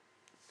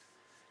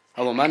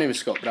Hello, my name is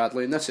Scott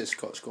Bradley and this is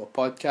Scott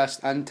Podcast,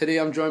 and today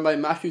I'm joined by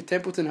Matthew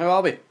Templeton. How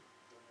are we?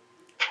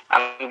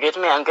 I'm good,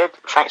 mate, I'm good.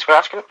 Thanks for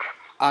asking.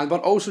 And we're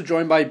also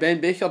joined by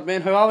Ben Baker.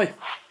 Ben, how are we?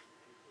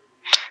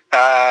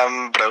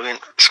 Brilliant,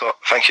 Scott,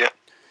 thank you.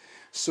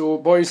 So,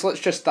 boys,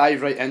 let's just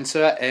dive right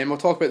into it. We'll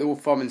talk about the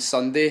Old Firm on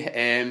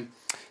Sunday.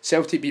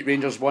 Celtic beat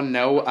Rangers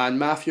 1-0, and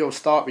Matthew, I'll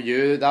start with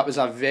you. That was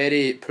a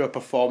very poor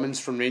performance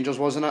from Rangers,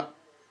 wasn't it?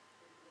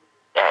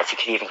 Yeah, if you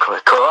could even call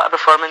it a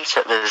performance,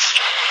 it was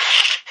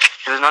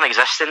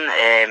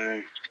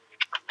non-existent.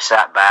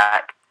 Sat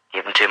back,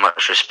 gave them too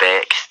much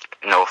respect,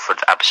 and offered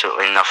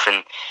absolutely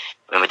nothing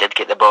when we did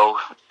get the ball.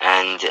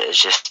 And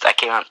it's just, I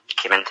came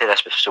into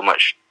this with so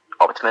much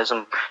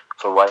optimism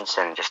for once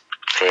and just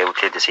failed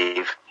to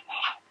deceive.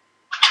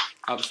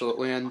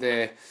 Absolutely. And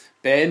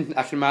Ben,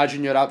 I can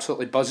imagine you're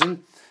absolutely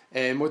buzzing.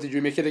 What did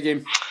you make of the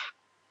game?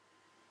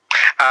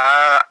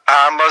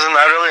 I'm buzzing.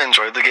 I really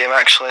enjoyed the game,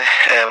 actually.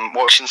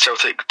 Watching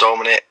Celtic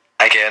dominate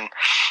again,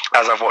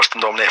 as I've watched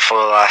them dominate for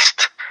the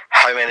last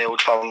how many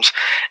Old Firms.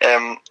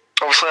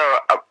 Obviously,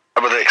 I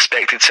would have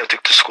expected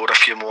Celtic to score a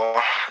few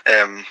more,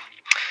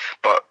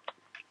 but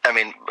I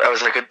mean, it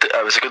was a good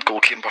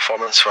goalkeeping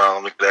performance for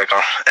Alan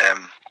McGregor.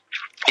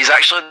 He's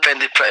actually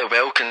defended pretty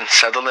well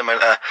considering the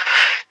amount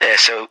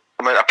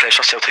of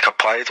pressure Celtic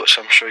applied, which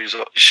I'm sure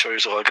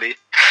you'll agree.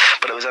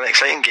 But it was an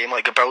exciting game,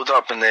 like the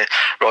build-up and the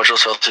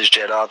Rodgers versus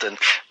Gerrard and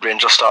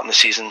Rangers starting the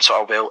season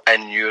sort of well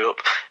in Europe.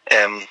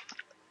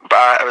 But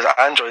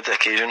I enjoyed the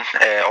occasion.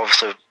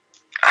 Obviously,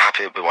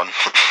 happy we won.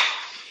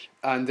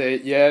 And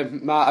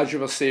Matt, as you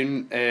were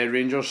saying,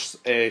 Rangers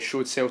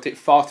showed Celtic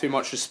far too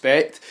much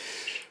respect.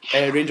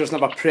 Rangers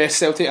never pressed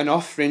Celtic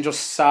enough. Rangers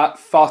sat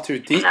far too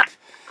deep.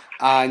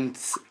 And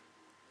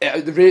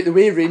the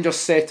way Rangers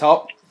set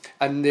up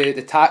and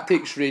the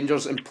tactics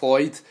Rangers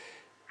employed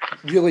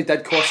really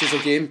did cost us a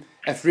game.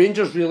 If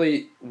Rangers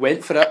really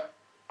went for it,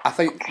 I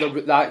think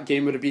that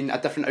game would have been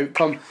a different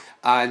outcome.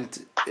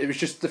 And it was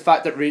just the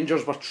fact that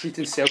Rangers were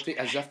treating Celtic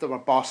as if they were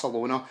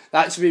Barcelona.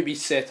 That's the way we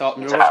set up.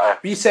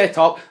 We set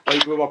up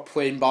like we were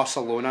playing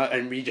Barcelona,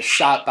 and we just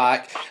sat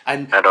back,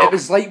 and it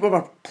was like we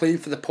were playing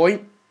for the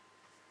point.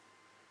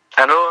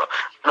 I know.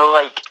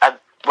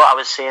 What I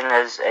was saying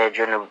is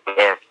during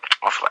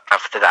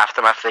after the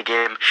aftermath of the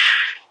game,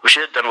 we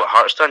should have done what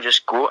Hearts done.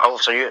 Just go. I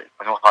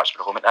know Hearts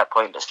were home at that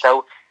point, but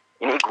still,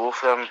 you need to go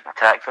for them,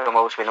 attack for them.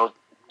 Also, we know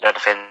they're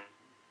defensive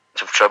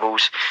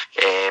troubles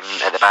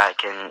at the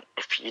back, and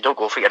if you don't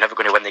go for it, you're never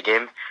going to win the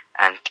game.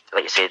 And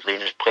like you said,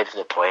 Rangers played for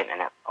the point,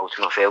 and it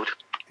ultimately failed.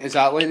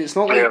 Exactly, and it's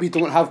not like we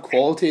don't have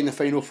quality in the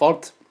final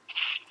third.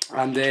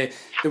 And the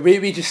way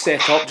we just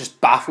set up just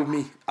baffled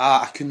me.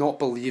 I could not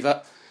believe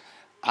it.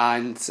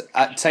 And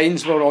at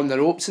times we were on the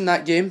ropes in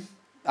that game,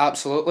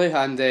 absolutely.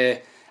 And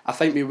I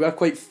think we were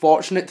quite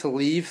fortunate to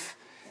leave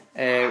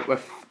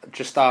with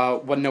just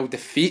a 1-0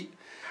 defeat.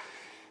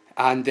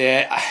 And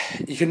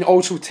you can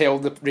also tell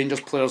the Rangers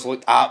players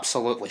looked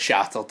absolutely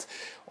shattered.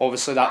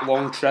 Obviously, that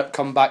long trip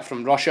come back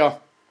from Russia.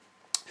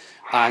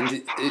 And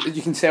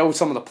you can tell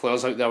some of the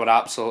players out there were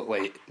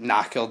absolutely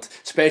knackered,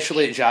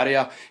 especially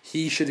Jaria.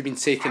 He should have been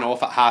taken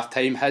off at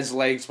half-time. His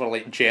legs were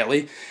like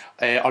jelly.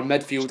 Our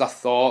midfield, I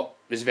thought,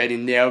 was very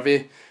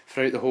nervy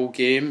throughout the whole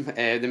game.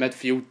 The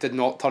midfield did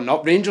not turn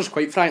up. Rangers,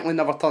 quite frankly,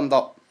 never turned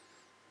up.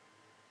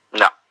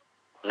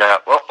 No.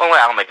 Well, only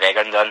Alan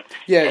McGregor done.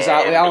 Yeah,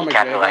 exactly. Alan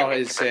McGregor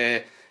is,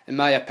 in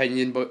my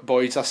opinion,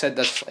 boys, I said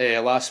this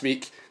last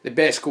week, the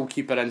best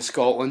goalkeeper in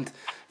Scotland.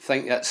 I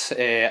think it's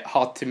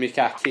hard to make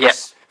a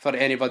case for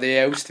anybody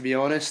else, to be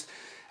honest.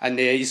 And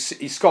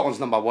he's Scotland's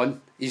number one.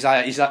 He's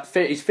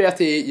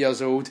 38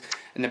 years old,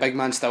 and the big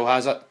man still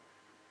has it.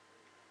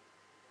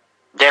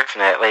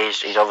 Definitely,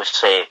 he's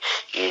obviously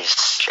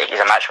he's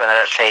a match winner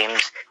at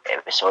times.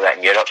 We saw that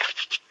in Europe,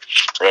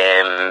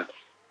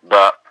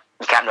 but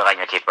you can't rely on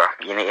your keeper.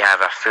 You need to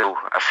have a full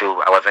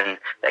 11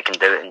 that can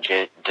do it and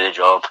do the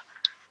job.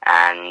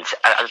 And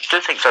I do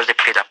think Thursday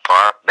played a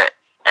part, but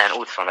in an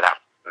Old Firm of that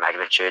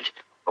magnitude,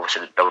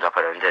 obviously the build up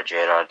around it,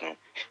 Gerrard and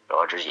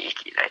Rodgers, you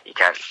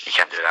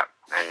can't do that.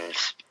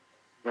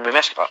 And we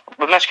missed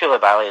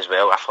Koulibaly as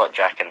well. I thought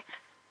Jack and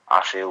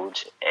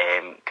Arfield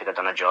could have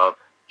done a job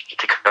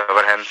to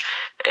cover him,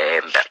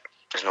 but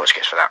there's no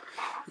excuse for that.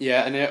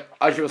 Yeah, and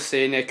as you were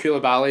saying,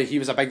 Koulibaly, he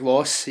was a big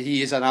loss.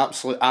 He is an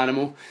absolute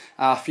animal.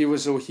 I feel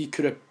as though he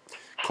could have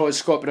caused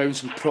Scott Brown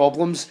some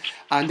problems,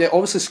 and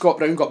obviously Scott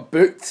Brown got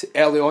booked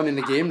early on in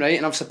the game, right?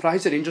 And I'm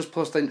surprised the Rangers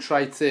players didn't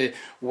try to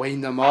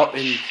wind him up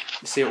and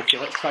say, okay,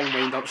 let's try and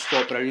wind up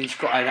Scott Brown. He's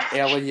got an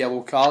early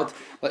yellow card.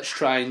 Let's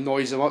try and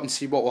noise him up and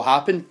see what will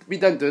happen. We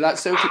didn't do that.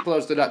 Celtic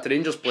players do that to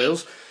Rangers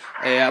players.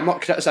 I'm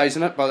not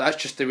criticising it, but that's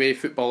just the way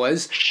football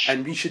is,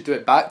 and we should do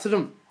it back to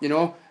them,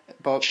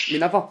 but we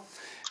never.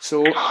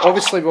 So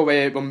obviously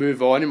we'll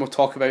move on and we'll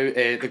talk about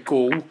the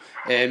goal.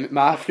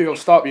 Matthew, I'll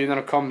start with you and then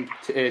I'll come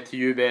to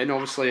you, Ben.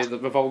 Obviously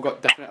we've all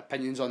got different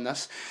opinions on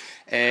this.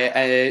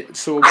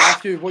 So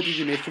Matthew, what did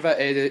you make of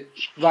it?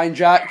 Ryan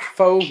Jack,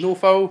 foul, no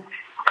foul?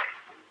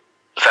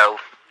 Foul.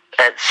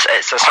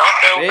 It's a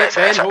soft film.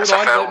 Ben, hold it's a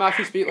on. film. Let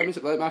Matthew speak.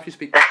 Let Matthew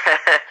speak.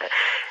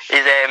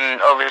 He's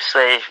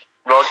obviously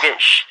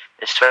Rogic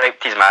has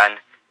swiped his man,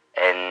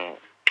 and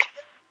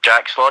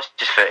Jack's lost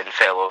his foot and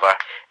fell over.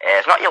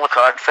 It's not a yellow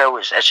card, Phil.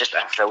 It's just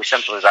a foul.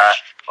 Simple as that.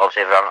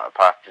 Obviously, Vernon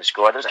Park and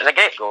scored. It's a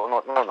great goal.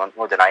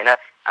 No denying it.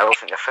 I don't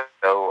think the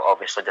foul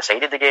obviously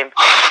decided the game,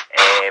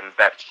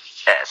 but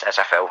it's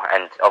a foul,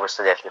 and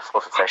obviously the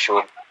fourth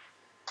official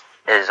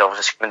is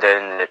obviously screaming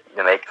down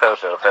the mic,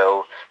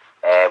 foul.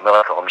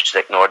 Miller almost just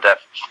ignored it,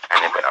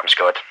 and they went up and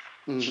scored.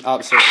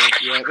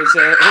 Absolutely, yeah. It was,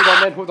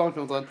 hold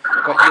on.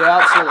 But yeah,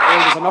 absolutely.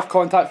 There was enough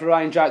contact for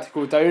Ryan Jack to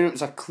go down. It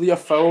was a clear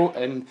foul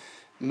in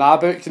my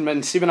book, and when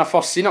I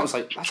first seen it, I was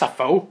like, that's a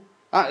foul.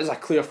 That is a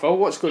clear foul.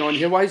 What's going on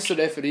here? Why is the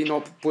referee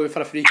not blue for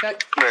a free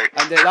kick? Right.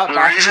 And that The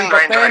back reason but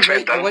Ryan Ben, Jack's right,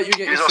 went down, I'll let you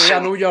get he's your say. also- I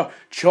know you're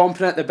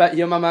chomping at the bit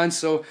here, my man,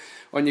 so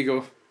on you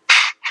go.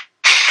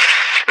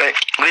 Right,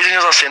 the reason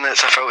you're saying that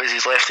it's a foul is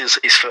he's left his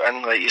foot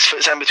in, like his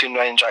foot's in between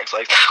Ryan Jack's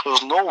legs.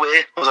 There's no way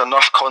there was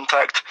enough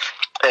contact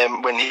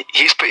when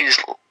he's put his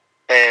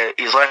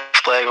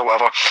left leg or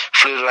whatever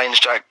through Ryan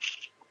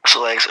Jack's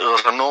legs. There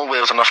was no way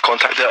there was enough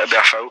contact there to be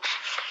a foul.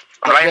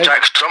 Ryan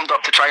Jacks jumped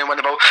up to try and win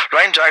the ball.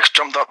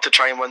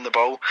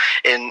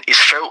 And he's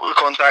felt the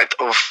contact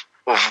of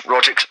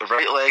Rogic's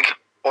right leg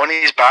on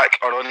his back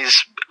or on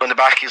the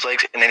back of his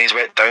legs, and then he's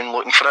went down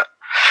looking for it.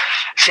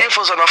 See if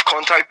there's enough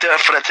contact there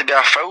for it to be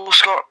a foul,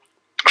 Scott.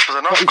 If there's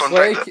enough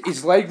contact,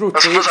 his leg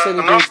rotates if there's and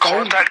he enough goes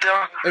down. contact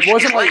there, It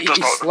wasn't like he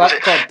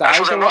slipped or died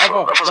or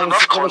whatever. If there's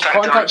enough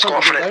contact there,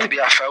 Scott, for it to be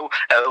a foul,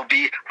 it'll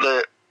be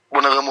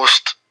one of the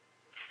most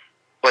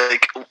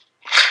what's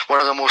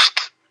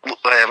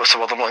the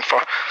word I'm looking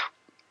for?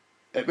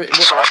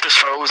 Softest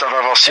fouls I've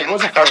ever seen. It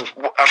was a foul.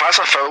 If that's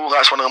a foul,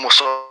 that's one of the most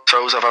soft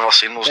fouls I've ever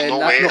seen. There's no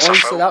way it's a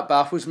foul. That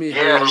baffles me.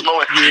 Yeah, there's no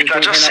way. Can I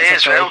just say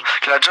as well?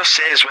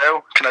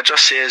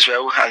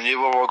 I knew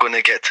we were going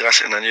to get to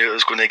this, and I knew it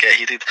was going to get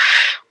heated.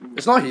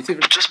 It's not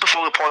heated. Just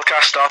before the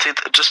podcast started,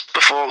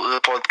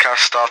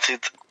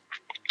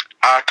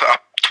 I put a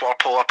Twitter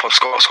poll up on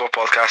Scott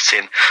Podcast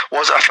saying,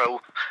 was it a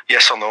foul?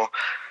 Yes or no?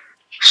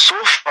 So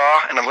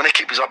far, and I'm going to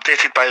keep you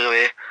updated by the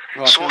way.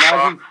 Well, so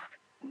far,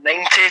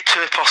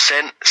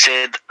 92%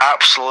 said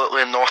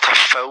absolutely not a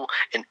foul,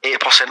 and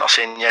 8% are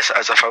saying yes, it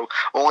is a foul.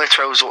 Only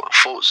 12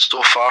 votes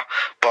so far,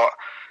 but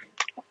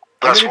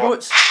that's How many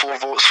votes? 4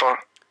 votes for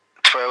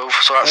 12,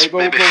 so that's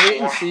Right, maybe we'll wait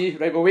 4. and see.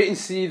 Right, we'll wait and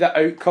see the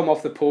outcome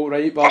of the poll.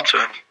 Right, but Up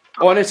to.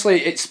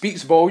 honestly, it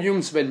speaks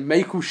volumes when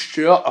Michael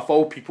Stewart, of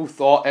all people,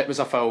 thought it was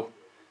a foul.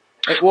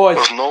 It was.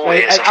 There's no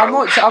way Right, it's a I'm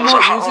foul.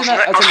 not using it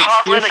as an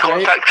excuse,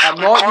 right?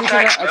 I'm not using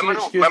it as an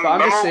excuse, but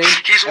I'm just saying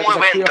He's it only was a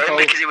went clear down foul.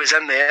 because he was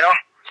in the air.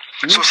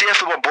 So see if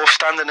they were both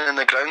standing in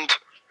the ground,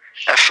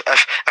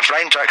 if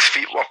Ryan Jack's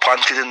feet were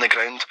planted in the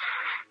ground,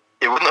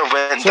 he wouldn't have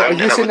went So down. are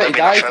you and it saying that wouldn't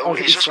he have been a dived foul. or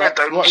He's just went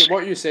down.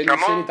 what are you saying? You're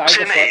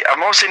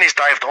saying he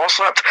dived or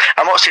slipped?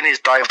 I'm not saying he's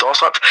dived or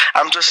slipped.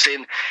 I'm just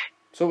saying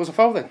So it was a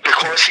foul then?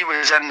 because he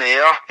was in the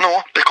air.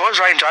 No, because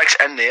Ryan Jack's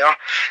in the air,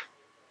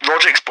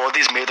 Roderick's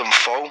body's made him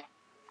fall.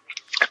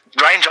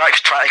 Ryan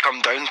Jack's trying to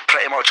come down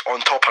pretty much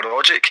on top of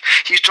Roderick.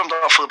 He's jumped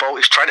up for the ball,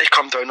 he's trying to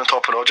come down on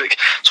top of Roderick,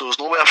 so there's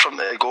nowhere for him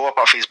to go up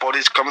if his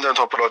body's coming down on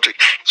top of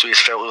Roderick, so he's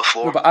fell to the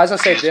floor. No, but as I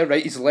said there,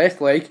 right, his left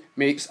leg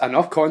makes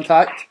enough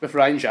contact with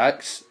Ryan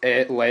Jack's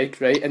leg,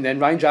 right, and then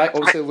Ryan Jack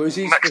obviously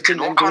loses Next to footing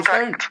no and goes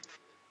down. contact.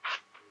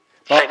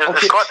 Right, But,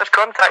 there's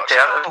contact there.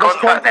 There's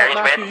Contact there. He's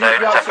Matthew, went down.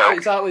 you're It's a foul.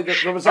 exactly.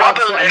 There was What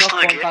about the absolutely rest enough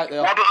of the game? contact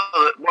there.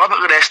 What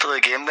about the rest of the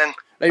game then?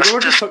 Right, we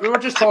were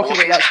just talking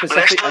about that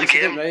specific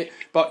incident, right?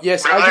 But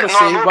yes, as you were No,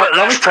 saying, but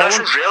Willie this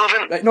Collum. is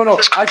relevant. Right, no,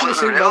 This is as you were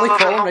saying, completely Willie relevant.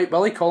 Collum, right?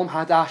 Willie Collum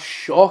had a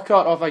shocker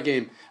of a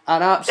game,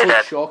 an absolute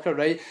did. shocker,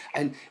 right?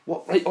 And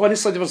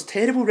honestly, there was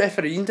terrible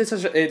refereeing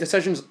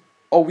decisions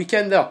all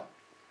weekend there.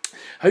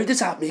 How does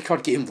that make our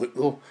game look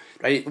though?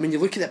 Right, when you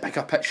look at the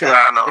bigger picture,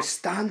 Yeah, I know. the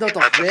standard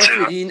I of did too.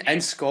 refereeing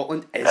in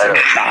Scotland is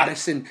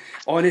embarrassing.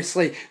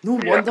 Honestly, no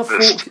wonder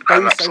it's folk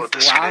down an absolute south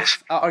disgrace.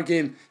 laugh at our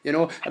game. You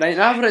know, and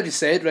I've already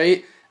said,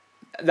 right,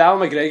 the Al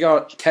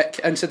McGregor kick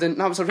incident,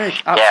 that was a red,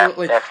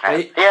 absolutely. definitely.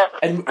 Right? Yeah,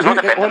 And there's no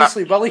defending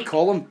honestly, Willie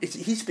Collum,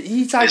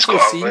 he's actually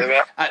got seen away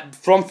with it.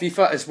 from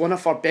FIFA as one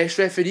of our best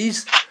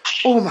referees.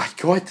 Oh my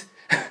god,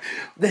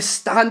 the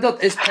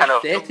standard is I know.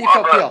 pathetic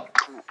up here.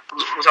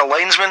 Was a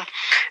linesman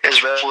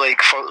as well,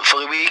 like for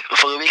the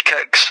wee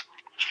kicks.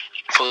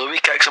 For the wee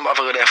kicks and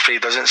whatever the referee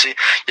doesn't see,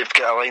 you've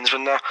got a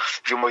linesman there.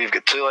 You've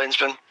got 2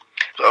 linesmen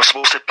that are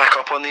supposed to pick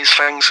up on these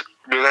things.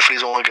 The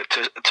referees only get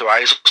two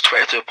eyes, there's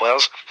 22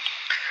 players.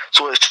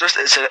 So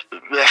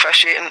the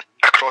officiating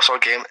across our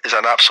game is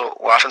an absolute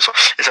laughing stock.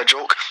 It's a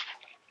joke.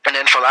 And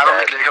then for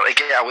Aaron McGregor to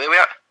get away with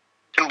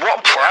it, in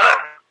what planet?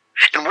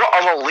 In what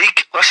other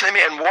league? Listen to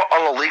me. In what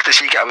other league does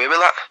he get away with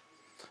that?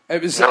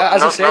 It was,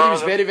 as I said, he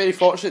was very, very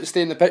fortunate to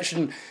stay in the pitch,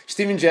 and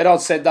Stephen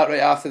Gerrard said that right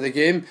after the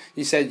game.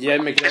 He said, yeah,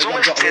 He's McGregor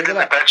only got away stayed with in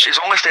the it. pitch. He's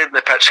only stayed in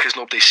the pitch because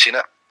nobody's seen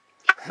it.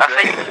 I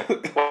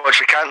think Which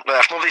we can't.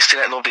 If nobody's seen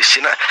it, nobody's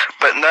seen it.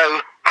 But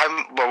now,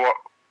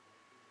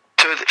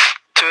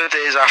 2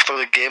 days after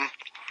the game,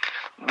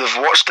 they've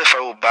watched the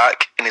foul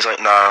back, and he's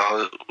like,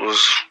 nah,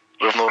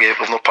 we've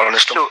no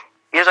punished him. So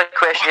here's a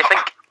question: do you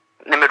think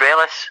the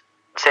Morelos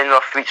sending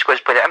off week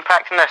squads played an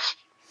impact in this?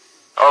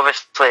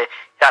 Obviously,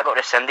 that got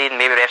rescinded, and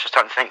maybe refs are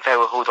starting to think,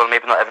 well, hold on,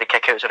 maybe not every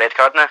kick out's a red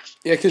card now.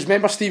 Yeah, because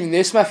remember Stephen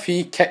Naismith,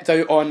 he kicked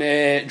out on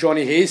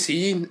Johnny Hayes.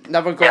 He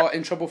never got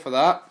in trouble for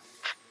that.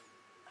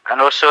 I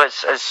know, so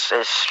it's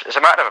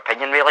a matter of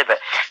opinion, really, but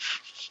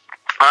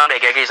Andre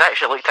Giggy's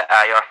actually looked at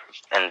Ayer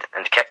and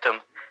kicked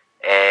him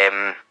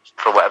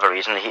for whatever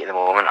reason, the heat of the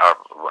moment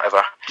or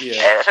whatever.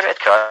 Yeah. It's a red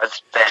card,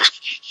 but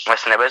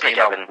listen, it wasn't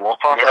given.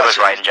 Neither was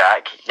Ryan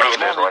Jack. You need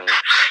to move on.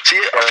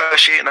 See,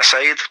 officiating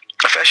aside,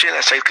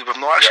 because we've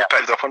not actually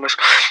picked up on this,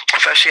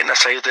 officiating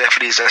aside, the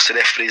referees this, the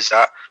referees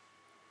that.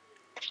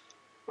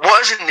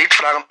 What is the need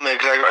for Alan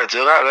McGregor to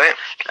do that,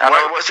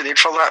 right? What's the need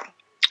for that?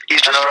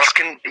 He's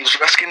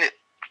risking.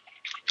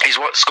 He's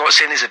what Scott's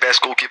saying, he's the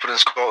best goalkeeper in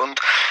Scotland.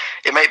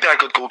 He might be a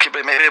good goalkeeper,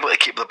 he might be able to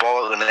keep the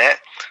ball out of the net,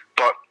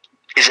 but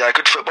is he a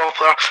good football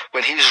player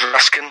when he's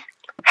risking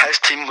his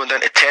team going down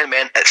to 10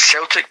 men at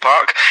Celtic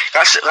Park?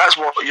 That's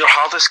what your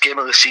hardest game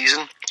of the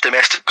season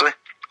domestically.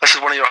 This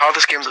is one of your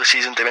hardest games of the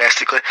season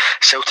domestically,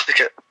 Celtic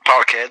at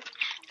Parkhead,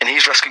 and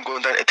he's risking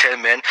going down to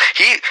 10 men.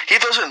 He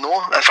doesn't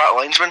know if that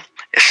linesman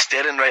is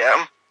staring right at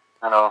him.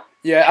 I know.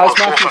 Yeah, as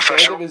Matthew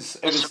said,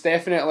 it was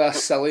definitely a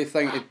silly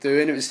thing to do,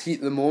 and it was heat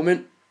of the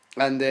moment.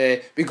 And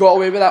we got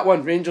away with that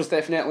one. Rangers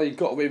definitely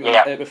got away with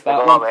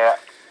that one.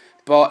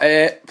 But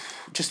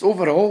just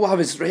overall, I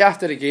was right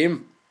after the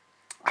game,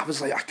 I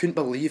was like, I couldn't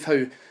believe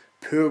how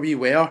poor we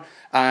were.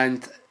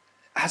 And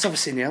as I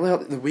was saying earlier,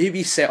 the way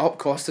we set up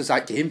cost us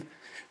that game.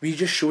 We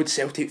just showed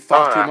Celtic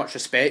far too much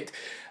respect,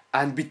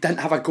 and we didn't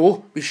have a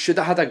go. We should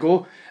have had a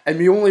go, and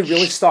we only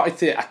really started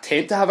to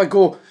attempt to have a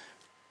go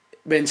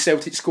when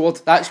Celtic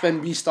scored. That's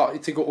when we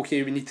started to go,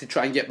 okay, we need to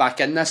try and get back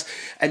in this.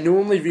 And the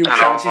only real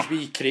chances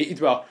we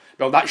created were,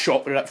 that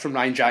shot from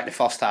Ryan Jack in the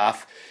first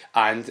half,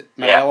 and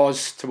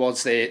Morelos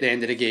towards the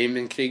end of the game,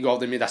 and Craig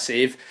Gordon made a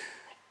save.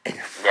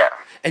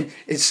 And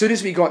as soon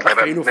as we got the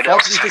final third,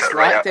 we just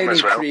lacked any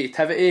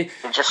creativity.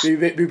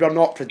 We were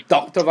not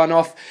productive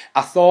enough.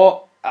 I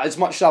thought, as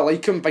much as I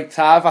like him, Big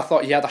Tav, I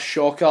thought he had a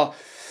shocker.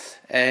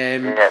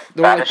 The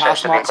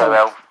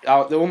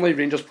only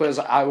Rangers players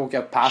that I will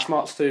give pass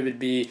marks to would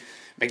be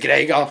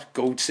McGregor,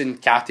 Goldson,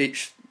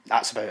 Katic.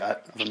 That's about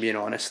it, if I'm being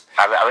honest.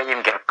 I wouldn't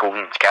even give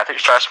Golden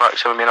Katic pass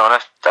marks, if I'm being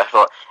honest. I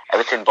thought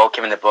every time the ball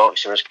came in the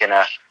box, there was kind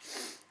of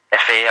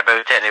iffy about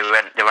it, and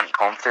they weren't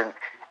confident.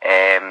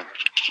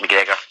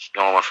 McGregor,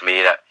 the only one for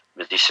me that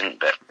was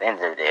decent, but at the end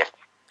of the day,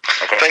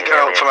 I think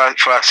from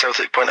a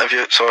Celtic point of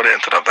view, sorry to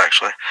interrupt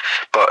actually,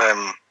 but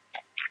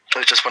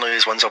it's just one of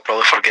these ones I'll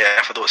probably forget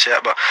if I don't say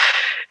it, but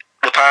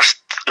the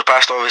past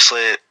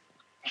obviously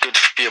good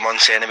few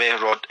months anyway,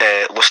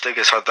 Lustig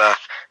has had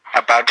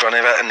a bad run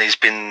of it, and he's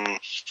been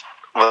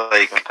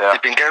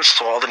getting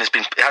slaughtered, and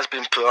he has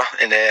been poor,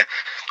 and there's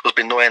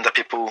been no end of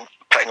people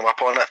picking him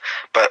up on it.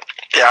 But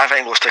yeah, I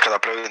think Lustig had a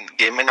brilliant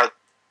game, and had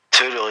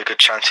two really good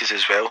chances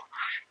as well.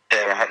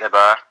 Hit the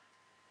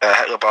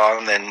bar,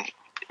 and then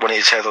one of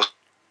his headers,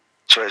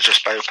 so it's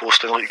just by the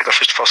post, and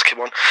Griffiths first came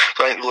on.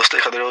 So I think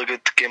Lustig had a really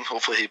good game.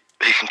 Hopefully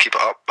he can keep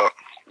it up. But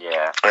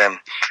there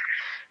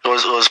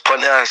was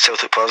plenty of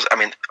Celtic players. I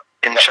mean,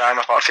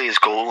 Ntcham, apart from his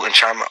goal,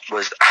 Ntcham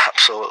was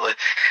absolutely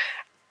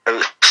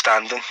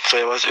outstanding. So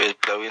it was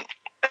brilliant.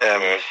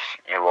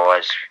 It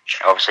was.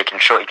 Obviously,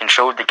 he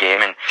controlled the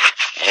game, and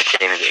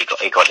anytime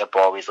he got the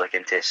ball, he's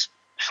looking to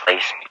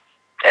slice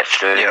it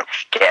through,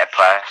 get it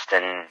past,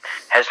 and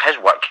his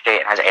work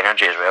rate and his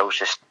energy as well was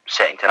just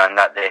second to none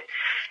that day.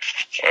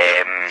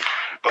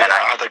 But I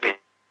had a good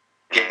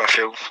game, I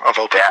feel, of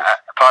all people.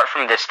 Apart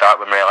from the start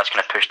when Morelos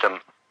kind of pushed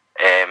him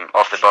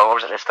off the ball, what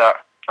was it at the start?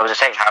 It was the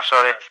second half,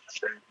 sorry.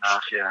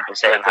 The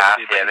second half,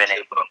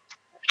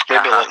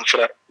 maybe looking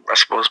for it, I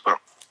suppose, but...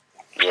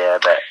 Yeah,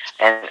 but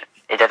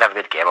he did have a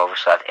good game,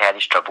 obviously. He had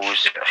his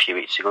troubles a few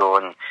weeks ago,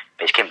 but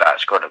he's came back,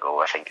 scored a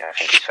goal. I think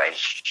he's fine.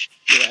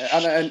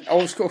 Yeah, and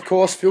also, of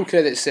course, full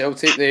credit to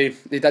Celtic. They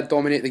did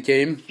dominate the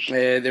game.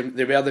 They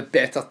were the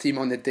better team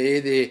on the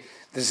day. They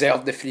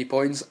deserved the 3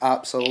 points,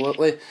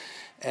 absolutely.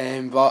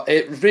 But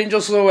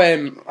Rangers, though,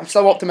 I'm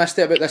still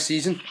optimistic about this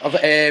season.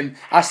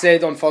 I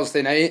said on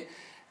Thursday night,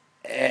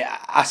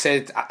 I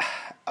said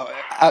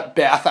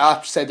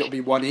it'll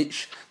be one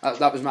each.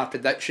 That was my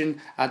prediction.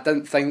 I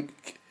didn't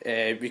think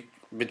we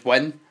would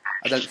win.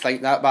 I didn't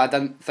think that, but I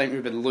didn't think we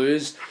would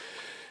lose.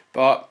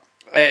 But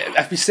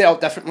if we set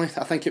up differently,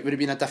 I think it would have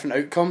been a different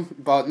outcome.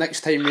 But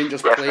next time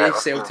Rangers play,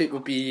 Celtic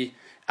will be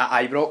at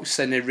Ibrox,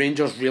 and the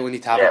Rangers really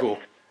need to have a go.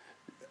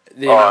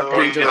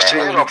 Rangers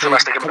really need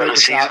to come out the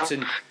traps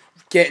and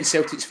get in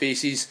Celtic's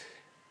faces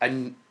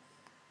and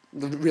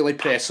really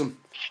press them.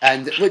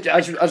 And look,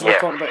 as we were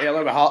talking about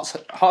earlier with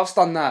Hearts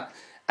done that.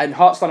 And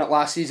Hearts done it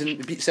last season,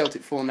 they beat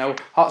Celtic 4-0.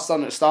 Hearts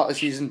done it at the start of the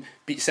season,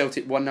 beat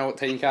Celtic 1-0 at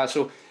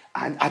Tynecastle.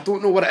 And I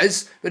don't know what it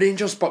is with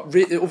Rangers, but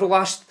over the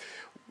last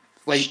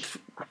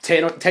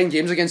 10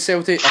 games against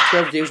Celtic, or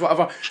 12 games,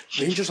 whatever,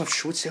 Rangers have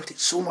showed Celtic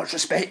so much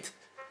respect.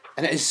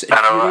 And it is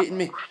infuriating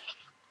me.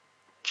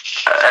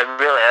 It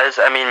really is.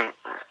 I mean,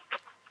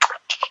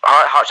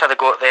 Hearts had a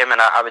go at them,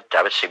 and I would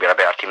say we're a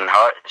better team than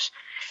Hearts.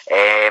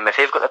 If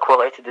they've got the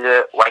quality to do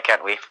it, why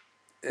can't we?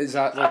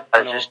 Exactly.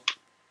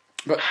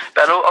 But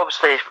I know,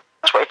 obviously,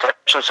 that's what you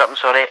touched on something,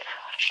 sorry.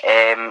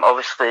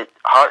 Obviously,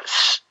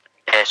 Hearts,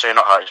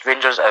 not Hearts,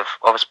 Rangers have,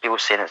 obviously, people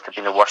saying it's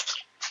been the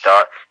worst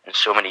start in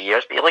so many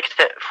years. But you look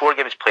at it, 4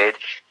 games played,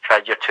 you've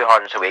had your 2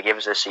 hardest away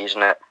games this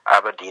season at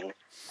Aberdeen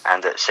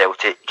and at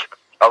Celtic.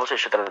 Obviously,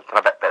 should have done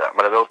a bit better,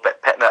 but I will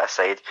putting that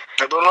aside.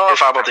 I don't know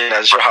if Aberdeen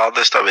is your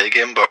hardest away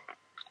game, but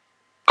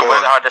go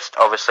on. The hardest,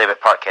 obviously, but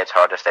Parkhead's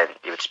hardest, then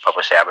you would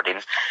probably say Aberdeen.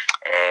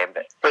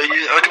 But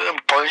you look at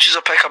the points you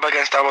pick up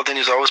against Aberdeen,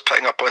 he's always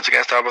picking up points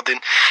against Aberdeen.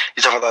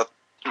 He's had a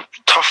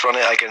tough run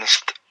it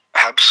against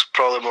Hibs,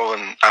 probably more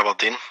than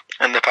Aberdeen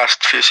in the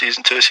past 2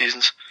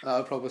 seasons. I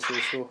would probably say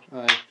so.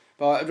 Aye.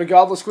 But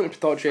regardless, going to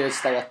Pittodrie is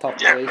still a tough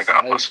place.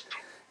 Regardless.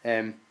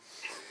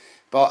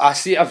 But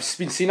I've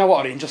been seeing a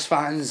lot of Rangers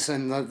fans,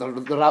 and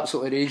they're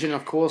absolutely raging.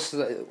 Of course,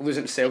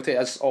 losing to Celtic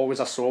is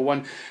always a sore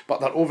one, but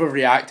they're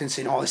overreacting,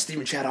 saying, "Oh, the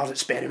Steven Gerrard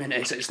experiment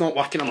it's not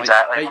working." I'm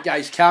exactly. Like, right,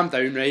 guys, calm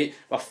down, right?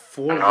 We're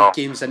 4 league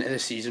games into the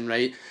season,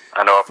 right?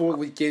 I know. 4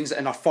 league games,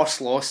 and our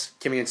first loss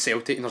came against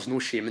Celtic, and there's no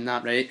shame in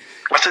that, right?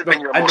 What has been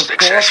your most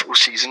successful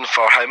season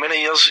for how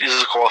many years? You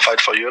just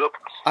qualified for Europe.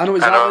 I know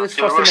exactly. It's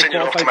the first time you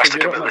qualified for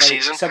Europe in the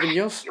season. 7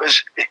 years.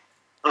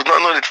 There's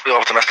not need to be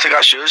optimistic.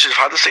 That's yours. You've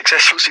had a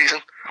successful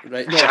season.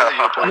 Right,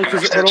 no,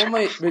 because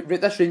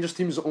this Rangers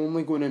team is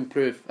only going to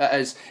improve. It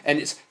is, and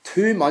it's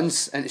 2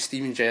 months into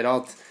Steven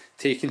Gerrard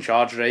taking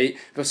charge. Right,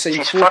 we've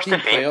signed 14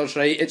 players.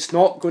 Right, it's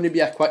not going to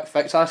be a quick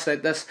fix. I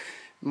said this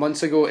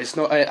months ago. It's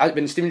not.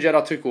 When Steven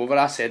Gerrard took over,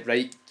 I said,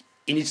 right,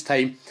 he needs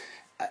time.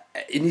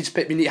 We need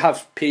to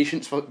have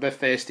patience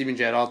with Steven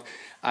Gerrard,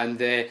 and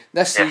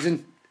this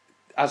season,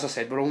 as I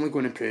said, we're only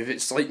going to improve.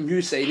 It's like new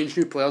signings,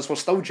 new players. We're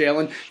still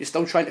gelling. He's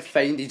still trying to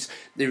find his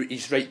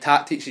right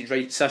tactics, his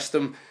right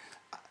system.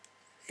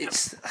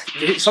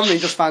 Some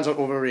Rangers fans are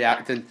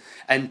overreacting,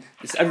 and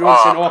everyone's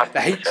saying, "Oh, the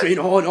hype train!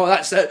 Oh no,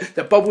 that's it.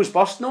 The bubble's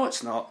burst." No,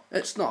 it's not.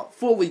 It's not.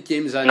 4 league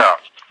games in,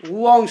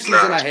 long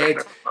season ahead.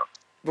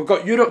 We've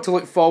got Europe to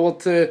look forward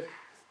to.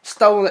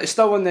 Still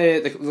in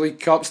the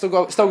League Cup. Still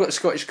got the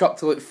Scottish Cup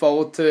to look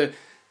forward to.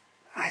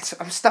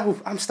 I'm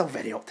still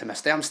very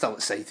optimistic. I'm still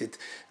excited,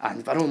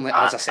 and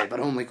as I said,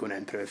 we're only going to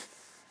improve.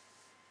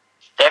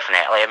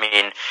 Definitely. I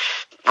mean,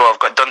 I've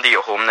got Dundee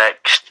at home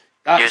next.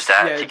 Use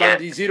that to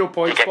Dundee, get 0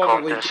 points. to get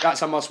Probably confidence.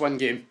 that's a must-win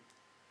game.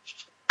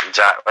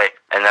 Exactly,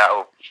 and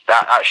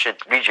that should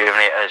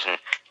rejuvenate us and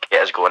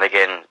get us going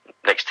again.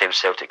 Next time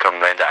Celtic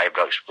come round at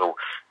Ibrox, we'll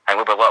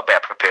be a lot better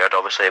prepared.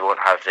 Obviously, we won't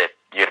have the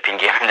European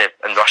game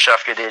in Russia a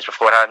few days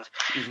beforehand.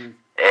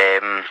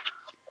 Mm-hmm.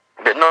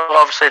 But no,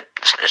 obviously,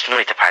 it's no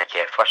need to panic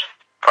yet.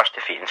 First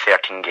defeat in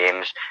 13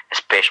 games,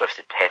 especially with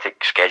the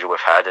hectic schedule we've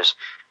had, is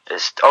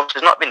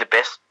obviously not been the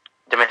best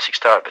domestic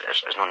start, but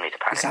there's no need to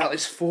panic. Exactly,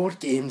 it's 4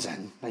 games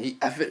in. Like,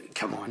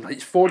 come on,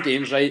 it's 4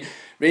 games, right?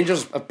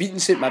 Rangers have beaten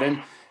St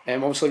Mirren.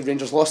 Obviously,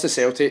 Rangers lost to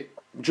Celtic,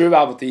 drew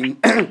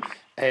Aberdeen,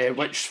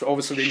 which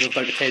obviously Rangers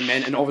down to 10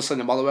 men, and obviously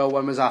the Motherwell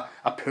one was a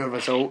poor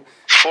result.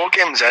 4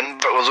 games in,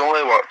 but there's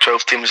only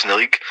 12 teams in the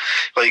league.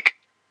 Like,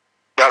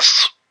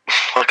 that's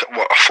like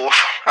a fourth.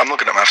 I'm not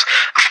good at maths.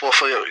 A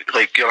fourth of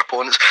your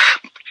opponents.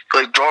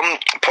 Like, drawing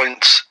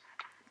points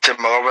to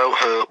Motherwell,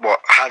 who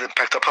hadn't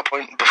picked up a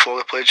point before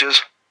they played you.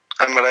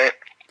 Am I right?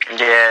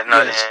 Yeah,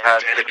 no, it's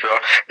very poor.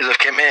 They've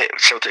came to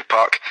Celtic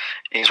Park,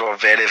 and he's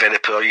very, very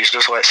poor. He's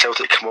just let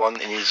Celtic come on,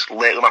 and he's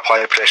let them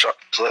apply pressure.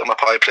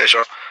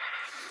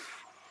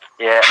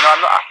 Yeah,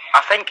 no,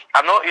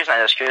 I'm not using that as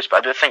an excuse, but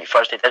I do think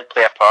Thursday did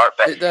play a part.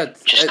 But it did.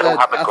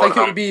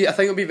 I think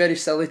it would be very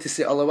silly to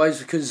say otherwise,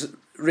 because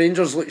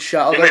Rangers look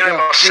shattered.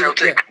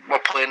 Celtic were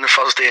playing the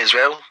Thursday as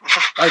well.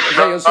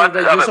 Yous are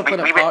playing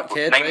at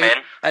Parkhead,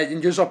 right?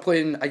 And yous are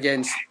playing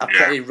against a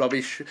pretty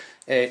rubbish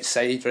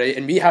side, right?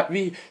 And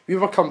we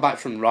were come back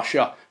from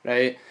Russia,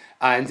 right?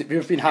 And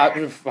we've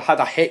had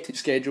a hectic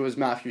schedule, as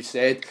Matthew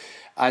said.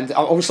 And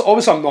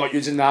obviously I'm not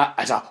using that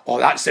as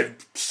that's the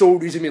sole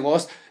reason we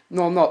lost.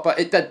 No, I'm not, but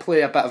it did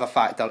play a bit of a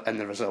factor in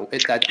the result.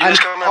 It did. And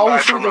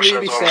also the way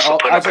we set up,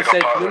 as I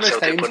said numerous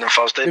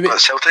times... But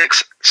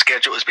Celtic's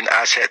schedule has been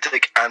as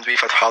hectic, and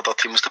we've had harder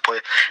teams to play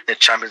in the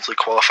Champions League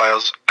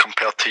qualifiers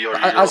compared to your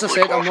As I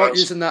said, qualifiers. I'm not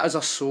using that as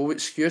a sole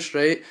excuse,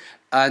 right?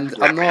 And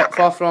I'm not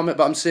far from it,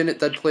 but I'm saying it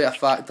did play a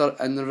factor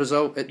in the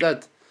result. It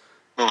did.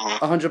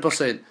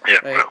 100%. Yeah,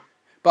 right? well.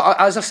 But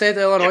as I said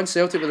earlier on,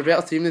 Celtic were a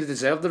better team. They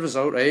deserved the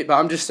result, right? But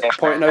I'm just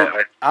pointing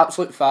out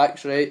absolute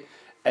facts, right?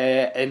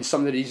 And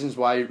some of the reasons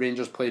why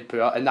Rangers played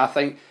poor. And I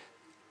think,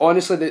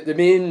 honestly, the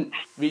main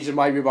reason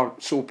why we were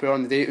so poor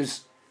on the day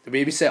was the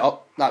way we set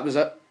up. That was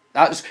it.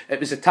 It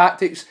was the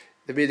tactics,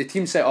 the way the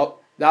team set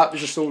up. That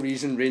was the sole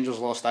reason Rangers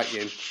lost that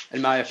game,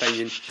 in my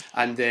opinion.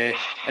 And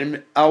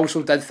I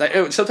also did think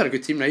it was still a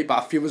good team, right? But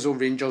I feel as though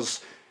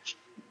Rangers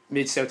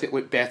made Celtic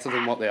look better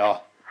than what they are,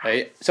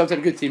 right? Celtic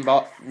a good team,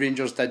 but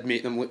Rangers did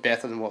make them look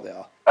better than what they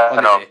are. I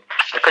know.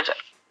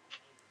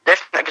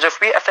 Because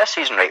if this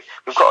season, right,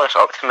 we've got all this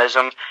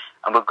optimism,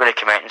 and we're going to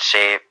come out and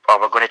say, "Oh,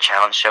 we're going to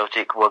challenge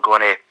Celtic. We're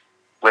going to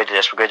do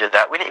this. We're going to do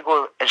that." We need to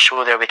go and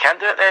show there we can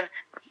do it then,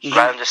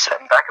 rather than just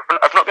sitting back. If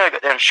we're not going to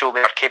get there and show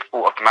we are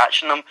capable of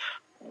matching them,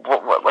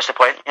 what's the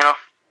point? You know.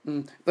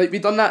 Like we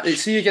done that.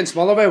 See against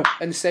Motherwell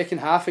in the second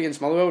half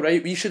against Motherwell,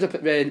 right? We should have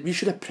pressed, we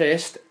should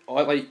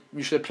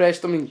have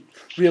pressed them and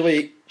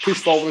really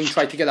pushed forward and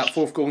tried to get that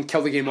fourth goal and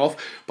kill the game off.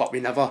 But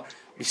we never.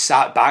 We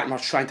sat back and we're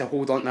trying to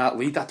hold on to that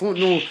lead. I don't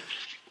know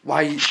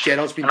why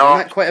Gerrard's been doing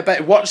that quite a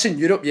bit. It works in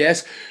Europe,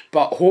 yes,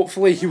 but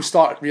hopefully he'll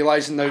start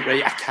realising now,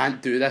 right, I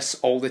can't do this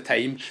all the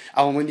time.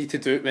 I only need to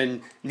do it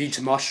when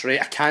needs must,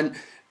 right? I can't.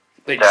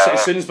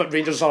 As soon as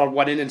Rangers are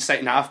winning in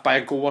second half by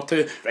a goal or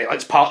two, right,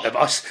 let's park the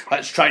bus,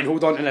 let's try and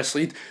hold on to this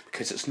lead,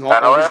 because it's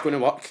not always going to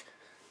work.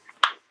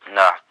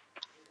 No,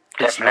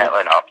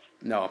 definitely not.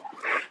 No.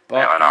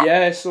 But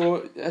yeah,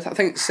 so I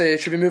think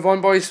should we move on,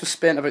 boys? We've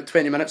spent about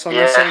 20 minutes on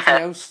this.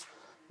 Anything else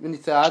we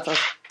need to add? I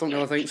don't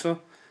really think so.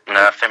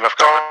 No, I think we've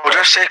got. I'll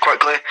just say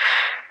quickly,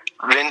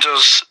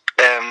 Rangers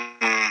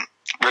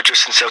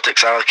reducing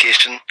Celtic's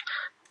allocation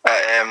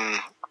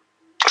at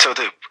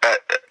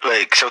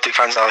Celtic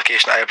fans'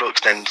 allocation at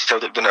Ibrox, then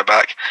Celtic doing it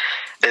back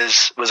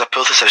was a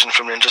poor decision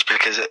from Rangers,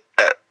 because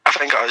I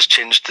think it has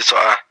changed the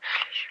sort of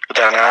the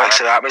dynamics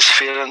of the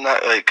atmosphere, and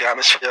that the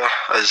atmosphere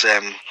as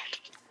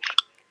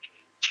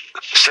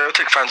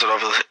Celtic fans are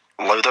obviously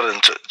louder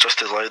and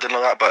just as loud and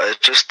all that, but it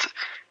just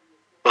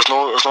there's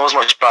no as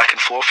much back and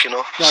forth, you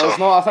know. No, there's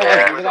not. I think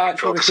I agree with that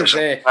actually, because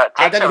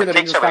I didn't hear the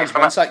Rangers fans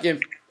once that game.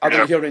 I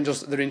didn't hear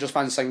the Rangers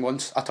fans sing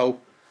once at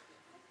all.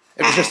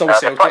 It was just all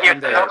Celtic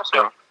and. They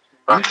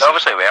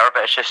obviously were,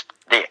 but it's just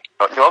they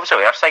obviously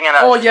were singing it.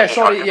 Oh yeah,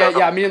 sorry,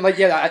 yeah. I mean, like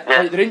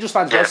the Rangers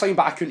fans were singing,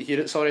 but I couldn't hear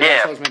it. Sorry,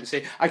 that's what I was meant to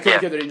say. I couldn't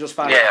hear the Rangers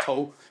fans at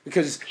all,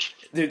 because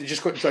they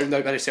just got drowned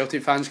out by the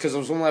Celtic fans, because there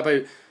was only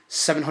about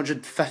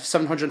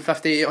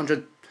 750,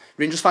 800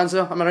 Rangers fans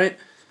there. Am I right?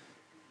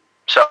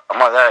 Something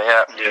like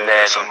that, yeah.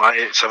 Yeah, something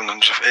like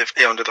 700,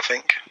 800, I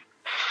think.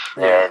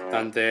 Yeah,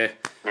 and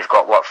you've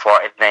got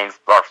 49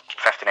 or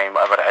 59,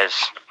 whatever it is,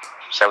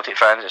 Celtic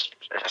fans.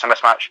 It's a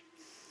mismatch.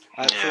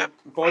 So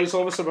boys,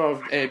 obviously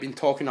we've been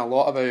talking a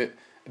lot about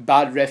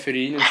bad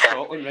refereeing in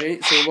Scotland,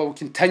 right? So we'll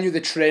continue the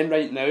trend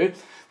right now.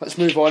 Let's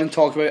move on and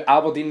talk about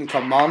Aberdeen and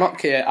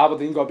Kilmarnock.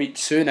 Aberdeen got beat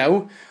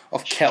 2-0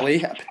 of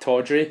Kelly at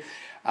Pittodrie,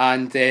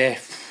 and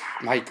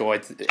my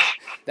God,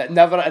 that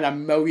never in a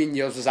million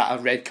years was that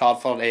a red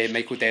card for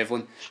Michael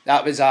Devlin.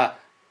 That was a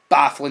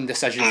baffling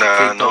decision for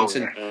Craig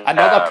Johnson.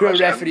 Another poor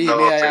referee, may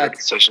I add.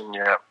 Decision,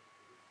 yeah.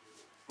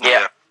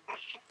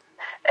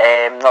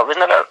 No, it was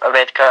never a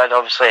red card,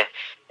 obviously.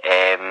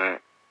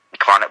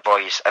 Kilmarnock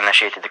boys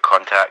initiated the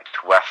contact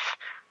with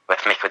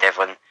Michael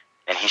Devlin,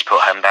 and he's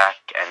put him back,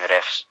 and the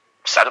refs.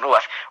 So I don't know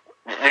if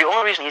the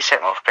only reason he's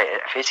sent him off,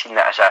 if he's seen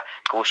that as a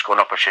goal scoring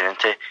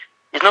opportunity,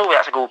 there's no way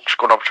that's a goal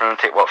scoring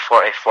opportunity.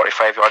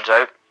 45 yards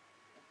out,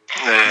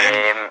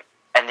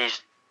 and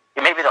it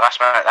might be the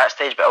last man at that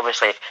stage, but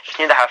obviously it's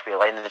near the halfway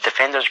line, and the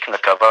defenders can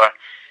recover.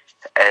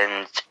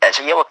 And it's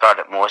a yellow card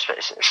at most, but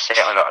it's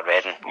certainly not a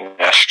red.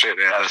 Yeah, straight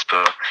red, that's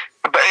poor.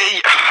 But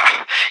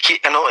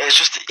I know it's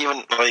just,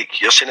 even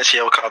like you're saying it's a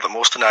yellow card at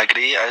most, and I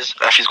agree. As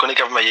if he's going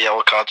to give him a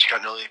yellow card, you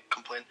can't really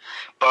complain.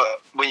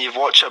 But when you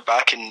watch it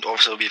back, and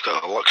obviously we've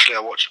got the luxury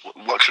of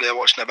watching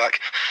it back,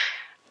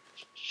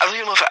 I don't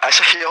even know if it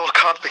is a yellow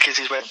card, because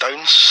he's went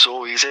down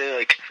so easy.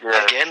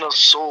 Again, there's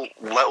so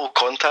little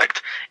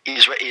contact. He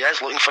is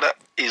looking for it.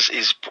 He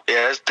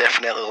is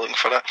definitely looking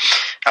for it.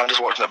 I'm just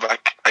watching it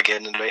back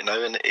again and right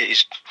now, and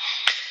he's,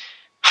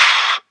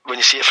 when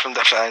you see it from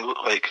different angles,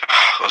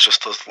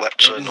 there's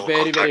literally no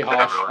very, contact. very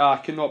harsh. I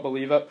could not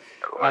believe it.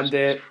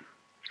 And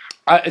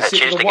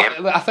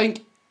I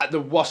think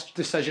the worst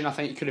decision I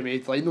think he could have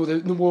made.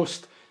 The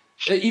most.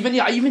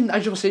 Even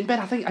as you were saying, Ben,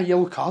 I think a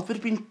yellow card would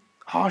have been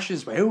harsh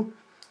as well.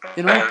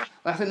 You know,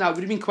 I think that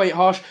would have been quite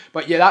harsh.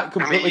 But yeah, that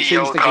completely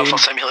changed the game. For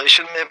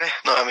simulation, maybe.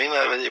 Know what I mean?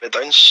 When you went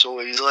down so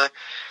easily.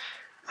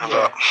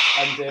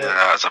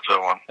 That's a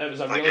poor one. It was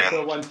a really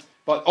poor one.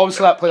 But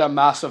obviously that played a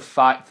massive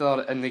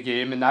factor in the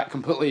game, and that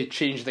completely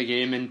changed the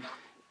game. And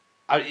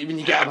when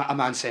you get a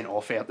man sent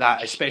off like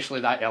that,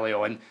 especially that early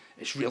on,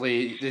 it's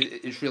really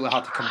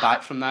hard to come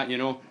back from that, you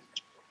know.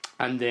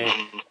 And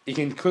you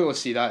can clearly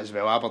see that as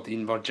well.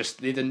 Aberdeen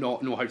they did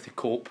not know how to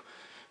cope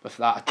with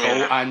that at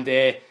all.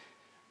 And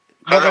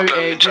what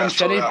about James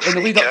Shinnie in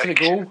the lead up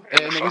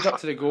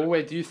to the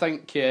goal? Do you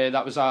think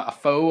that was a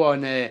foul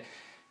on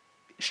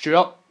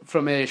Stewart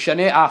from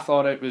Shinnie? I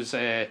thought it was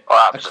a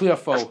clear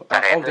foul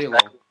all day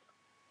long.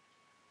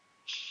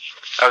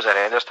 That was a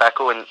horrendous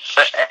tackle. And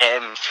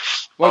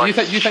well, you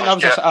think that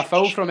was a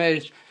foul from?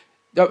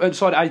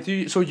 Sorry, I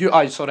do. So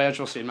I was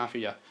just saying, Matthew.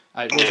 Yeah,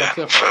 it was a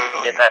clear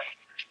foul.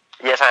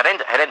 Yes, a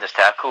horrendous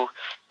tackle.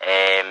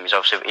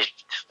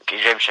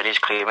 James Shinnie's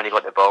claim when he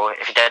got the ball.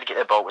 If he did get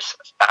the ball, it was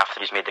after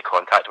he's made the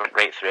contact, went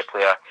right through a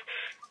player.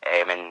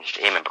 And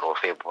Eamon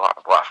Brophy, what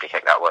a free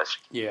kick that was.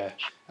 Yeah,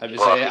 it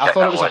was. I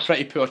thought it was a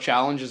pretty poor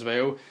challenge as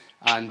well.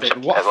 And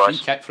what a free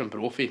kick from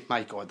Brophy.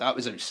 My God, that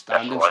was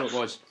outstanding. So it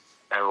was.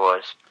 It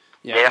was.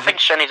 Yeah, I think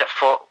Shinnie's at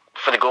fault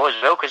for the goal as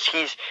well, because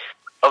he's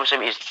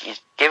obviously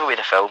he's gave away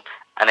the film,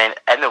 and then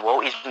in the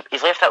wall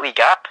he's left that wee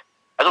gap.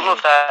 I don't know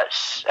if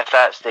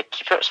that's the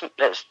keeper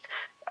that's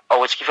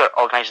always keeper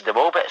organises the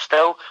ball, but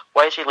still,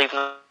 why is he leaving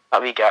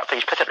that wee gap?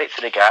 He's put it right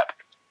through the gap,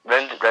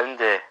 round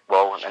the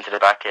wall and into the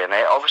back of the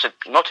net. Obviously,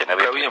 not taking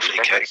away. Brilliant free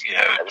kick,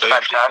 yeah. It was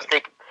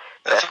fantastic.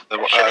 If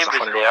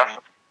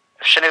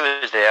Shinnie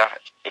was there,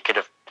 he could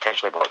have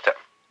potentially blocked it.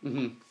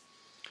 Mm-hmm.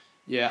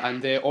 Yeah,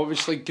 and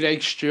obviously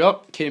Greg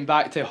Stewart came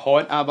back to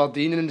haunt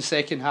Aberdeen in the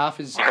second half,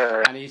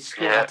 and he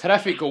scored a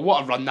terrific goal.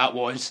 What a run that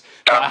was!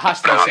 But it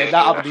has to be said,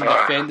 that Aberdeen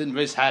defending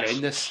was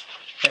horrendous.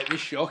 It was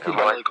shocking.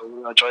 I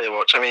enjoy to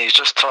watch. I mean, he's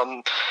just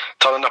turning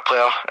a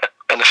player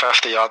in the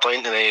 50-yard line,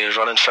 and then he was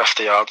running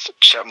 50 yards,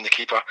 chipping the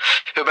keeper.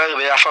 Who, by the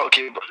way, I thought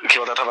the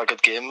keeper did have a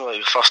good game. Like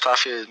the first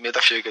half, he made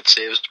a few good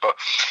saves, but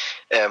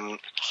it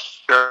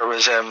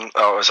was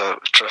a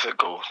terrific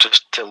goal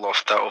just to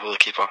loft that over the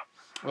keeper.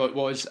 Well, it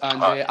was,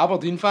 and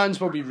Aberdeen fans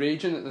will be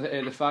raging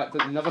at the fact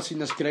that they've never seen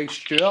this Greg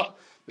Stewart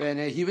when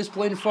he was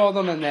playing for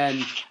them, and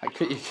then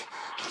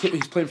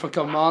he's playing for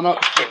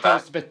Kilmarnock. It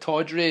was a bit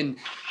tawdry and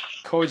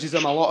causes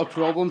him a lot of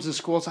problems, and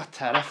scores a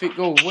terrific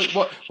goal.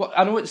 What?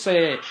 I know it's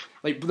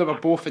like they were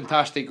both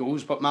fantastic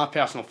goals, but my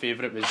personal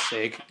favourite was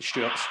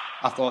Stewart's.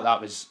 I thought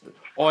that was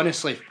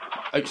honestly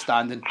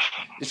outstanding.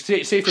 It's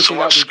safe to say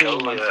that was a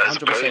goal,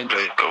 100%.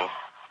 Great goal.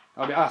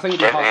 I mean, I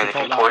think we have to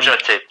talk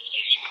that.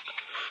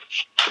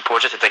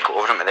 Composure to think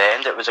over him at the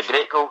end. It was a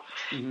great goal.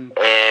 Mm-hmm.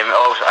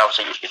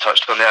 Obviously, you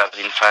touched on the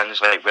Aberdeen fans,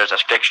 like, where's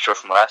this Greg Stewart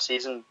from last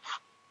season?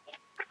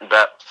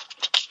 But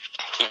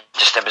it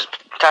was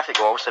a fantastic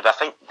goal. Obviously, but I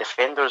think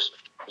defenders,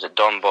 was it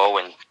Don Ball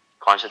and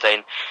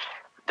Constantine,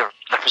 their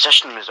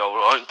position was all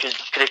wrong. Could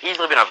have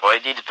easily been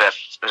avoided, but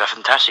it was a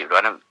fantastic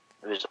run.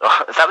 It was,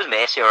 if that was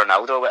Messi or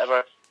Ronaldo or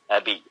whatever,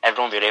 everyone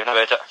would be raving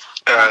about it.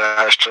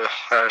 That's true.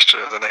 It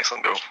was an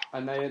excellent goal.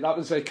 And that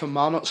was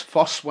Kilmarnock's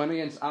first win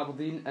against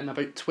Aberdeen in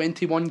about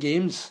 21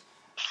 games.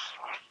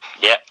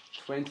 Yeah.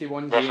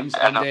 21 games.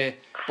 And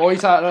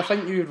boys, I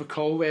think you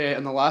recall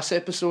in the last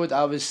episode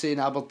I was saying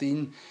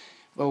Aberdeen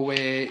will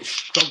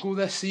struggle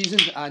this season,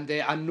 and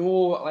I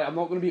know I'm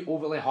not going to be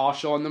overly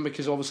harsh on them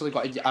because obviously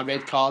they got a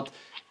red card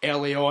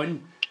early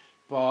on,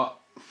 but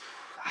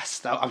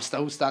I'm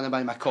still standing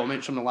by my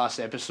comments from the last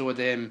episode.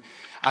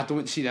 I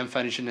don't see them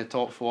finishing in the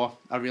top four.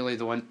 I really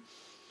don't.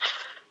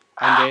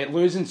 And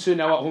losing 2-0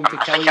 at home to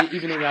Kelly,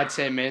 even though they had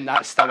 10 men,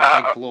 that's still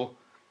a big blow.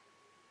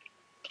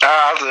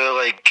 I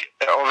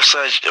do,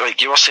 obviously,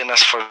 like you were saying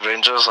this for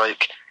Rangers,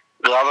 like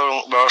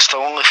we're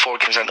still only 4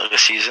 games into the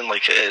season,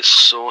 like it is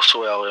so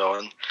early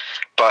on.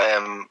 But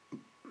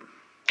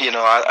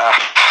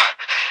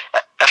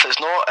if it's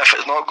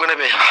not going to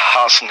be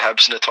Hearts and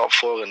Hibs in the top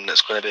 4, then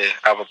it's going to be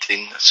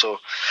Aberdeen. So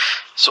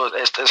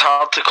it's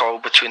hard to call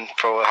between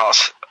probably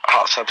Hearts,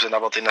 Hibs and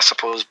Aberdeen, I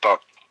suppose.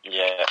 But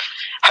yeah,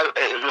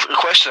 the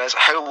question is,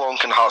 how long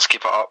can Hearts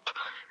keep it up?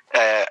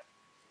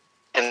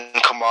 In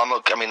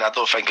Kilmarnock, I mean, I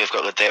don't think they've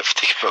got the depth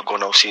to keep it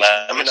going all season.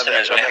 I mean, they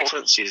had an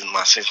excellent season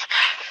last season.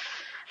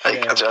 I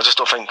just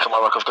don't think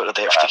Kilmarnock have got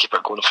the depth to keep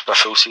it going for a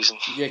full season.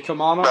 Yeah,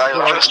 Kilmarnock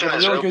were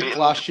really good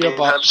last year,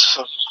 but it's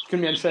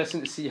going to be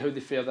interesting to see how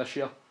they fare this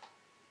year.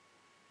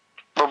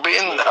 Well,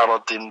 beating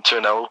Aberdeen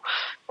 2-0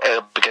 at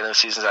the beginning of the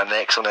season is an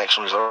excellent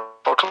result.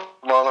 For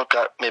Kilmarnock,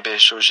 that maybe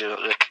shows you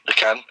they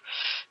can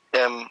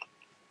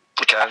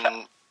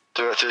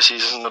do it 2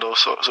 seasons in a row,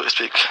 so to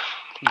speak.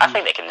 I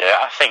think they can do it.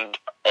 I think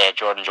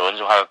Jordan Jones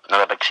will have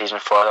another big season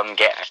for them.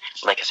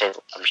 Like I said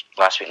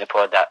last week in the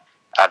pod, that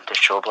Andy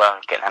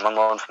Shobler, getting him on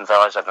loan from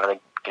Villa is another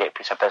great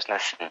piece of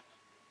business. And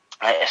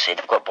like I said,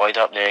 they've got Boyd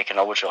up there, you can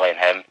always rely on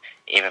him.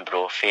 Eamon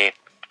Brophy,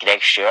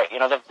 Greg Stewart,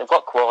 they've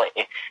got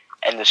quality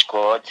in the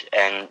squad,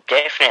 and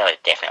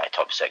definitely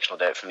top 6, no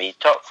doubt for me.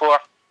 Top 4,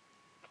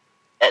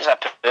 it's a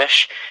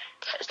push.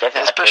 It's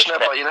definitely pushing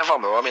it, but you never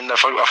know. I mean,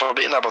 if we're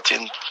beating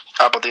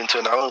Aberdeen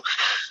 2-0,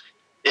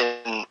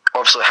 and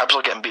obviously Hibs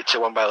are getting beat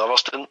 2-1 by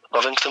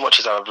Livingston, which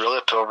is a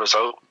really poor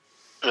result.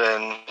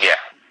 Then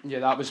yeah,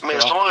 that was. I mean,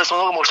 it's not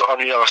the most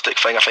unrealistic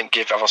thing I think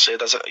you've ever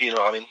said, is it? You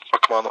know what I mean? For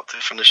Kilmarnock to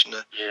finish in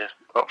the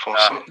top 4.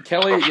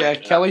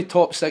 Kelly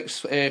top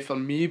 6 for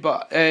me,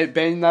 but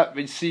Ben, that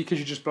we see because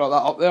you just brought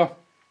that up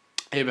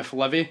there with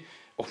Livy.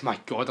 Oh my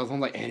God, I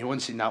don't think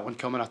anyone's seen that one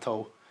coming at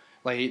all.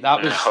 Like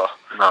that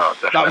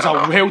was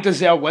a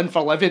well-deserved win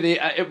for Livy.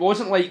 It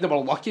wasn't like they were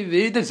lucky;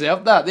 they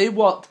deserved that. They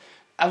worked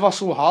ever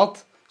so hard,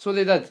 so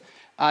they did.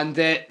 And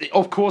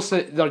of course,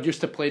 they're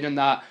used to playing in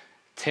that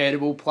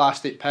terrible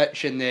plastic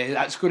pitch, and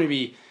that's going to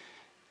be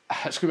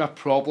a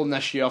problem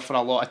this year for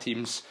a lot of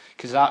teams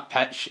because that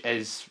pitch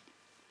that's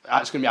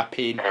going to be a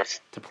pain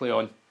to play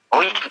on.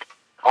 All you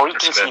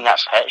can see in that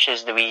pitch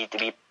is the wee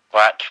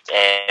black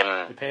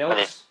the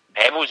pellets.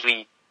 The pebbles,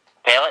 wee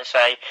pellets.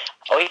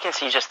 All you can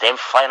see is just them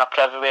flying up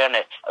everywhere, and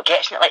it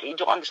gets in it, like you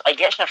don't understand. It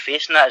gets in their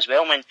face and that as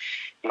well when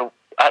you're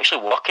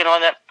actually working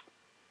on it.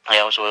 I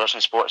also was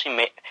in sports team.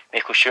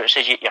 Michael Stewart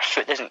says your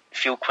foot doesn't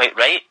feel quite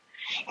right,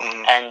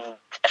 and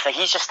if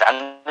he's just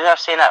standing there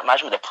saying that,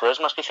 imagine what the players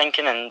must be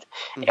thinking. And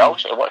it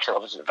works to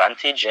Liverpool's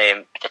advantage.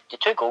 The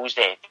 2 goals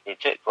they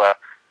took were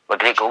were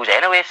great goals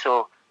anyway.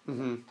 So,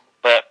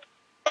 but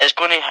it's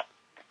going to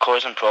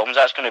cause them problems.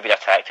 That's going to be their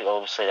tactic,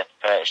 obviously, the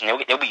pitch,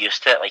 and they'll be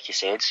used to it, like you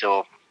said.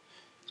 So,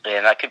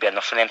 that could be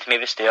enough for them to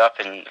maybe stay up,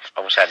 and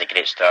obviously had a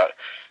great start.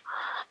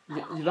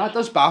 Yeah, that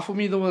does baffle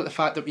me though, the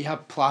fact that we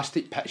have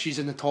plastic pitches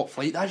in the top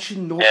flight. That should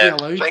not be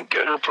allowed. I think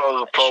the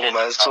problem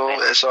is though,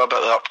 it's all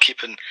about the upkeep,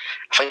 and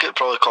I think it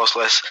probably costs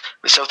less.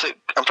 The Celtic,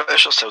 I'm pretty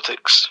sure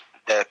Celtic's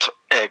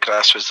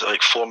grass was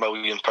like £4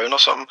 million or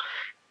something.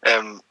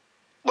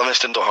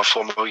 Livingston don't have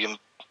 £4 million,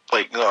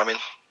 like, you know what I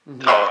mean?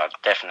 No,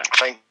 definitely. I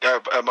think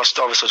it must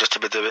obviously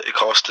just be the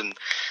cost, and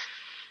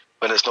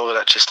when it's not the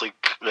richest league,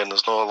 when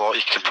there's not a lot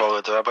you can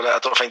probably do about it. I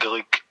don't think a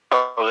league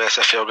or the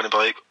SFA are going to be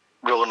like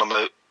rolling them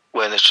out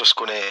when it's just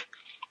going to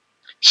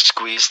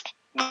squeeze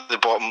the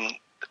bottom,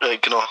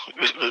 like, you know,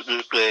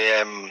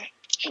 the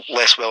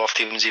less well-off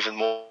teams even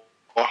more.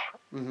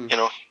 You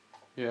know.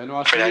 Yeah, no,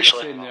 I see what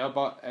you're saying there,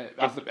 but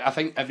I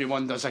think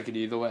everyone does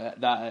agree though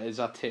that it is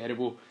a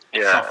terrible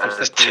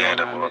surface to play on,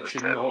 and it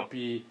should not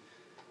be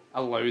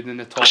allowed in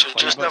the top flight.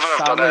 Just never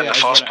have done it in the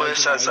first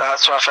place. That's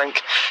what I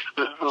think.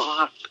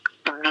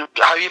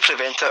 How you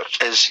prevent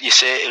it is you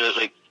say,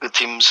 like, the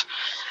teams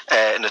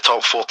in the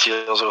top 4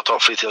 tiers or the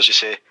top 3 tiers, you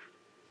say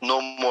no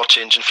more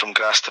changing from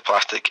grass to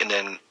plastic, and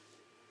then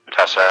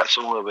that's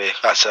the only way.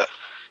 That's it.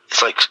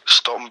 It's like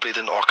stopping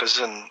breeding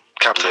orcas in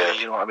captivity,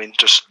 you know what I mean?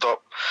 Just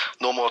stop.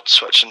 No more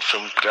switching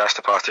from grass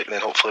to plastic, and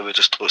then hopefully we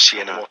just don't see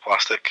any more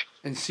plastic.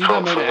 And see the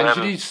amount of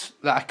injuries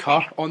that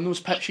occur on those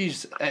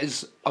pitches, it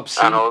is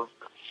obscene. I know.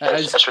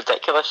 It's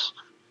ridiculous.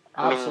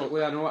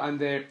 Absolutely, I know.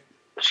 And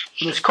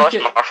it's cost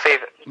Murphy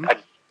a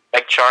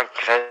big chunk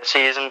this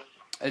season.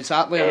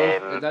 Exactly, I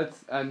know, it did.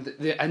 And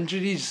the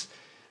injuries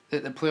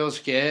that the players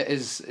get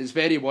is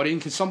very worrying,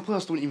 because some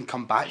players don't even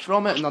come back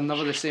from it and they're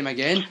never the same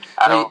again.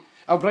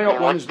 I'll bring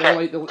up one as well.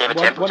 Like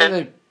one of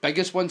the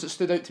biggest ones that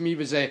stood out to me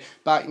was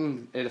back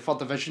in the 3rd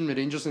Division with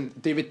Rangers, and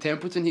David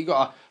Templeton. He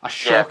got a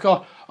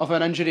shocker of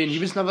an injury, and he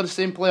was never the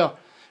same player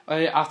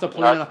after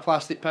playing on a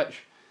plastic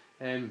pitch.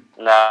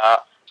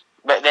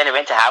 But then he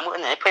went to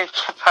Hamilton and he played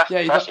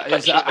plastic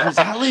pitch.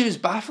 Exactly. He was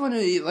baffling.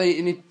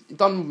 And he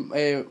done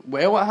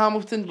well at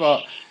Hamilton,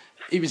 but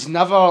he was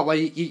never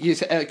like,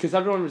 because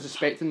everyone was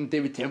expecting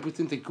David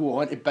Templeton to go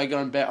on to bigger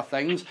and better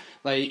things.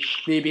 Like,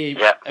 maybe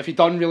if he'd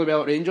done really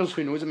well at Rangers,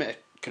 who knows? I mean,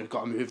 could have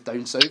got a move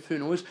down south, who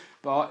knows?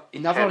 But he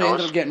never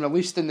ended up getting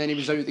released, and then he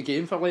was out of the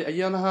game for like a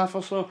year and a half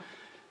or so.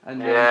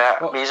 And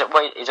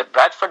he's at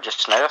Bradford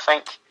just now, I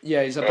think.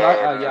 Yeah, he's at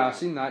Bradford. I've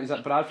seen that. He's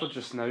at Bradford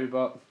just now,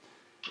 but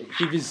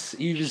he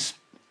was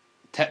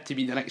tipped to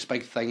be the next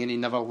big thing, and he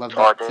never lived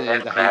up to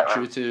the hype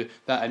due to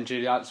that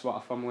injury. That's what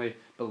I firmly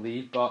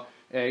believe. But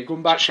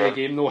going back to the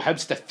game though,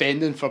 Hibs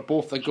defending for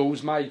both the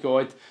goals, my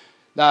God,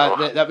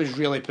 that was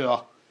really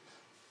poor.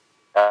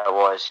 It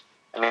was.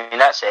 I mean,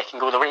 that second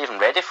goal, they weren't even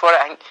ready for it.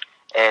 I think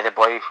the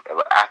boy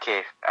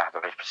Ake, I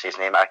don't know how to say his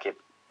name, Ake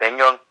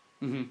Benyong,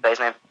 is that his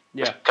name?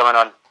 Yeah.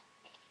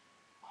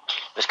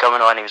 Was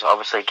coming on. He was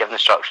obviously giving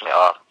instruction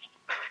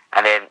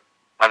and then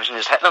Livingston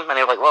just hit them, and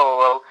he was like,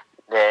 whoa.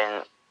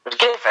 Then it was a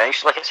great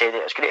finish, like I said,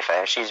 it was great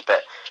finishes,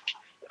 but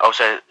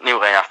also Neil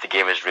Lennon after the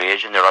game was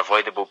rage, and they were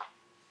avoidable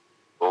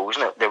goals,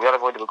 and they were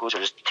avoidable goals.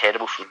 It was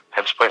terrible from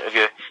Hibs' point of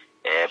view,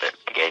 but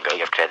again, got to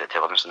give credit to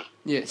Livingston.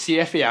 Yeah,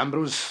 CFA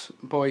Ambrose,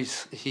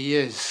 boys, he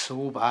is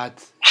so bad.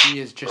 He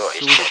is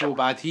just so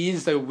bad. He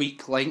is the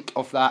weak link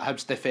of that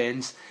Hibs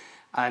defence,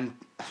 and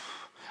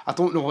I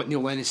don't know what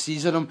Neil Lennon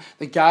sees in him.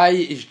 The guy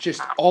is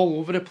just all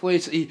over the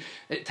place.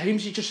 At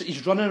times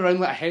he's running around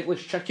like a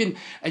headless chicken,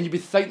 and you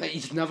would think that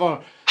he's never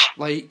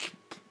like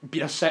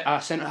been a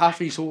centre half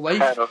his whole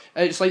life.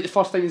 It's like the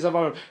first time he's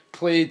ever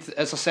played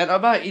as a centre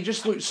back. He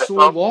just looks so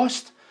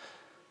lost.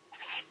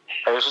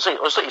 It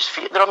was like his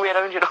feet the wrong way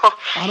around, you know.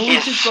 I know,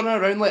 he's just running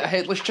around like a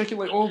headless chicken,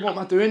 like, oh, what am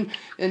I doing?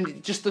 And he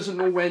just doesn't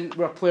know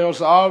where players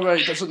are,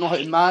 right? He doesn't know how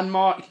to man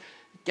mark.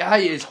 Guy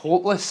is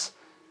hopeless.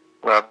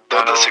 Well, I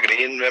don't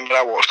disagree. Remember,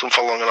 I watched him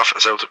for long enough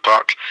at Celtic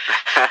Park.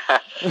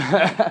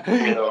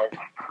 You know,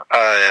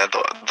 I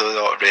do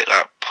not rate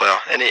that player.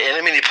 And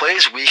I mean, he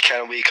plays week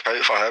in, week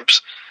out for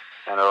Hibs.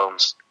 I know.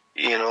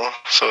 You know,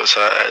 so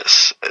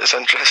it's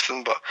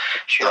interesting, but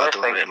I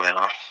don't rate him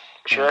enough.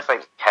 Sure, I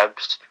think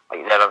Hibs,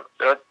 like,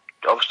 they're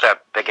obviously a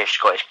biggish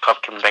Scottish club,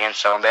 can bring in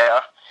someone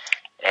better.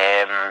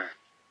 I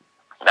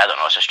don't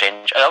know, it's a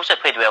strange. I also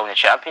played well in the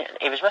Championship.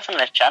 He was with him in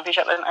the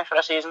Championship, wasn't he, for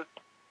a season?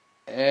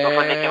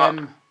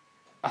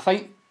 I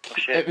think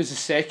it was the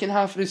second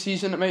half of the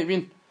season. It might have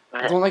been.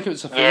 I don't think it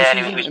was the full season.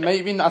 It might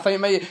have been. I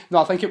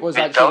think it was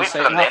actually the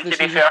second half of the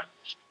season.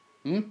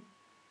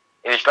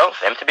 He was built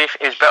for them to be.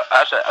 He was built.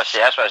 That's what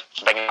I was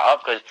bringing it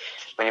up, because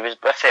when he was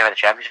with them in the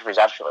Championship, he was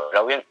absolutely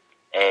brilliant.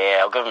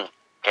 I'll give him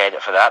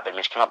credit for that. But when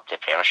he's come up to the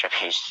Premiership,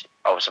 he's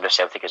obviously with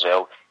Celtic as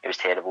well. He was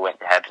terrible. Went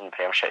to Hibs in the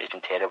Premiership. He's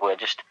been terrible. I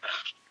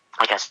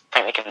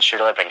think they can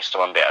surely bring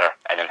someone better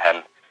in than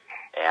him.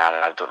 And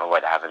I don't know why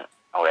they haven't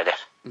already.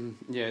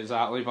 Yeah,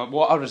 exactly. But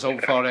what a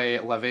result for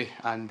Livy,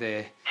 and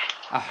they're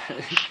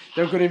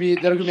going to be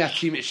a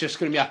team. It's just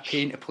going to be a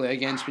pain to play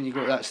against when you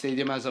go to that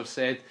stadium, as I've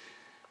said.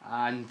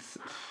 And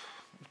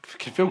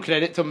full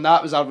credit to him.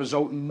 That was a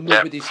result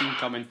nobody seen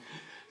coming.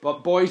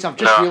 But boys, I've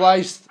just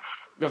realised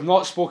we've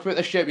not spoke about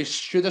this yet. We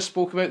should have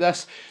spoke about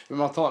this when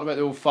we were talking about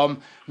the Old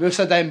Firm.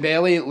 Moussa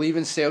Dembele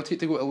leaving Celtic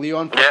to go to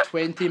Lyon for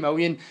 20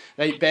 million.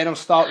 Right, Ben, I'll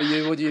start with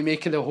you. What do you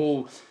make of the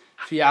whole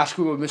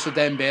fiasco with Moussa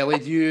Dembele?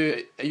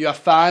 Are you a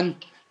fan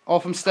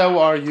of him still,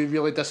 or are you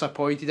really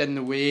disappointed in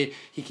the way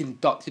he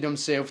conducted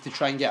himself to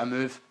try and get a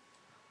move?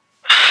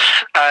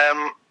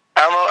 I'm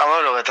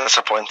not really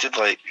disappointed.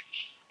 Like,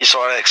 you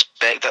sort of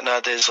expect it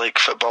nowadays. Like,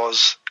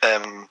 footballers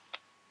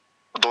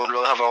don't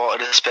really have a lot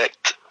of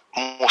respect.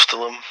 Most of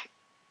them.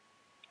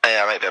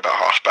 I might be a bit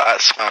harsh, but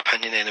that's my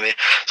opinion anyway.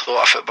 So a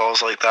lot of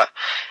footballers like that.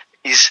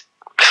 He's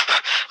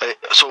like,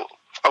 so.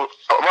 What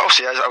I'll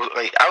say is,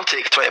 I'll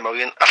take 20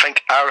 million. I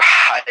think our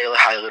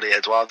highly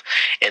rated one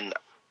in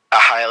a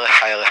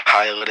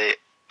highly rate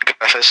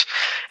Griffiths.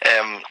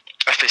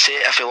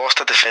 If he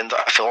lost a defender,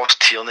 if he lost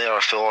Tierney, or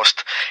if he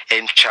lost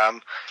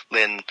Cham,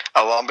 then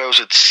alarm bells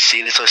would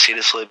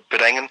seriously be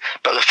ringing.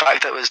 But the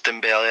fact that it was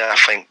Dembele, I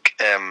think,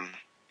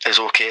 is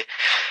okay.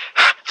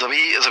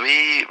 There's a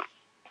wee,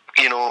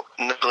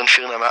 niggling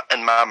feeling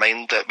in my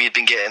mind that we'd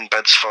been getting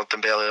bids for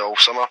Dembele all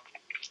summer.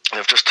 And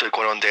they've just took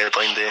one on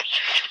deadline day,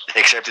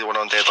 accepted one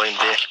on deadline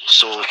day,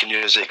 so we can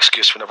use the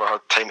excuse we never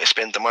had time to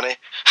spend the money.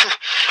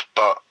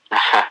 But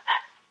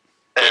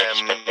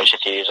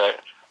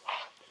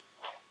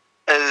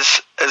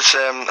as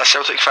a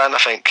Celtic fan, I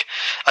think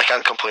I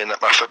can't complain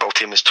that my football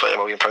team is £20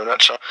 million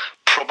richer.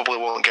 Probably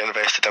won't get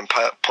invested in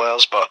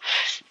players, but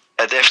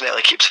it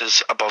definitely keeps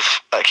us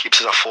above. It keeps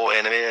us afloat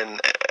anyway,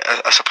 and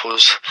I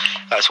suppose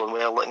that's one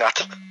way of looking at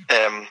it.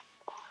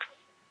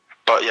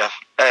 But yeah,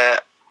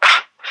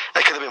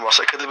 it could have been worse.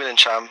 It could have been in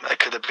Cham. It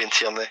could have been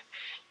Tierney,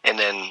 and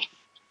then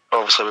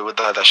obviously we would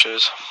have had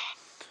issues.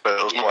 But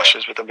there was no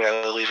issues with them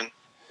barely leaving.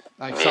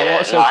 Thanks. A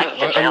lot of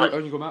Celtic.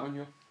 On you go, Matt. On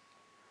you.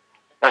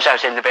 No, so I'm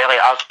saying Dembele,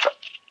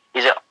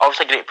 he's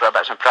obviously a great player, but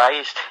I'm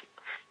surprised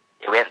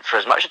he went for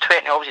as much as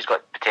 20. Obviously, he's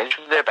got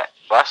potential there, but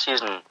last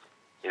season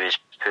he was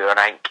poor, and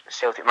I think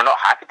Celtic, we're not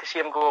happy to see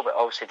him go, but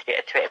obviously to get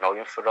a 20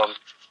 million for him,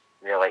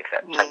 really like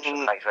that.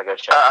 Thanks for a good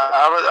shot.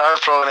 I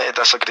would probably need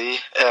to disagree.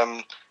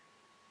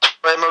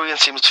 20 million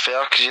seems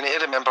fair, because you need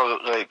to remember,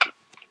 like,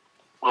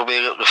 the way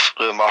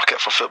the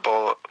market for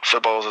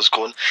footballers is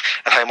going,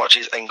 and how much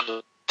these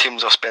English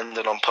teams are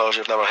spending on players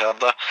you've never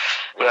heard of.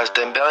 Whereas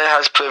Dembele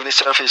has proven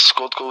himself. He's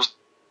scored goals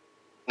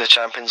in the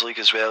Champions League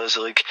as well as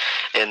the league,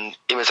 and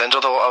he was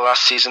injured a lot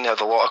last season. He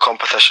had a lot of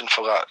competition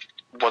for that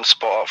one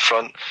spot up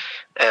front.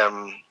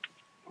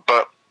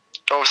 But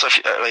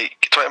obviously, like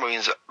 £20 million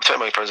is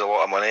a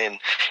lot of money, and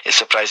it's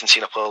surprising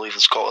seeing a player leaving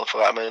Scotland for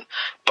that amount.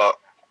 But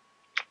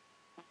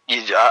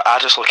I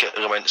just look at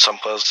the amount some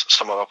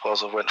other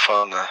players have went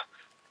for, and I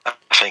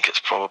think it's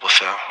probably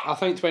fair. I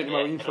think 20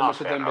 million for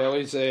Mr. Dembele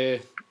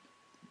is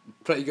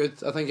pretty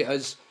good. I think it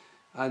is,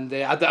 and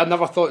I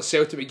never thought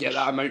Celtic would get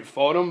that amount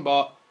for him,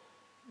 but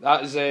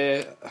that is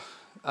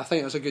I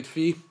think that's a good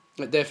fee.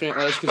 It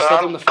definitely is,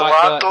 considering the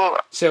fact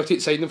that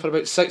Celtic signed him for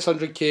about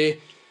 600k,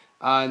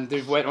 and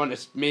they've went on to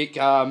make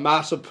a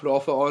massive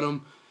profit on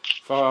him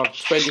for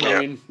 20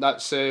 million.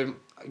 That's a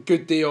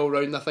good day all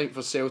round, I think,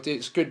 for Celtic.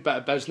 It's a good bit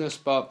of business,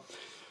 but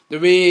the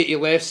way he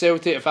left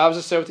Celtic, if I was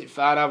a Celtic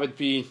fan, I would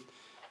be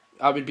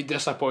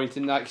disappointed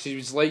in that, because he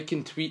was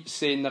liking tweets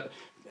saying that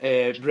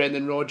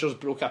Brendan Rodgers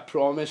broke a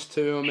promise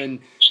to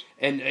him,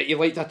 and he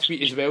liked a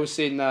tweet as well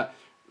saying that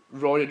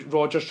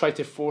Rodgers tried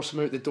to force him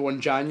out the door in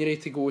January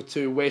to go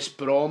to West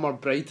Brom or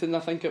Brighton, I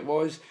think it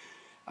was.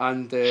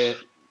 And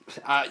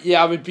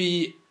I would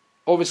be,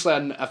 obviously,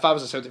 if I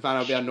was a Celtic fan,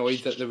 I'd be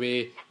annoyed at the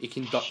way he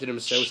conducted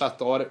himself. I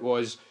thought it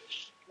was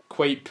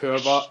quite poor,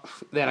 but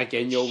then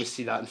again, you always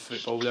see that in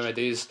football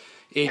nowadays.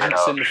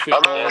 Agents in the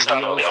football, I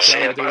understand what you're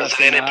saying, but is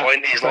there any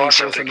point he's not a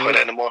Celtic player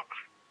anymore?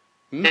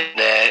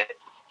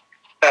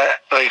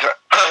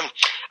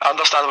 I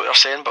understand what you're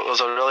saying, but was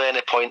there really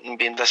any point in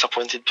being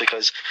disappointed,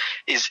 because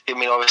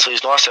obviously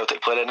he's not a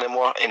Celtic player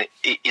anymore, and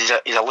he's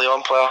a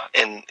Lyon player,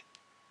 and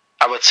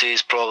I would say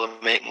he's probably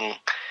making,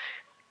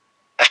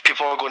 if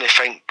people are going to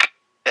think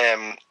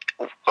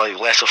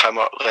less of him,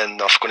 then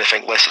they're going to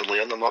think less of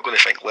Lyon. They're not going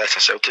to think less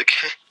of Celtic.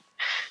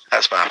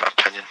 That's my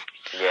opinion.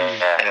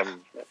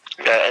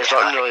 It's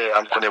not really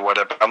I'm going to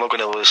worry about. I'm not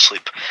going to lose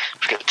sleep.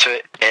 We've got two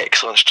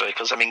excellent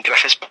strikers.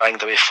 Griffiths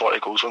banged away 40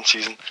 goals one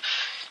season.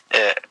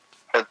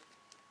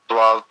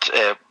 Blard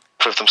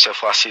proved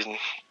himself last season.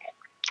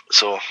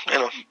 So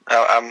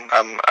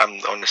I'm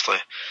honestly,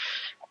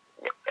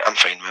 I'm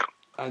fine with it.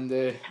 And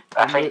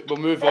we'll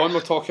move on.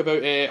 We'll talk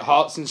about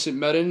Hearts and St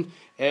Mirren.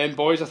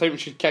 Boys, I think we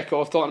should kick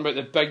off talking about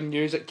the big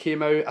news that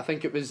came out. I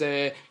think it was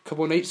a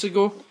couple of nights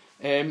ago.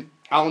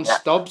 Alan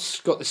Stubbs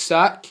got the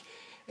sack.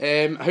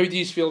 How do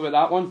you feel about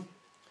that one?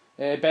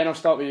 Ben, I'll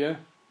start with you.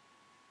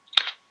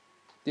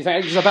 Do you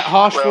think it was a bit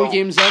harsh? 4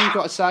 games in,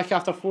 got a sack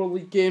after 4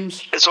 league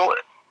games. It's only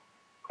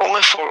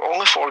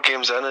four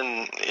games in,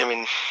 and he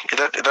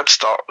did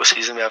start the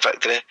season with a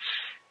victory.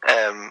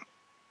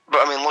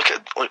 But look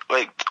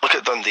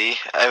at Dundee.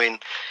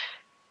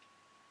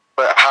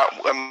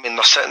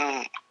 They're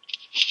sitting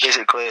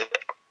basically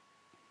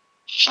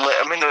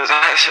I mean,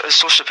 it's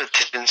so stupid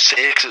to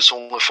say because it's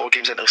only 4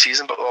 games into the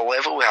season, but the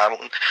level with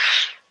Hamilton,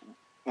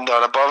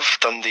 they're above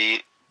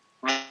Dundee.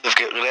 They've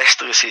got the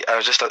rest of the season.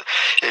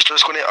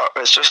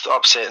 It's just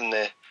upsetting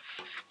the.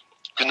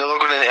 You know, they're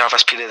going to have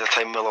this period of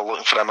time where they're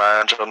looking for a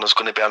manager, and there's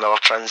going to be another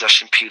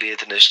transition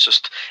period, and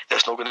it's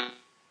not going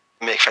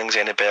to make things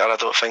any better, I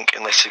don't think,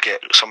 unless you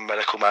get some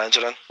miracle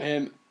manager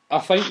in. I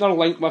think they're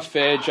linked with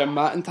Jim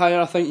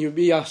McIntyre. I think he'd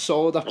be a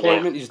solid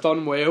appointment. He's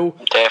done well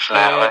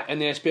definitely in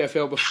the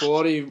SPFL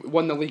before. He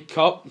won the League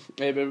Cup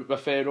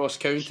with Ross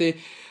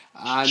County,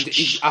 and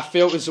I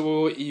felt as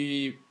though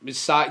he was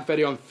sacked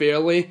very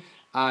unfairly,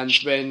 and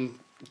when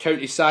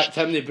County sacked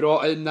him, they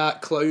brought in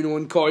that clown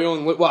Owen Coyle,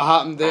 and look what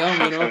happened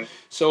there, you know.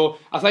 So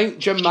I think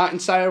Jim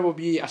McIntyre will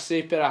be a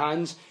safe pair of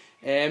hands.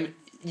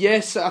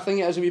 Yes, I think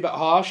it is a wee bit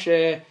harsh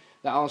that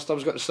Alan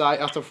Stubbs got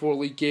sacked after 4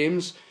 league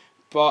games,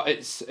 but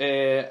it's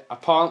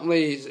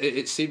apparently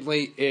it seemed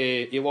like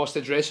he lost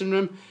the dressing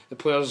room. The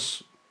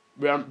players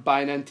weren't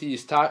buying into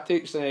his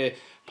tactics.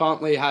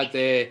 Apparently had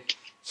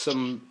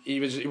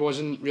he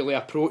wasn't really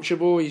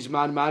approachable. His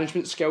man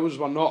management skills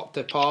were not up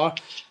to par,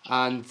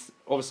 and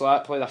obviously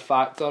that played a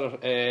factor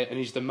in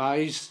his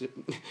demise.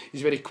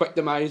 His very quick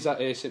demise at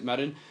St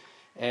Mirren.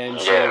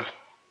 So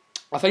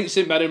I think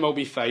St Mirren will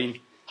be fine,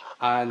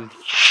 and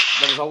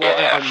there was a lot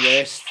of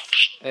unrest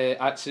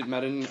at St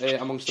Mirren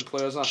amongst the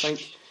players, and I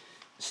think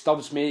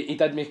Stubbs he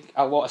did make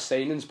a lot of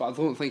signings, but I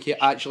don't think he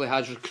actually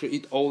has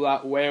recruited all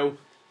that well, if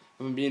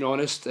I'm being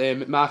honest.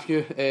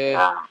 Matthew,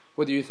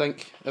 what do you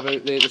think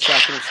about the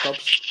sacking of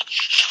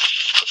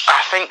Stubbs?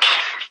 I think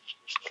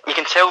you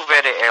can tell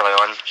very early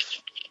on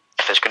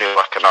if it's going to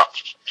work or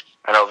not,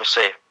 and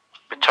obviously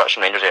we touched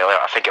on Rangers earlier.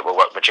 I think it will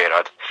work with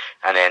Gerrard,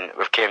 and then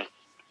we've came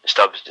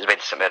Stubbs has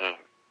went to St Mirren.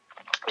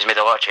 He's made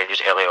a lot of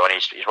changes early on.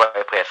 He's wanted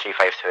to play a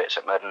 3-5-2 at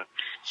St Mirren,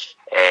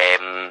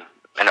 and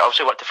it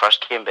obviously worked the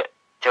first game, but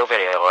tell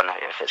very early on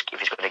if he's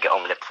going to get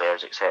on with the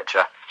players,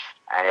 etc.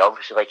 And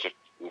obviously, like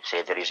you've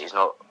said, there he's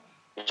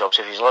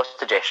lost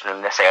the dressing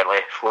room this early,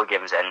 4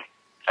 games in.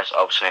 That's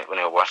obviously not going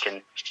to work.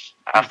 And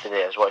I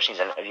was watching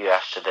his interview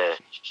after the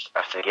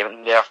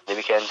game there the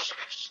weekend,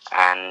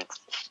 and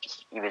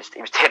he was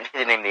tempted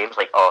to name names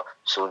like, oh,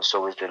 so and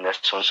so was doing this,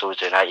 so and so was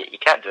doing that. You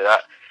can't do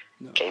that.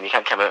 No. You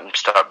can't come out and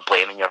start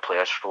blaming your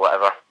players for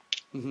whatever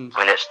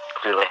when it's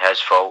clearly his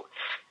fault.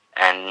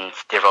 And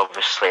they've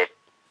obviously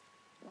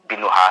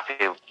been not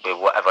happy with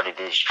whatever he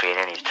did, his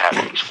training, his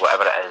tactics,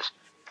 whatever it is.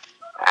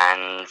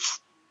 And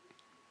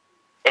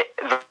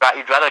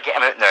you'd rather get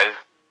him out now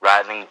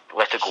rather than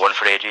let it go on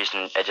for ages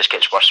and it just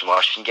gets worse and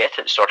worse. You can get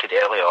it sorted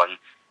early on,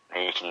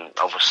 and you can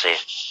obviously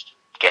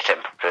get it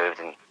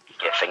improved and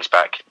get things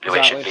back the way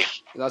it should be.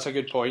 That's a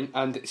good point.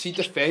 And see,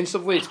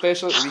 defensively,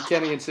 especially at the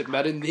weekend against St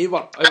Mirren,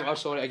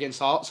 against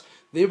Hearts,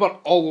 they were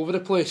all over the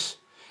place.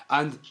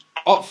 And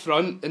up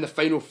front in the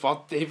final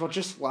third, they were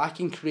just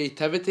lacking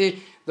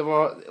creativity. They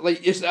were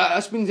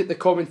that's been the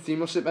common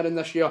theme of St Mirren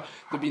this year.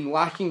 They've been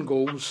lacking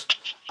goals,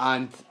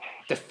 and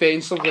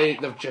defensively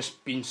they've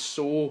just been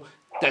so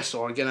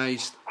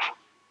disorganised,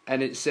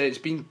 and it's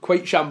been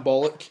quite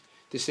shambolic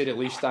to say the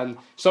least. And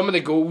some of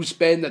the goals,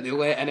 Ben, that they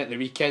let in at the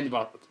weekend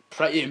were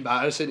pretty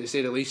embarrassing to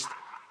say the least.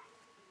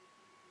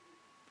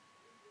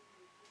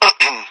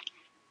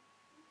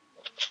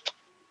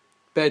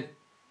 Ben,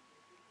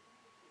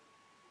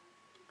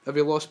 have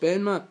you lost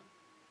Ben, Matt?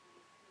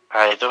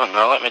 I don't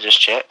know, let me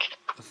just check.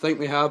 I think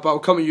we have, but I'll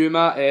come to you,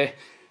 Matt.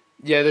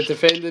 The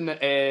defending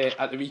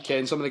at the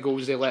weekend, some of the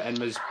goals they let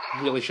in was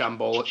really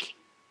shambolic.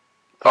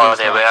 Oh,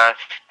 they were,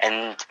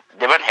 and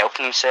they weren't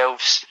helping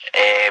themselves.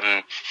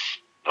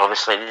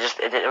 Obviously,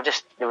 they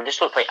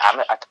just looked like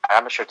an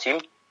amateur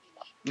team,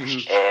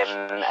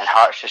 and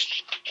Hearts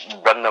just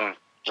run them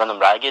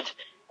ragged.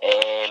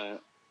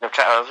 They're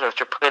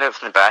playing out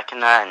from the back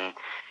and that, and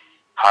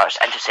Hearts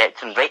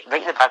intercepting right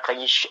in the back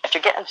line. If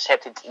you get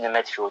intercepted in the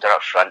midfield or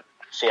up front,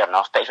 fair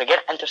enough. But if you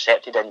get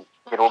intercepted in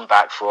your own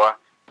back four,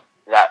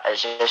 that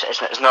is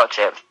it's not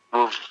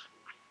acceptable.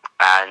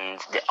 And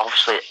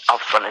obviously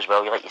up front as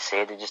well, like you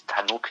said, they just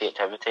had no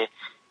creativity.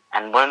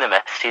 And one of the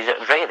misses, it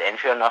was right at the end,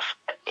 fair enough.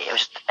 I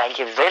think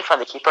he was right in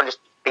front of the keeper and just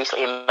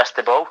basically missed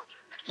the ball.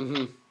 I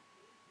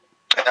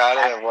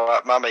don't know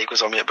what my mic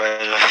was on mute, but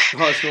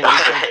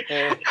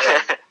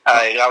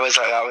aye, that was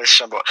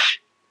shambolic.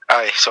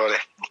 Aye, sorry.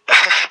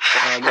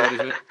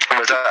 It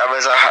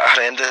was a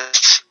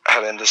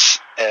horrendous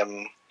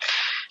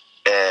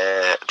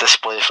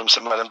display from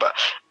St Mirren, but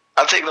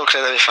I'd take no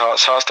credit for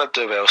Hearts. Hearts did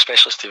do well,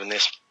 especially Stephen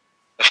Naismith,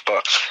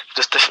 but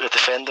just the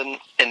defending,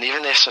 and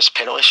even Naismith's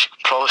penalty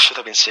probably should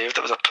have been saved.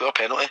 It was a poor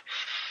penalty.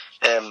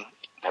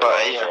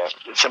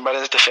 St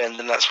Mirren's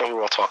defending, that's what we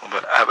were talking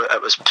about.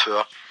 It was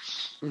poor.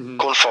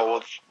 Going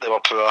forward, they were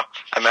poor.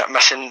 And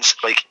missing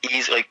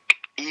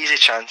easy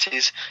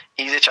chances.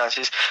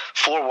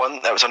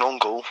 4-1, it was an own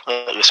goal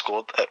that we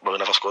scored. We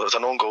never scored. It was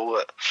an own goal.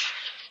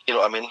 You know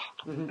what I mean?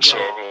 So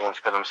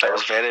it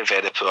was very,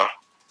 very poor.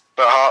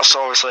 But Hearts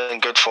obviously in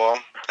good form.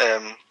 4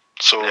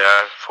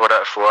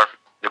 out of 4.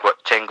 they've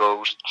got 10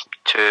 goals,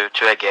 two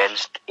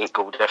against, 8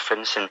 goal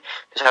difference, and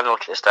just having a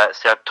look at the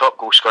stats, their top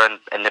goal scorer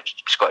in the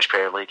Scottish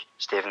Premier League,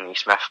 Stephen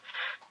Naismith.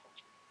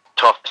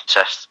 Top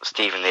assist,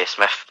 Stephen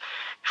Naismith.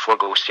 4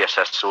 goals, 3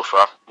 assists so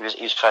far. He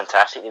was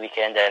fantastic the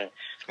weekend, and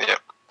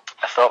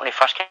I thought when he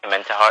first came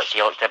into Hearts,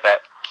 he looked a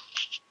bit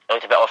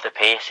off the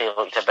pace. He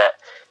looked a bit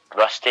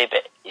rusty,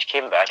 but he's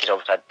came back. He's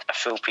obviously had a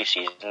full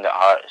pre-season at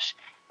Hearts.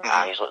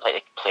 He's looked like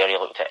the player he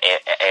looked at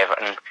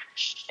Everton.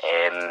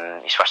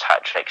 His first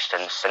hat-trick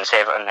since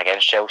Everton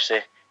against Chelsea.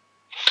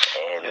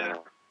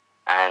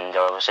 And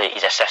obviously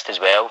his assist as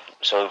well.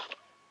 So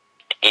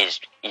he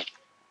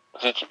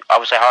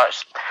obviously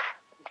Hearts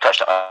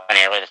touched on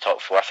earlier the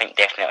top 4. I think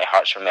definitely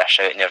Hearts from their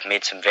shout, and they've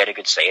made some very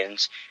good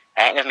signings.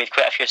 I think they've made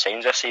quite a few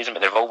signings this season,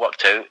 but they've all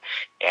worked out.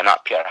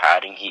 That Peter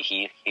Haring,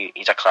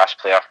 he's a class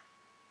player,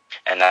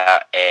 and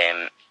that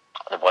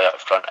the boy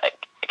up front,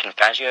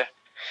 Ikenfazio,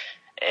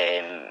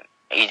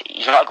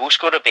 he's not a goal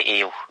scorer, but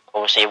he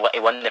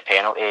won the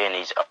penalty, and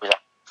he's was a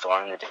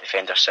thorn in the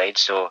defender's side.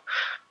 So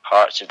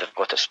Hearts have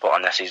got a spot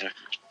on this season.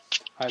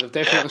 They've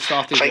definitely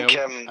started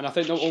well, and I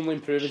think they'll only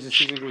improve as the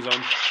season goes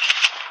on.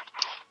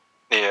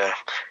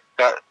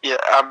 But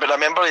I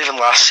remember even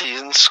last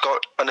season,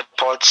 Scott on the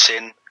pod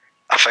saying,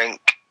 I think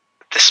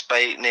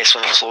despite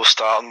Naismith's slow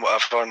start and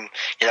whatever, and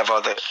he never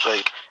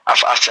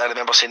I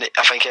remember saying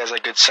I think he has a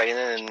good signing,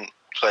 and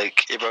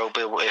like he will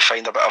be able to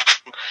find a bit of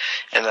him,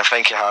 and I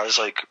think he has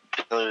like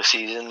beginning of the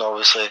season.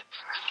 Obviously,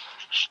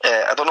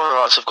 I don't know who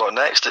else have got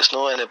next. It's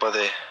not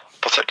anybody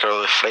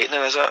particularly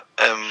frightening, is it?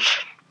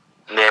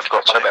 They've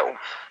got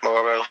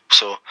Motherwell,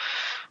 so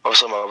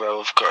obviously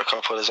Motherwell have got a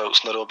couple of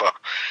results in a row, but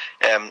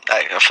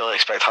I fully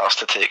expect Hearts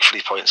to take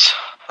 3 points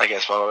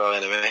against Motherwell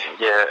anyway.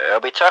 Yeah,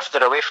 it'll be tough.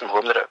 They're away from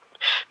home. They're at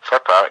Fir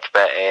Park,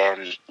 but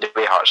the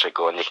way Hearts are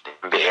going, they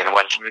can beat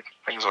anyone.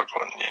 Things are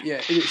going,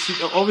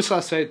 obviously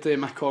I said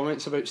my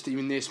comments about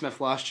Stephen Naismith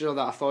last year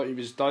that I thought he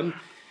was done.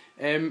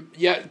 Don't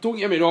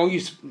get me wrong,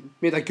 he's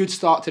made a good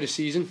start to the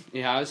season. He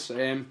has.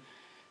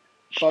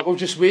 But we'll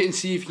just wait and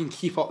see if he can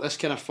keep up this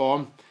kind of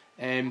form.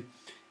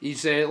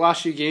 His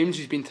last few games,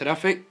 he's been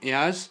terrific. He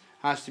has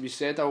to be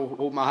said. I'll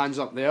hold my hands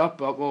up there.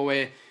 But we'll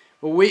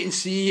wait and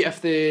see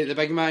if the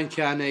big man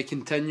can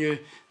continue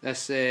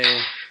this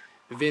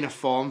vein of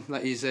form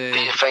that he's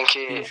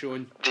been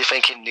shown. Do you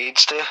think he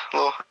needs to,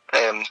 though?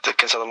 To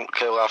consider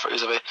Kyle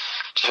Lafferty's away,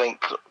 do you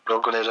think we're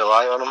going to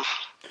rely on him?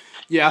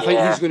 Yeah, I think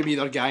he's going to be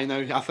their guy now.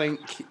 I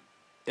think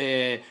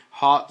the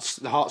Hearts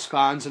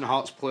fans and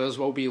Hearts players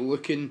will be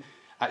looking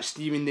at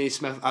Stephen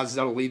Naismith as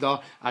their leader,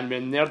 and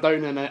when they're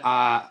down in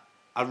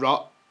a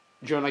rut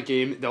during a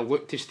game, they'll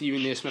look to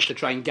Stephen Naismith to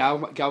try and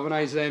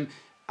galvanise them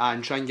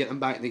and try and get them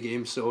back in the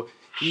game. So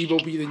he will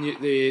be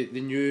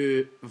the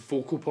new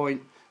focal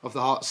point of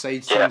the Hearts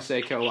side since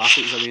Kyle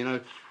Lafferty's away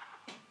now.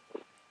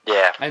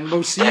 Yeah, and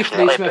we'll see if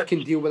Naismith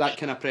can deal with that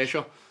kind of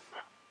pressure.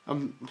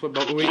 I'm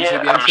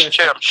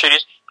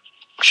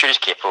sure he's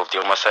capable of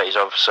dealing with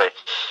it.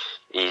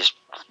 He's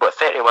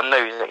 31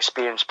 now. He's an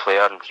experienced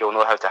player, and he'll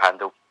know how to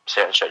handle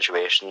certain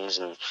situations.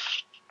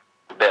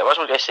 But I was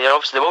going to say,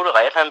 obviously they will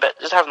rely on him, but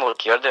just having a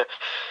look here,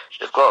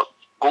 they've got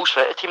goals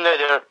for the team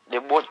now. They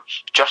won't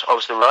just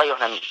obviously rely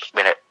on him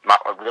when it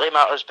really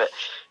matters, but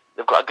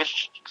they've got a good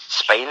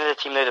spine in the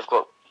team now. They've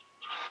got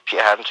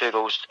Peter Haring 2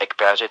 goals,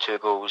 Ikenfazio 2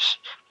 goals,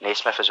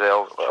 Naismith as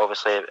well,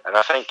 obviously. And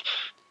I think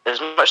as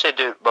much as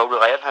they will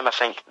rely on him, I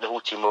think the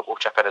whole team will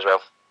chip in as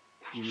well.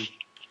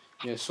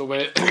 Yeah, so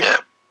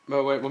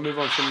we'll move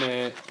on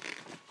from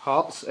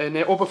Hearts. And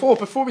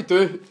before we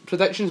do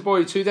predictions,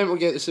 boys, who then will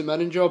get the St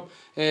Mirren job?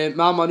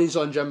 My money's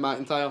on Jim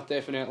McIntyre,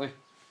 definitely.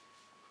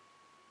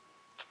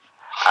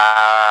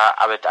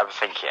 I would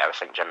think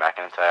Jim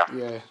McIntyre.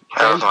 Yeah.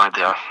 I have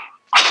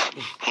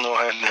no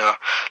idea.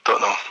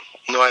 Don't know.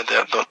 No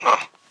idea. Don't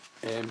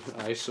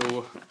know.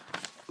 So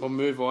we'll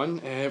move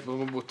on.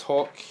 We'll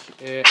talk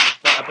a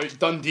bit about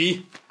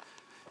Dundee.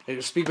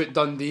 We'll speak about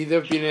Dundee.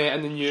 They've been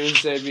in the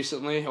news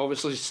recently,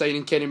 obviously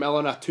signing Kenny Miller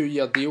on a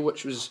 2-year deal,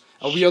 which was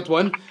a weird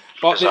one.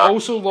 But they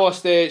also lost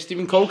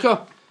Stephen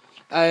Colker,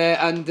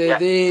 and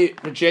they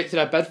rejected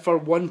a bid for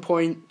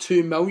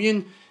 1.2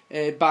 million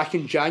back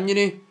in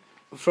January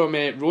from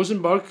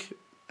Rosenborg,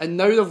 and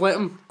now they've let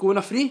him go on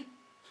a free.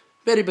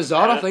 Very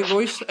bizarre, I think,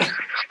 boys. It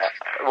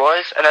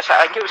was, and I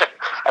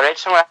read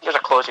somewhere, I think it was a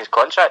clause in his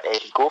contract. He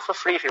could go for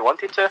free if he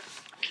wanted to.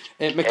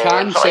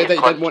 McCann said that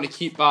he didn't want to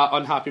keep that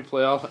unhappy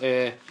player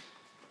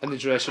in the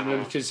dressing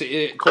room, because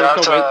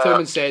Colker went to him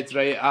and said,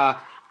 right,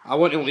 I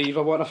want to leave,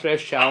 I want a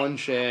fresh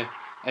challenge,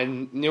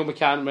 and Neil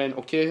McCann went,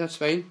 okay, that's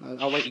fine,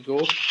 I'll let you go,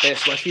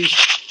 best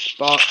wishes.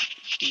 But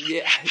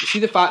yeah, see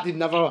the fact they'd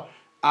never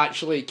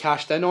actually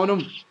cashed in on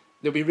him,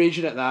 they'll be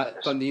raging at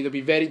that, Dundee. They'll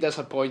be very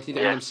disappointed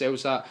in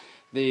themselves that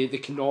they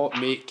cannot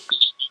make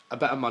a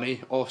bit of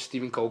money off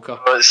Stephen Colker.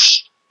 Well,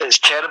 it's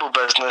terrible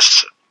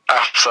business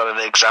after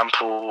the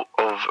example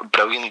of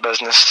brilliant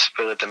business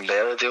with the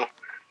Dembele deal.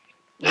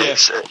 Yeah.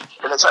 It's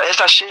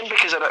a shame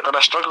because they're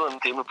a struggling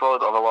team. We probably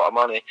don't have a lot of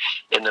money,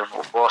 and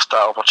they've lost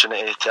that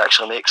opportunity to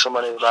actually make some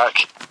money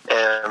back.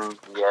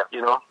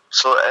 You know.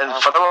 So, and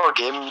for our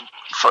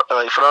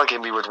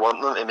game, we would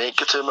want them to make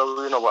the $2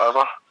 million or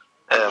whatever.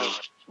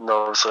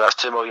 No, so that's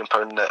 £2 million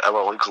that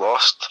our league's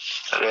lost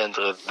at the end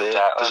of the day.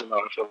 It doesn't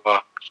matter if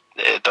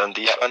you're a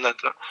Dundee fan.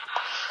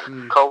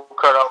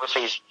 Colker,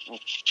 obviously,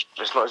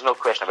 there's no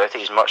question about it.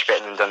 He's much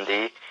better than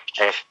Dundee.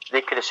 And if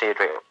they could have said,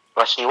 right,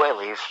 listen, you want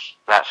to leave,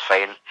 that's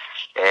fine.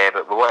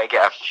 But we want to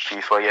get a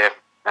fee for you.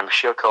 I'm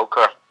sure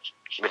Colker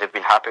would have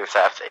been happy with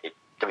that. If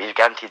he was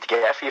guaranteed to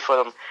get a fee for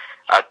them.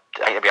 I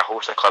think there'd be a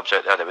host of clubs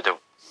out there that would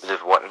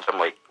have wanted him,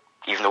 like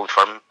even Old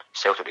Firm,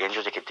 Celtic,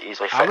 Rangers. They could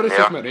easily fit in there. I would have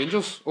taken at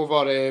Rangers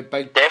over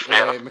big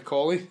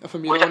Macaulay, if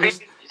I'm being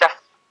honest.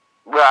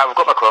 Well, I've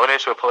got Macaulay now,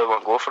 so I probably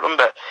won't go for him,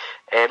 but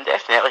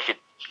definitely could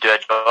do a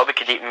job. We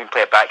could even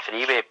play a back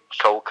three with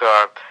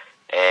Colker,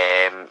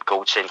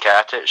 Goldson,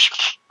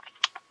 Katic.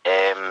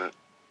 I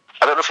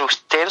don't know if he'll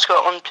stay in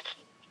Scotland.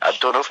 I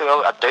don't know if he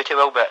will. I doubt he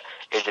will, but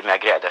he'd be a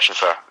great addition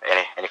for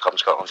any club in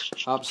Scotland.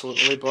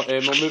 Absolutely, but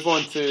we'll move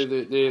on to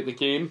the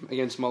game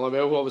against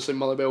Motherwell. Obviously,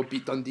 Motherwell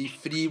beat Dundee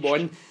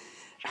 3-1.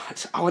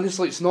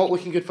 Honestly, it's not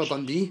looking good for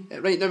Dundee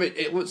right now.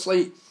 It looks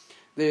like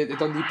the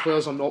Dundee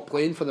players are not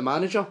playing for the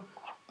manager,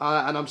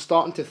 and I'm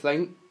starting to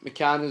think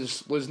McCann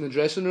is losing the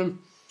dressing room,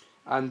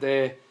 and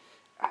they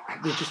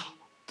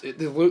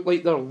look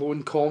like they're low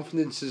in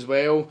confidence as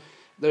well.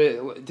 They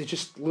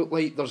just look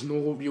like there's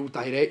no real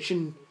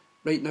direction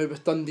right now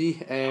with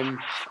Dundee, and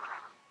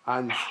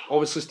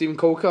obviously Stephen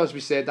Colker, as we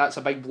said, that's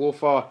a big blow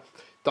for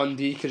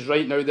Dundee because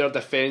right now their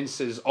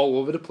defence is all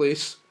over the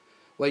place,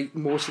 like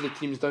most of the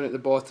teams down at the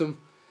bottom.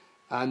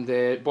 And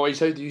boys,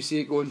 how do you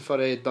see it going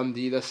for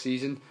Dundee this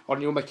season? Or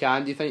Neil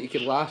McCann, do you think he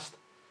could last?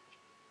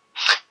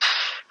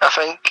 I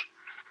think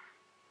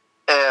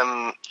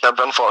they'll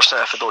be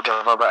unfortunate if they don't give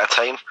him a bit of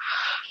time,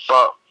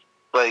 but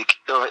like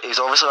he's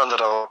obviously under a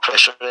lot of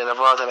pressure. He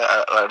never had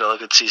a really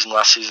good season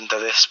last season,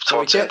 did he?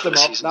 Well, he kept them up.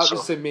 Season, that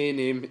was the main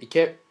aim. He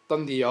kept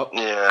Dundee up.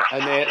 Yeah.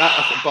 And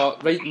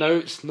but right now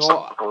it's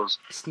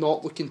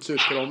not looking too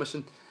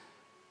promising.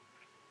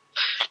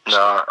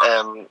 No,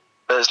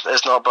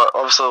 it's not. But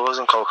obviously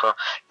losing Colker,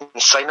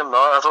 sign him now.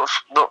 I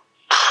don't.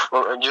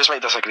 Well, you just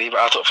might disagree, but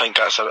I don't think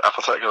that's a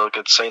particularly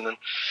good signing.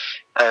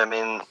 I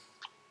mean,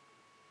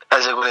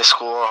 is he going to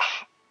score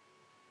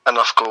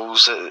enough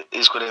goals that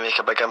he's going to make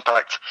a big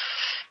impact?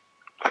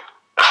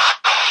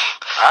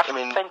 I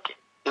think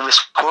he was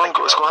scoring.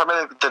 How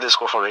many did he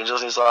score for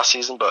Rangers in his last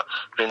season? But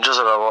Rangers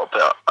are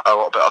a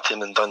lot better team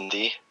than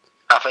Dundee.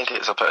 I think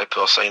it's a pretty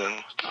poor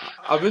signing.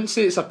 I wouldn't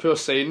say it's a poor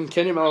signing.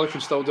 Kenny Miller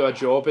can still do a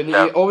job, and he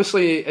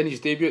obviously in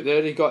his debut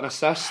there he got an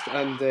assist,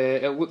 and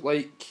it looked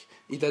like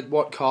he did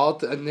work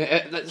hard.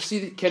 And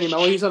see, Kenny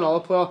Miller, he's another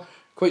player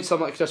quite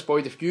similar to Chris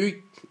Boyd. If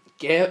you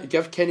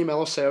give Kenny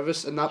Miller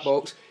service in that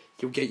box,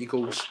 he'll get you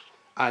goals.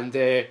 And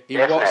he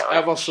works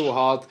ever so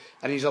hard,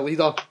 and he's a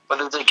leader.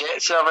 But did he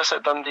get service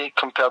at Dundee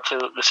compared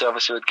to the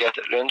service he would get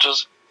at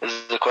Rangers?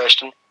 Is the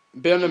question.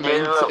 Bearing in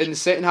mind, in the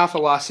second half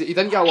of last year, he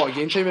didn't get a lot of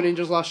game time in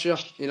Rangers last year.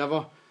 He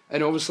never.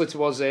 And obviously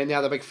towards the end, he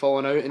had a big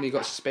falling out, and he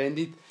got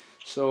suspended.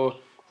 So,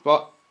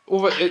 but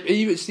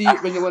you see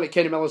when you look at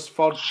Kenny Miller's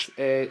third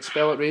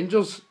spell at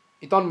Rangers,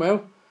 he done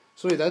well.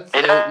 So he did.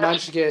 He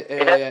managed to get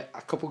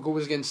a couple of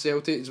goals against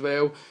Celtic as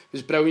well. He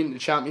was brilliant in the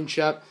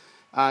Championship.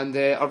 And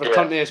our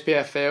return to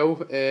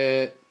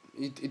SPFL,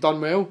 he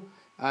done well.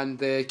 And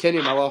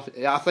Kenny Miller,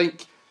 I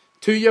think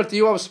 2-year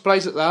deal. I was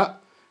surprised at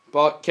that,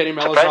 but Kenny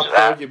Miller's a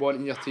player you want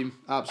in your team.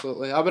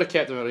 Absolutely, I would have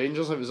kept him at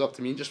Rangers if it was up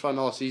to me, just for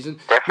another season.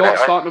 Definitely. Not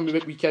starting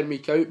him week in,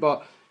 week out,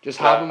 but just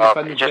have him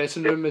within the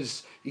dressing room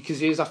because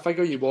he's a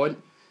figure you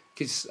want.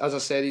 Because as I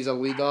said, he's a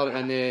leader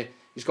and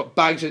he's got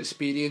bags of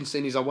experience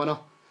and he's a winner.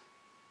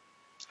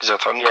 He's a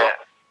ton. Yeah.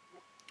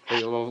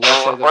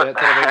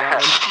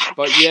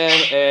 But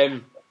yeah.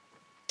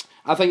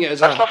 I think it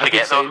is a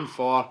good sign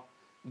for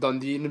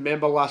Dundee. And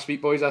remember last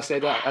week, boys, I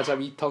said that as a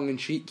wee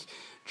tongue-in-cheek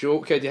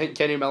joke. Do you think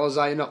Kenny Miller's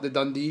eyeing up the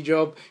Dundee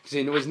job because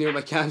he knows Neil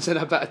McCann's in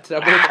a bit of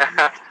trouble?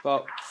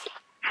 But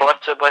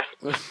possibly.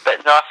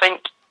 But no, I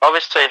think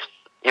obviously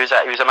he was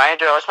a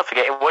manager. Let's not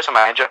forget he was a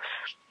manager.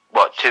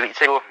 What, 2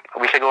 weeks ago, a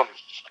week ago?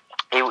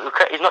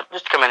 He's not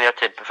just coming there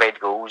to provide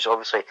goals.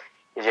 Obviously,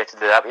 he's there to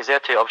do that. But he's there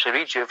to obviously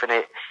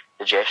rejuvenate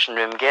the dressing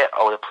room, get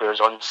all the players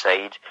on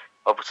side.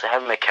 Obviously,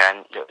 him and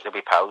McCann, they'll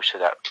be pals to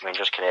that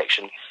Rangers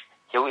connection.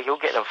 He'll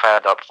get them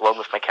fired up along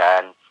with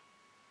McCann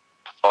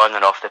on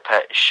and off the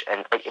pitch,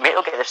 and like, he might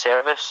not get the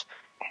service,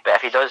 but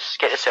if he does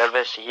get the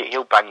service,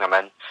 he'll bang them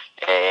in.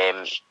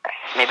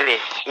 Maybe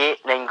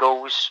 8-9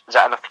 goals. Is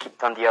that enough to keep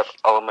Dundee up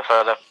along with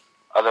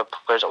other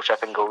players that will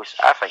chip in goals?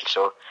 I think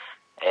so.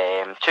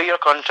 2-year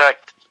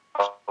contract.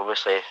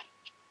 Obviously,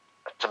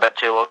 it's a bit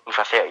too long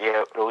for a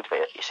 30-year-old,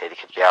 but he said he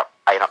could be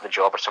eyeing up the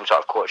job or some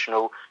sort of coaching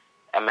role.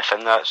 And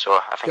within that, so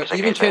I think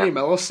even Kenny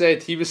Miller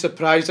said he was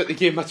surprised that they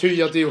gave him a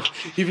 2-year deal.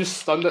 He was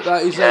stunned at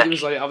that. He said he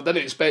was like, I didn't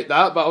expect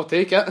that, but I'll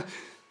take it.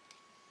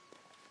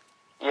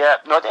 Yeah,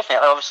 no,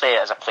 definitely. Obviously,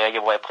 as a player,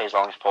 you want to play as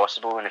long as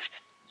possible, and if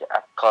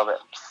a club,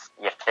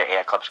 you have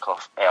 30 clubs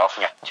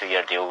offering you a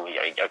 2-year deal,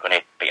 you're going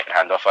to put your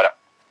hand off for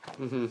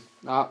it.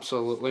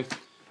 Absolutely.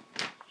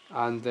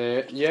 And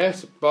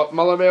yes, but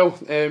Motherwell,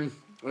 it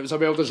was a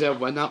well-deserved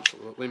win,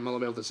 absolutely.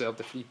 Motherwell deserved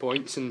the 3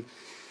 points, and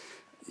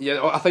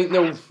yeah, I think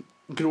they'll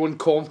grow in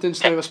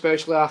confidence now,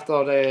 especially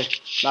after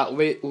that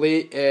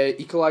late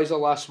equaliser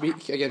last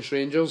week against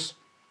Rangers,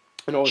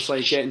 and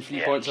obviously getting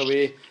 3 points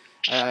away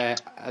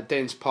at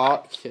Dens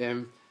Park.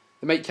 They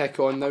might kick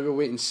on now, we'll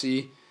wait and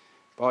see.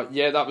 But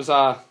yeah, that was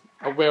a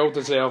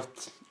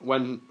well-deserved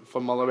win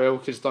for Motherwell,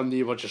 because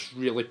Dundee were just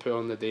really poor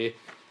on the day.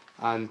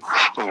 And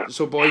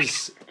so,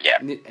 boys,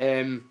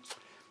 Neil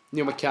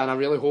McCann, I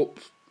really hope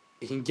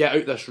he can get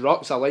out this rut,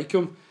 'cause I like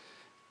him.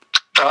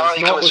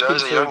 He comes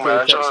as a young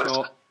manager.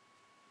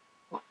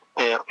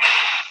 Yeah. What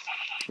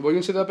are you going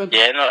to say there, Ben?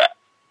 Yeah, no.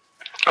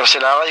 I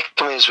said I like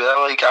him as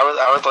well. Like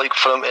I would like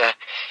for him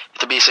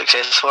to be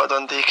successful at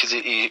Dundee, because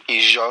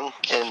he's young,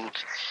 and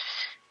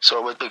so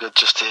it would be good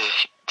just to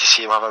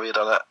see him have a wee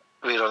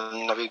run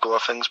and a wee go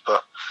of things.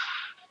 But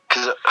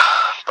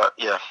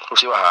yeah, we'll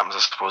see what happens. I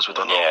suppose we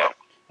don't know. Yeah.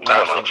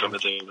 I like him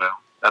doing well.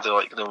 I do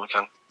like Neil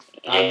McCann.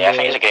 Yeah, I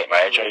think he's a great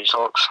manager. He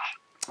talks.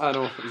 I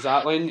know,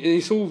 exactly. And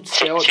he's so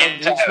stellar.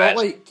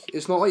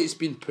 It's not like it's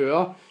been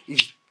poor.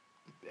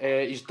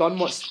 He's done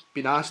what's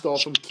been asked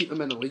of him, keep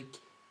them in the league.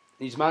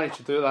 He's managed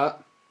to do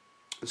that.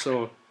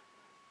 So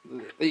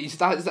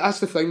that's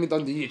the thing with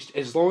Dundee.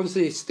 As long as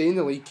they stay in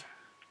the league,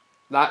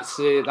 that's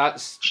the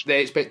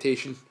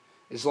expectation.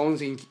 As long as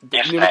he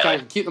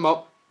can keep them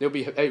up,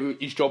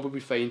 his job will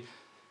be fine.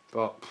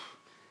 But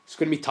it's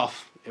going to be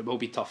tough. It will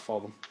be tough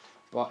for them.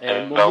 But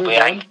we'll move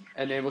on,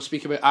 and then we'll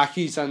speak about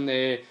Accies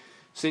and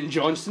St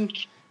Johnstone.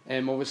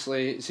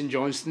 Obviously, St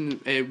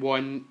Johnstone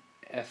won.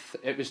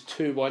 It was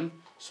 2-1,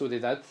 so they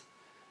did.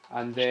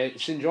 And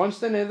St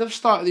Johnstone, they've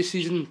started the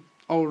season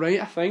all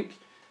right, I think.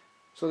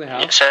 So they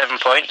have 7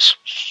 points.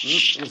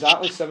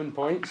 Exactly, 7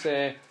 points.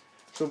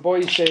 So,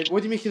 boys,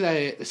 what do you make of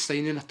the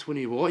signing of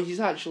Tony Watt? He's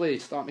actually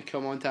starting to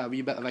come on to a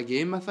wee bit of a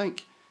game, I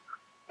think.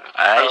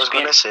 I was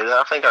going to say that.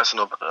 I think that's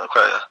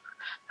quite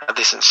a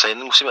decent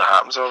signing. We'll see what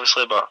happens,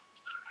 obviously, but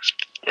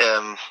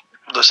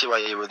don't see why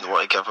you wouldn't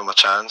want to give him a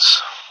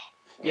chance.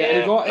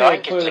 Yeah, he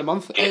got Player of the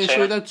Month,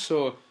 so did.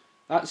 So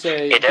that's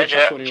good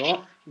for Tony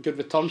Watt. Good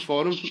return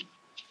for him.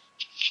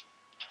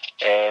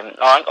 I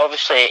think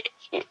obviously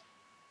he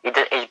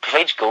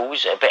provides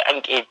goals, but I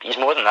think he's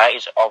more than that.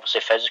 He's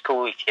obviously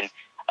physical. He can.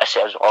 I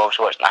was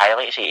also watching the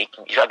highlights. He's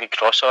got a good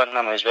cross on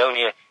him as well.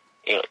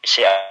 He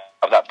set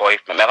up that boy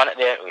McMillan at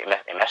there.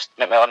 He missed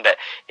McMillan, but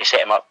he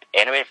set him up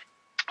anyway.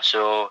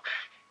 So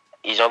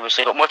he's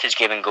obviously got more to his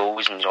game in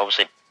goals, and he's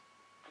obviously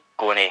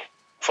going to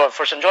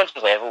for St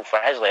Johnstone's level, for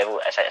his level,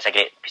 it's a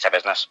great piece of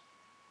business.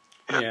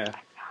 Yeah.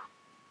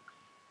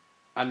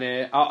 And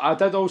I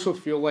did also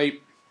feel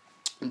like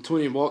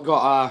Tony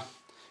Watt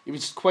he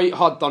was quite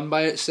hard done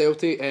by at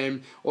Celtic.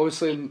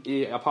 Obviously,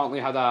 he apparently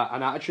had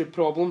an attitude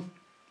problem,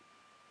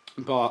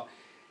 but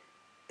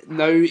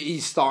now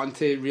he's starting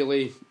to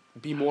really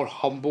be more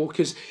humble.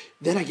 Because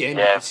then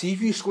again, see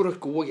if you score a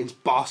goal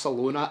against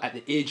Barcelona at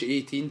the age of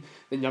 18,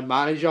 then your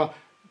manager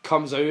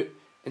comes out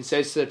and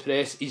says to the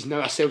press he's now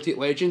a Celtic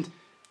legend.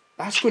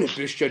 That's going to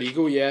boost your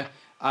ego, yeah.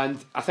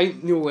 And I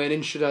think Neil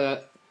Lennon should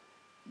have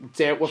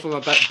dealt with him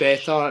a bit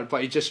better,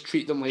 but he just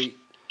treated him like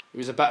he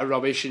was a bit of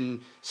rubbish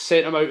and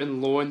sent him out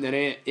on loan. Then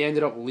he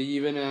ended up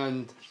leaving,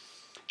 and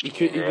he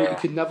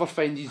could never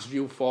find his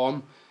real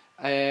form.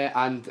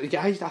 And the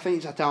guy, I think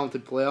he's a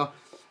talented player,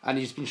 and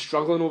he's been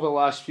struggling over the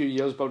last few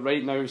years. But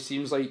right now, it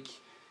seems like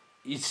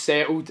he's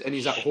settled and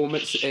he's at home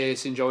at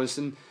St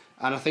Johnstone,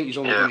 and I think he's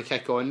only going to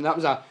kick on. And that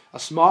was a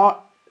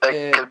smart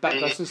bit of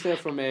business there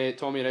from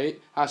Tommy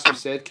Wright. Has to be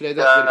said, credit.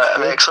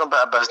 An excellent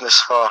bit of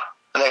business for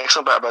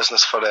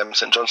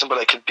St Johnstone,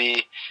 but it could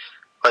be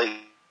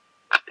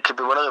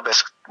one of the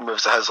best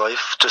moves of his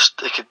life.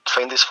 Just he could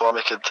find his form.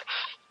 He could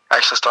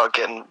actually start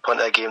getting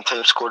plenty of game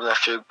time, scoring a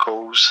few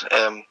goals.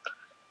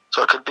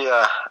 So it could be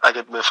a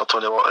good move for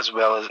Tony Watt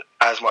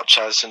as much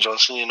as St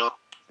Johnstone, you know.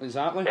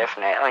 Exactly.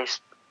 Definitely.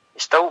 He's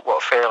still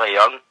fairly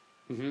young,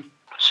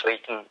 so he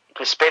can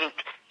spend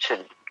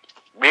to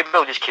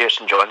rebuild his career at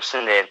St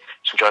Johnstone. Then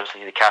St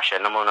Johnstone can cash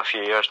in him on a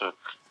few years, and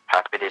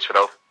happy days for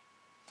all.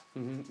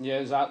 Yeah,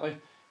 exactly.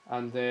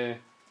 And but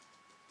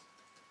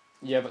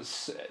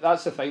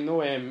that's the thing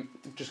though.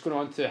 Just going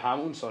on to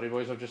Hamilton. Sorry,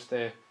 boys, I've just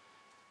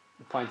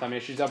playing time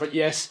issues there. But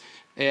yes,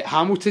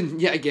 Hamilton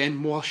yet again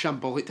more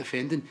shambolic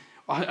defending.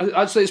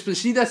 Actually, it's been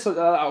see this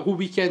a whole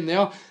weekend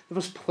there. There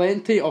was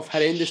plenty of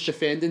horrendous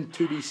defending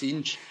to be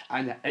seen,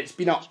 and it's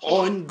been an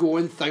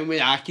ongoing thing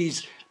with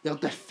Accies. Their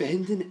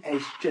defending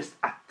is just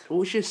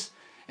atrocious.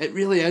 It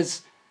really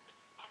is,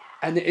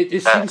 and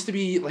it seems to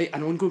be like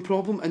an ongoing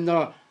problem, and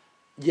they're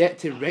yet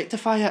to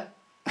rectify it.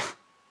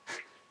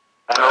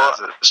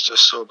 It's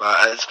just so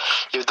bad.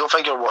 You don't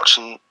think you're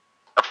watching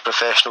a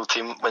professional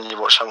team when you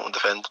watch Hamilton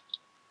defend.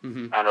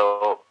 I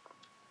know.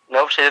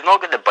 No, obviously they've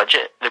not got the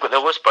budget. They've got the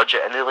lowest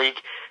budget in the league,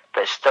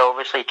 but still,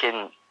 obviously, you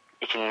can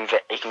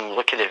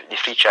look at the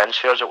free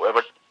transfers or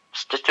whatever.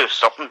 Just do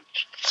something,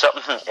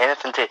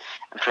 anything to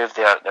improve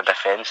their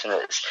defence. And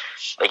it's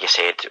like you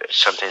said,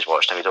 sometimes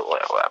watching them, you don't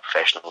look like a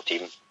professional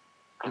team.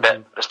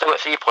 But they've still got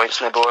 3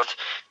 points on the board.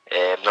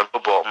 They're no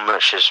bottom,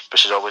 which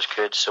is always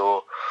good.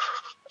 So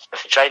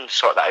if they try and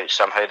sort that out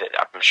somehow, that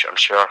I'm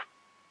sure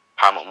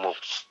Hamilton will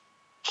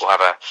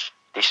have a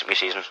decent wee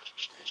season.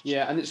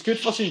 Yeah, and it's good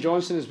for St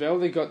Johnstone as well.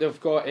 They've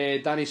got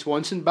Danny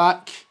Swanson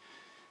back,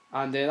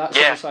 and that's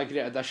also a great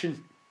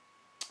addition.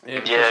 He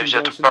was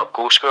a top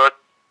goal scorer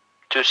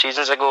 2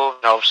 seasons ago,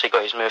 and obviously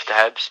got his move to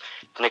Hibs.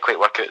 Didn't quite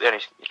work out there,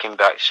 and he came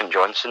back to St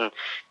Johnstone.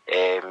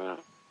 We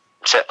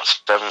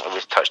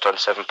touched on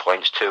 7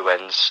 points, 2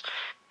 wins,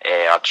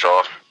 a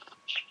draw.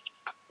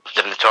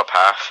 In the top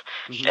half.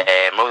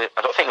 I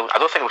don't think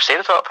we'll stay in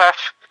the top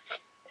half.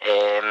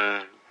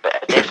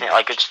 But definitely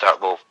a good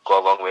start will go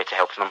a long way to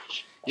helping them.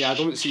 Yeah, I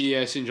don't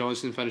see St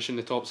Johnstone finishing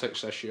the top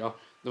 6 this year.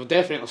 They'll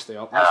definitely stay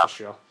up, that's for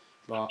sure.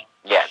 But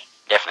yeah,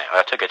 definitely.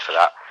 They're too good for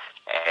that.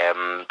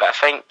 But I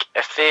think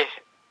if they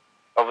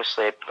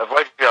obviously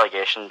avoid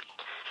relegation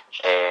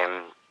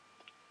in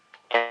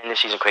the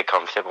season quite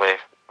comfortably,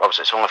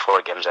 obviously it's only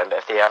 4 games in, but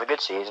if they have a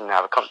good season,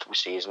 have a comfortable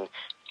season,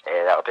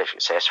 that'll be a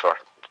success for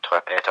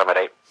Tommy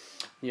Wright.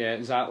 Yeah,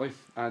 exactly.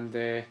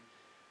 And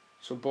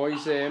so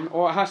boys, it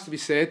has to be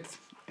said,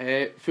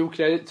 full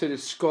credit to the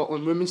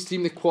Scotland women's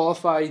team. They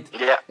qualified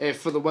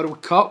for the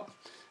World Cup.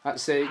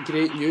 That's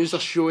great news. They're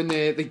showing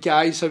the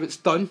guys how it's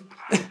done.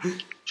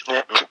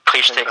 Yeah,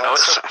 please take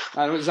notes.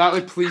 I know,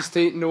 exactly. Please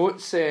take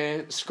notes.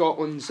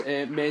 Scotland's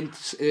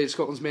men's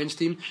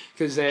team,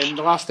 because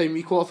the last time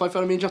we qualified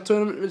for a major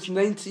tournament was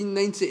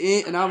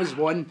 1998, and I was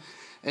 1.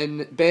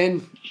 And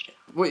Ben,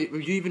 were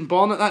you even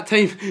born at that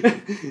time?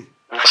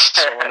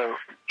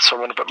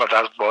 Someone about my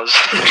dad was.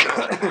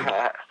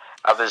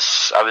 I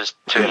was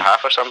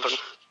 2.5 or something.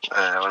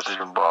 I wasn't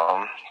even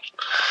born.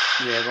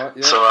 Yeah.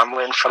 So I'm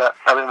waiting for it.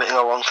 I've been waiting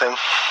a long time,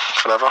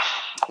 forever.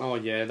 Oh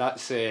yeah,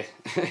 that's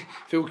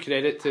full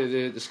credit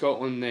to the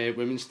Scotland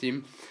women's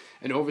team.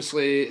 And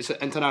obviously it's an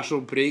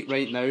international break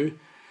right now,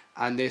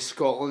 and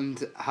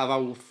Scotland have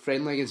a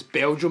friendly against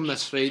Belgium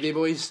this Friday,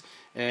 boys.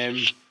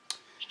 I'm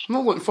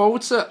not looking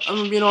forward to it,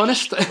 I'm being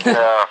honest.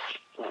 I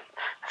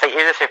think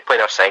even if they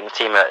played our second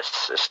team,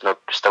 it's still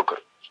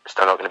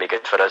not going to be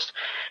good for us.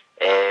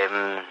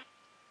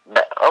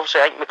 But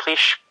obviously I think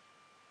McLeish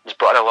has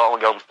brought in a lot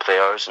of young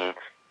players and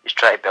he's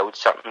trying to build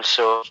something,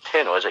 so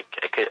who knows, we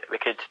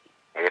could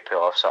maybe pull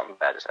off something,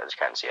 but I just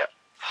can't see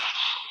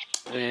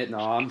it.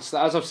 No, as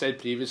I've said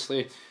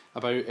previously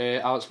about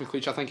Alex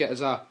McLeish, I think it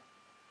is a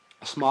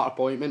smart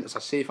appointment, it's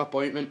a safe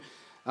appointment.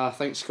 I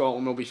think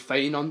Scotland will be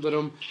fine under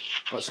him,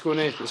 but it's going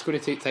to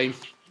take time.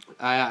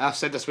 I've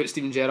said this about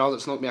Steven Gerrard,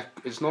 it's not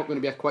going to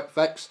be a quick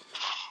fix.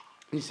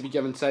 It needs to be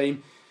given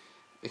time,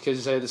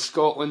 because the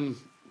Scotland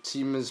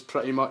team is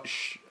pretty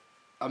much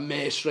a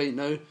mess right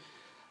now.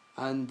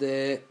 And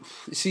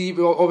see,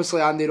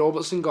 obviously Andy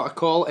Robertson got a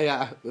call. Got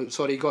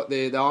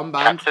the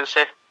armband.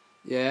 Captaincy.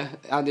 Yeah,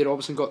 Andy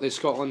Robertson got the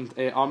Scotland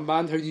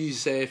armband. How do you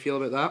feel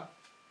about that?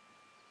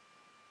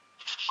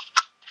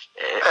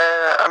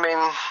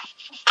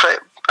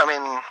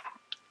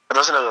 It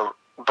doesn't really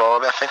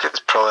bother me. I think it's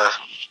probably.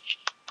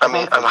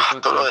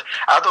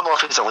 I don't know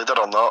if he's a leader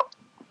or not,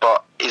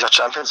 but he's a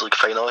Champions League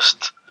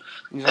finalist.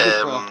 He's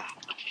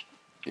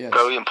a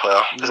brilliant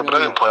player. He's a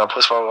brilliant player.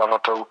 Plays for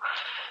Liverpool.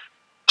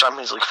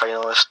 Champions League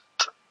finalist.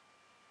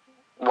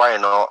 Why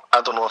not?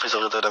 I don't know if he's a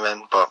leader of the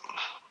men, but.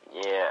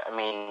 Yeah,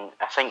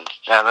 I think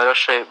another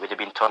shout would have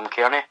been Tom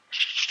Kearney. I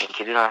think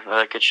he'd done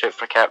another good shout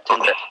for captain,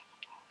 but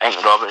I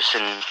think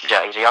Robertson, he's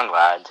a young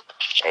lad.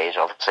 He's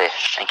obviously, I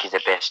think he's the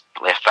best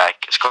left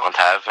back Scotland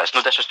have. It's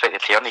no disrespect to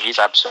Kearney, he's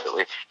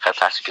absolutely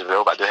fantastic as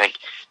well, but I do think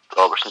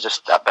Robertson's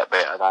just a bit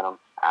better than him.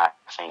 I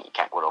think you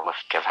can't go wrong with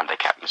giving him the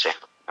captaincy.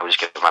 I would just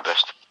give him my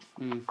boost.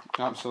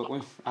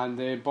 Absolutely.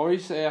 And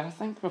boys, I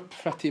think we've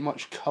pretty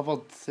much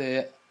covered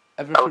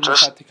everything we've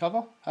had to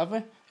cover, have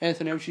we?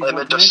 Anything else you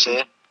want to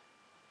mention?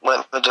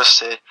 Let me just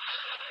say,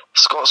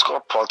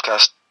 Scott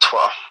Podcast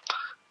Twitter.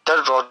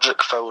 Did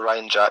Roderick foul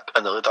Ryan Jack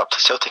in the lead up to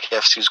Celtic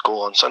FC's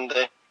goal on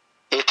Sunday?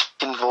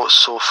 18 votes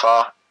so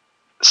far.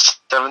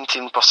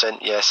 17%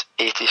 yes,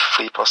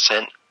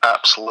 83%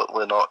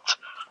 absolutely not.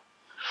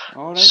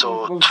 All right,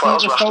 so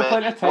Twitter's with me.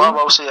 What I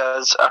will say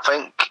is,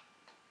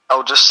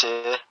 I'll just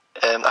say,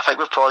 I think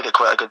we've probably got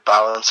quite a good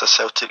balance of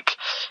Celtic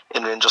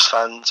and Rangers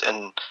fans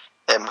and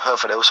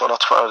whoever else on our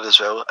Twitter as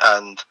well.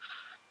 And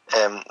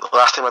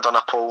last time I done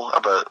a poll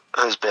about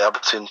who's better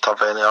between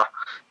Tavernier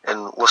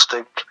and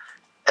Lustig.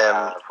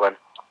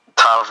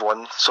 Tav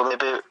won. So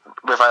maybe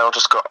we've either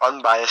just got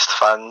unbiased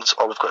fans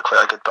or we've got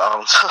quite a good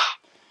balance.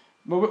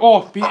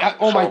 Oh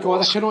my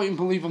god, I cannot even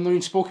believe I've not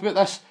even spoke about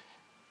this.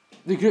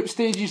 The group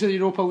stages of the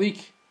Europa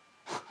League.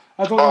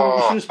 I don't know,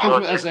 we should have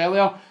spoken about this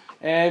earlier.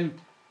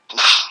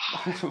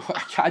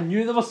 I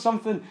knew there was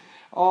something.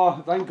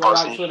 Oh, thank God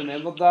I actually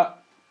remembered that.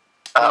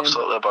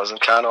 Absolutely buzzing,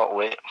 cannot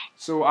wait.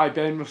 So,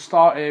 Ben, we'll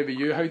start with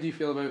you. How do you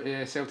feel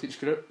about Celtic's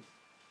group?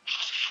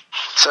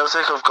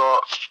 Celtic have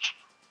got.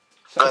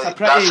 It's a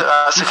pretty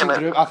decent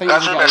group. I think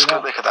that's the best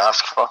group we could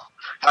ask for.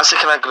 That's the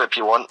kind of group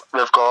you want.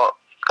 We've got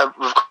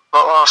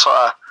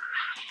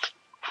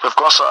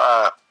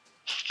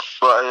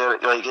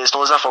But like, it's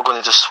not as if we're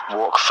going to just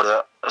walk through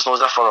it. It's not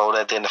as if we're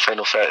already in the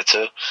final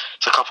 32.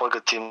 It's a couple of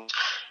good teams,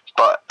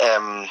 but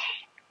I'm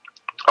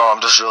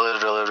just really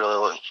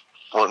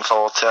looking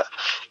forward to it.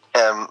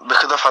 We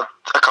could have had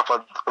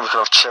we could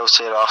have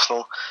Chelsea,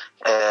 Arsenal,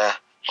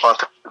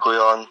 Olympique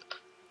Lyon,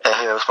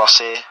 who else,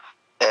 Marseille,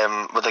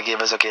 would have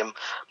gave us a game.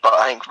 But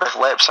I think with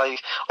Leipzig,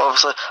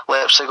 obviously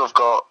Leipzig have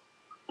got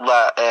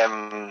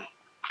that.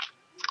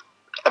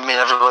 I mean,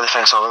 everybody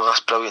thinks, oh, that's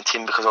a brilliant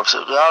team, because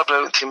obviously they are a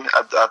brilliant team.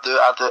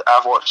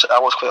 I watched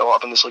quite a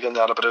lot of Bundesliga, and they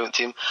are a brilliant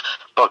team.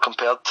 But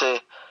compared to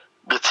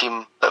the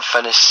team that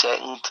finished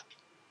second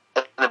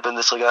in the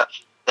Bundesliga,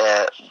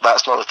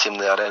 that's not the team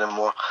they are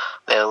anymore.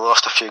 They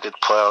lost a few good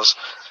players.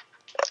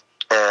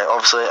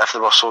 Obviously, if they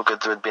were so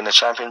good, they would be in the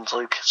Champions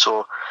League.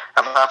 So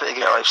I'm happy to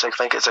get Leipzig. I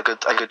think it's a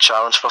good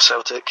challenge for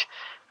Celtic.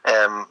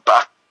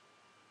 But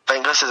I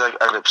think this is a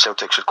group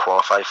Celtic should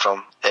qualify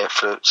from.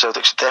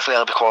 Celtic should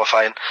definitely be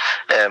qualifying,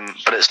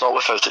 but it's not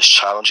without its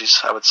challenges,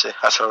 I would say.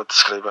 That's how I would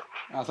describe it.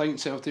 I think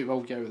Celtic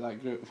will get out of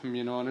that group, if I'm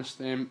being honest.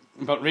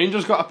 But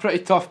Rangers got a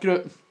pretty tough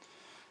group,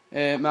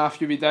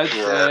 Matthew, we did.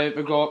 Yeah.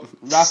 We got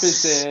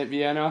Rapid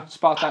Vienna,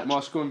 Spartak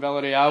Moscow and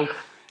Villarreal.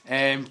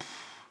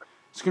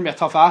 It's going to be a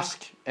tough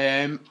ask.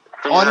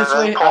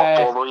 Honestly,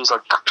 Polo's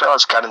are pretty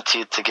much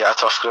guaranteed to get a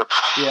tough group.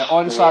 Yeah,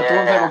 honestly, I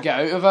don't think we'll get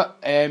out of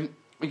it.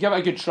 We give it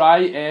a good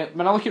try.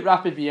 When I look at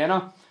Rapid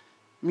Vienna,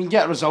 we can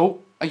get a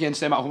result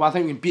against them at home. I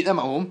think we can beat them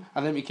at home.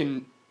 I think we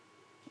can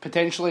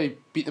potentially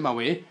beat them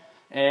away.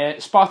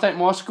 Spartak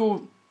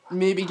Moscow,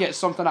 maybe get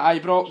something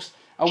at Ibrox.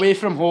 Away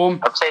from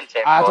home,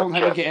 I don't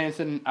think we'll get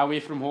anything away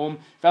from home.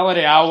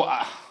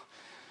 Villarreal,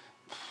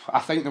 I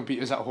think they'll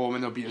beat us at home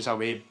and they'll beat us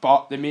away.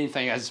 But the main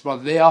thing is we're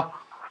there,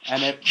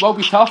 and it will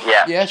be tough,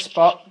 yes,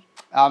 but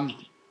I'm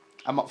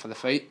up for the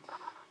fight.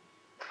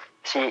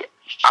 See,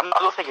 I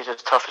don't think it's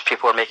as tough as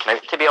people are making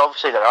out to be.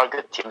 Obviously, there are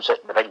good teams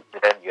within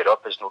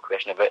Europe, there's no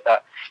question about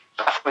that.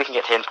 But if we can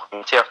get 10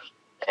 points here,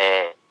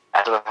 I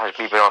don't know if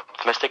we've been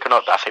optimistic or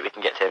not, but I think we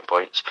can get 10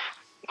 points.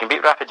 We can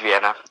beat Rapid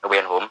Vienna away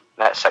and home,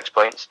 that's 6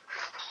 points.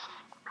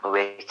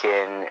 We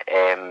can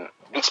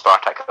beat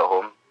Spartak at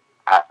home,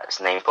 that's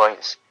 9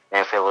 points.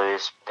 Then if we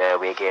lose the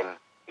away game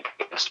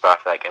against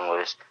Spartak and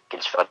lose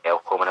against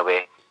Villarreal home and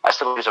away, that's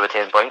still lose over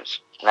 10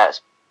 points, and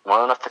that's more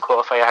than enough to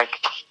qualify, I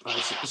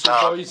think.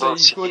 So boys, are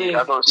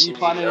you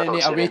planning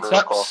any away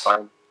trips?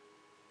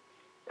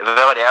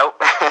 Villarreal.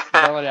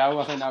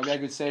 Villarreal, I think that would be a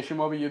good session.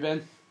 What about you,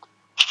 Ben?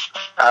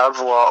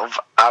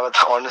 I would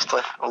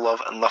honestly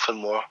love nothing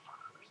more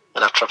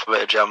than a trip away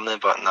to Germany,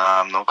 but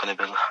nah, I'm not going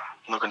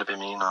to be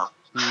me, no.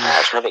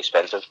 It's really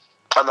expensive.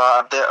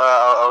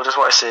 I just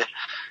want to say,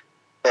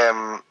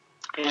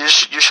 you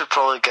should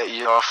probably get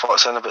your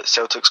thoughts in about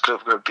Celtic's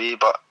Group B,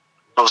 but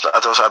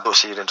I don't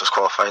see Rangers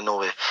qualifying, no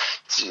way.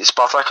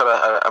 Spartak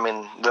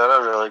they're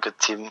a really good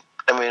team.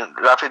 I mean,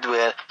 Rapid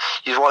Wien,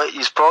 you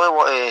probably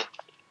want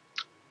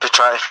to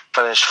try to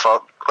finish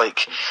third,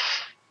 like,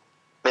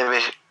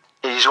 maybe,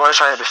 you want to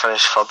try to be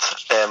finished third,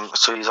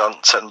 so he's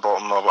on sitting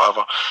bottom or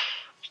whatever.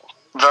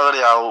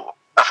 Villarreal,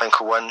 I think,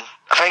 will win.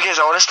 I think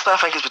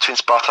it's between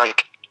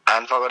Spartak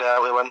and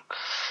Villarreal to win.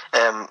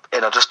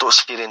 And I just don't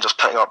see Rangers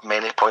picking up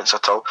many points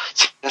at all.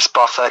 Against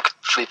Spartak,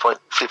 3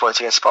 points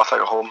against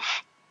Spartak at home.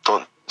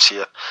 Don't see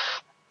it.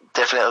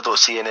 Definitely don't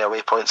see any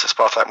away points at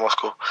Spartak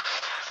Moscow.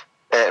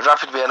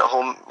 Rapid Wien at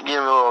home, you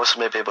will also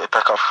maybe be able to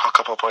pick up a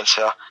couple of points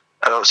here.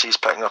 I don't see he's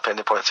picking up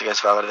any points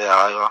against Villarreal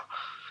either.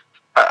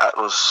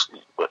 I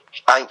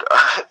think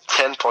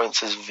 10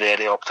 points is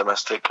very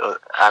optimistic.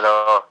 I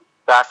know,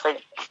 but I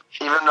think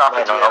even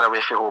Rapid Wien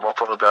away from home will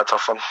probably be a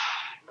tough one.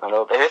 I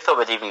know, but who thought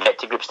we'd even get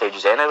to group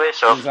stages anyway?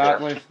 So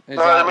exactly.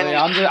 No, I mean,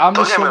 I'm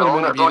just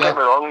hoping to be Don't get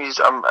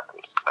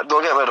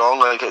me wrong.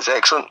 Like, it's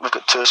excellent. We've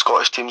got 2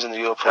 Scottish teams in the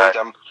Europa League.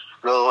 I'm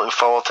really looking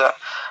forward to it.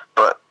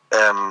 But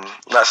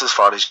that's as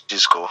far as you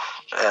go.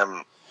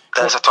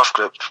 It's a tough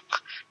group.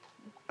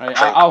 Right,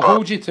 I'll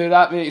hold you to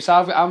that, mate. So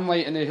I'm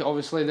like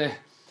obviously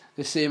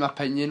the same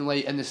opinion,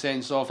 like in the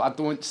sense of I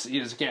don't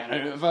see us getting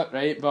out of it,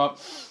 right? But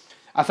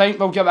I think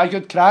we'll give it a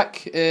good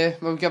crack.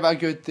 We'll give it a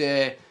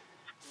good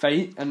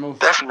fight, and we'll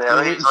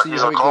definitely.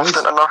 You're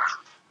confident enough.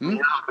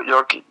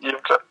 You're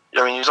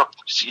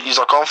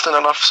confident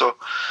enough, so.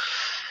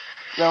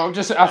 Well, I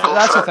think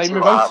that's the thing. We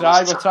will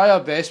try. We'll try our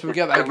best. We'll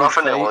give it a good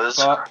fight.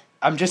 But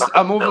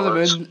I'm over the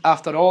moon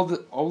after all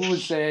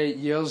those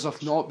years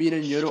of not being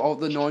in Europe, all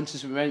the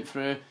nonsense we went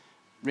through.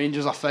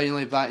 Rangers are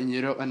finally back in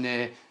Europe,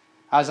 and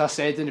as I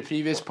said in the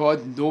previous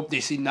pod, nobody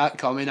seen that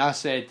coming. I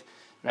said,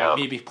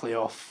 maybe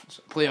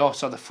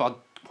playoffs are the third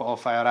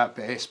qualifier at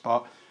best,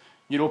 but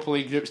Europa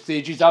League group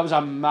stages, that was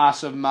a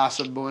massive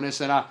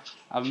bonus and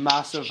a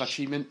massive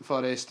achievement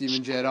for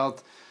Steven Gerrard.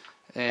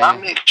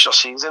 That makes your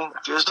season.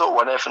 If you don't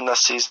win anything this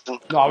season...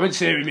 No, I wouldn't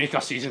say we make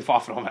our season, far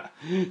from it.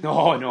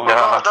 No.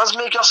 It does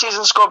make your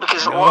season, Scott,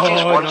 because what have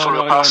you won for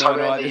the past how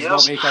many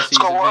years?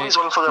 Scott, what have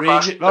you won for the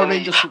past many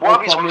years?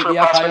 What have you won for the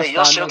past many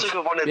years? Celtic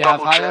have won the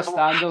double treble.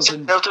 Standards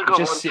and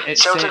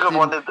Celtic have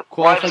won the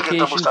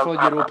qualifications for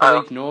Europa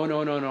League. No,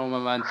 my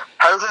man.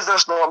 How does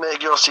this not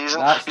make your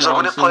season? You're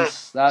going to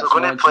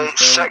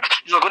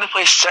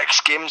play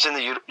 6 games in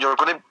the Euro. You're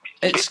going to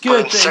It's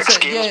good. It's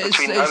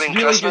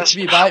really good to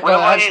be back, but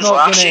that's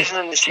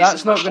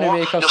not going to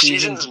make our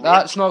season.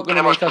 That's not going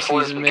to make our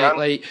season, mate.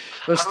 Like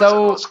we've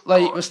still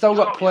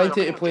got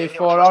plenty to play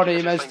for. Our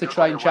aim is to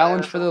try and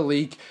challenge for the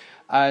league,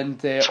 and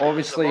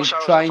obviously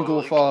try and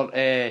go for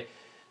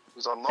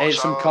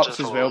some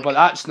cups as well. But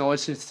that's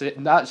nonsense.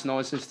 That's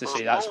nonsense to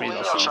say that's made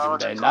our season.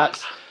 Then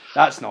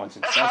that's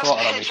nonsense. That's a lot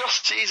of rubbish. Your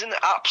season, it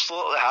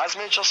absolutely has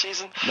made your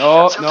season.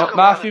 No,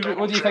 Matthew,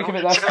 what do you think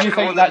about this? Do you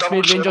think that's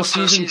made Rangers'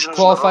 season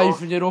qualify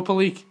for the Europa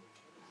League?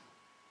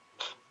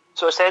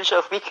 So essentially,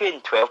 if we came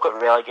in 12,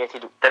 got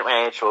relegated, didn't win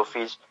any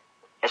trophies,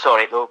 it's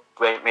alright though,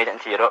 we made it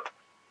into Europe.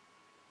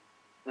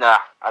 Nah,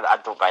 I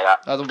don't buy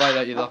that. I don't buy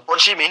that either.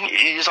 What do you mean?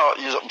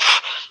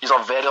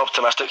 You're very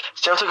optimistic.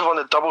 Celtic have won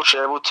the double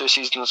treble 2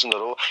 seasons in a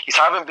row.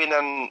 I've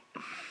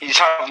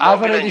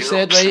already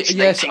said, right,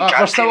 yes,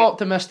 we're still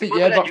optimistic,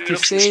 yeah, but to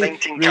say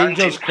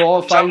Rangers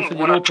qualifying for the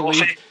Europa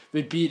League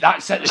would be,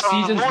 that's it, the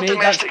season's made,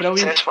 that's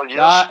brilliant.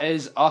 That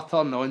is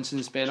utter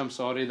nonsense, Ben, I'm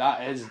sorry,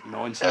 that is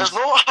nonsense. There's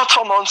no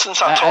utter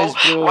nonsense at all.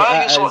 Bro, why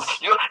are you so... do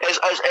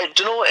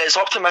you know, it's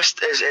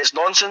optimistic, it's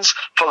nonsense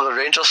for the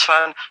Rangers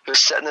fan who's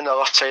sitting on the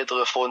other side of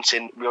the phone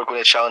saying, we're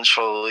going to challenge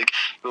for the league,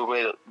 we're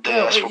going to do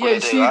this, we're going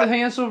to do that. The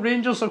thing is, so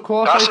Rangers are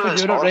qualified for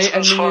Europe, right,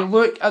 and when you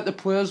look at the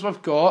players we've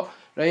got,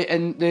 right,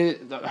 and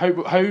how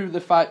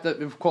the fact that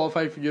we've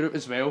qualified for Europe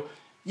as well.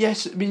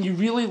 Yes, I mean you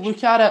really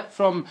look at it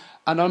from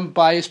an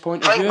unbiased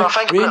point of view.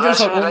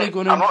 Rangers are only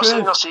going to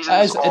improve.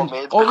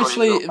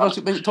 Obviously,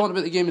 when you're talking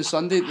about the game on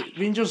Sunday, the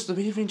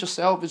way Rangers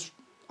set up is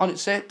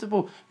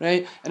unacceptable,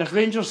 right? And if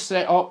Rangers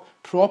set up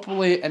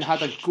properly and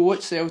had a go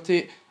at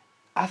Celtic,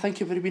 I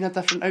think it would have been a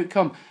different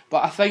outcome.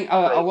 But I think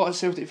a lot of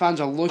Celtic fans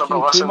are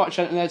looking too much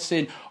into this,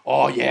 saying,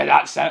 oh yeah,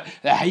 that's it,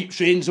 the hype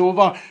train's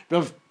over,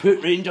 we've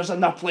put Rangers in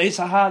their place,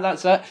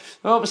 that's it.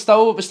 Well, but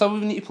still we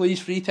need to play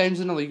 3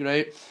 times in the league,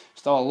 right?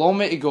 Still a long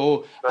way to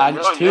go, and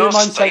it's 2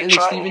 months into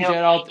the Steven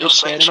Gerrard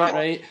experiment,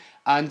 right?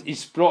 And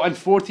he's brought in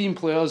 14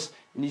 players,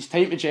 and he's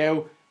time to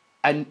gel,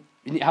 and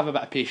you need to have a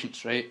bit of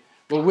patience, right?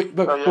 We'll wait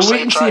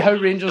and see how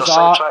Rangers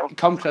are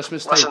come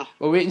Christmas time.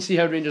 We'll wait and see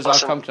how Rangers are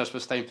come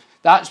Christmas time.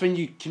 That's when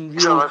you can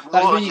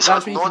that's when you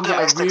can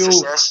get a real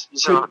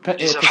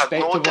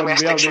perspective on where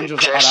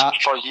Rangers are at.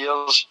 For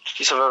years,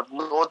 he's had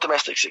no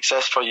domestic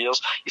success for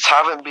years. He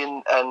haven't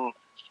been in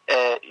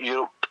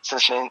Europe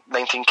since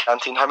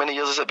 19canteen. How many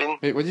years has it been?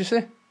 Wait, what did you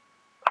say?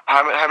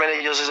 How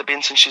many years has it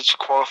been since he's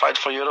qualified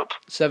for Europe?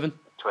 7.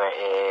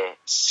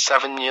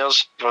 7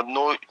 years. He's had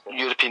no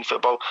European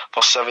football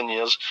for 7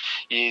 years.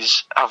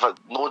 He's had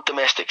no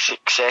domestic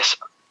success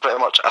pretty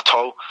much at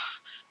all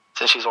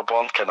since he was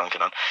born. Kidding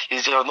on.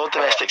 He's had no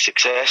domestic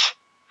success.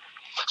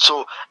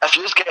 So if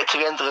you just get to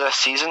the end of this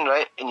season,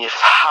 right, and you're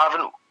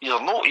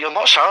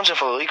not challenging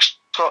for the league.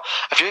 So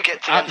if you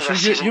get to the end of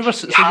this season, you're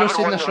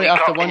saying this right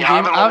after one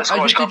game.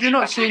 Did you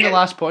not say in the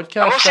last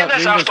podcast that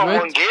Rangers would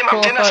qualify?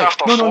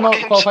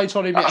 Qualified.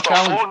 Sorry, mate, a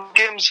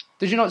challenge.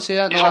 Did you not say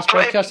that in the last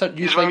podcast that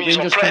you think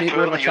Rangers can make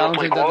more of a challenge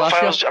than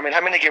last year? I mean,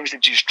 how many games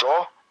did you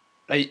draw?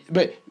 Right,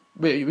 wait,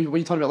 what are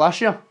you talking about last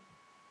year?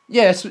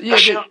 Yes,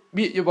 yeah,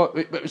 but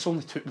it's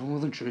only more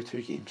than 2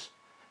 games.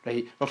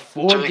 Right, we're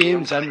 4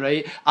 games in,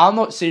 right? I'm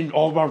not saying,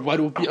 we're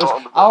world beaters.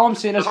 All I'm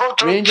saying is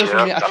Rangers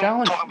will make a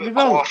challenge. We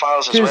will.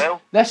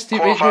 Because this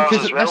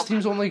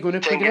team's only going to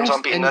progress. 10 games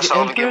unbeaten this,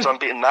 11 games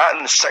unbeaten that,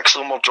 and 6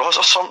 of them were draws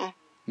or something.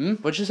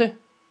 What'd you say?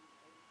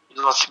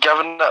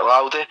 Given it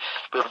Laudy,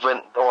 we've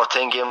went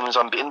 10 games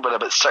unbeaten, but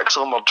about 6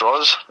 of them were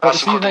draws. But the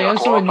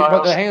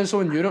thing is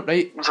in Europe,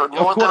 right? It's in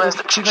Europe,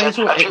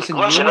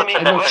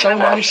 and we've still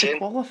managed to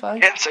qualify.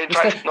 We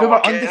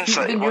were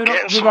undefeated in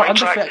Europe. We were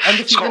undefeated in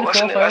the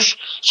qualifiers.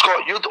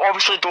 Scott, you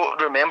obviously don't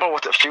remember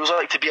what it feels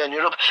like to be in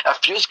Europe.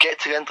 If you just get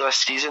to the end of this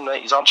season,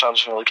 right, he's on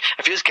challenge for the league.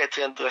 If you just get to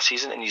the end of this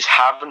season and you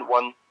haven't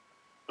won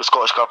the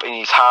Scottish Cup and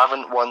you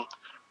haven't won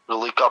the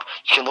League Cup,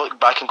 you can look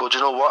back and go, do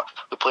you know what?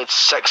 We played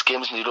 6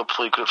 games in the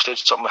Europa League group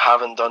stage, something we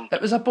haven't done.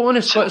 It was a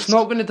bonus, but it's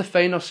not going to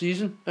define our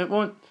season. It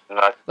won't.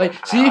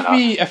 Like, see if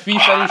we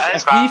finish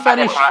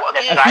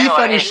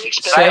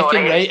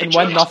second, right, and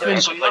win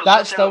nothing,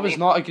 that still was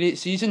not a great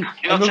season.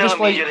 And we're just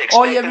like, we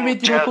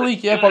made the Europa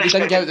League, but we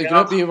didn't get out of the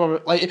group. We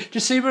were like,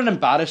 just say we're an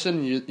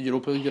embarrassing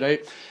Europa League,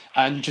 right?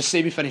 And just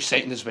say we finished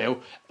second as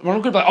well. We're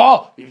not going to be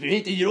like, we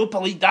made the Europa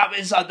League. That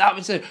was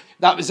it.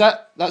 That's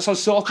us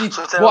sorted.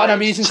 What an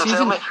amazing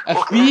season!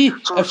 If we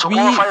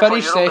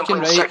finish second,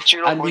 right,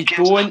 and we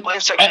don't,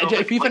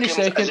 if we finish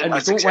second and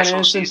we don't win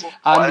anything,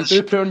 and we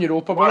do poor in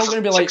Europa, we're not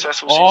going to be like,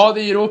 successful Oh, season.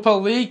 the Europa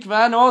League,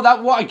 man. Oh,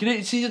 what a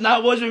great season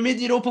that was. We made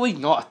the Europa League.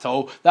 Not at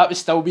all. That would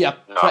still be a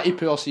pretty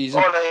poor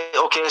season. Alright,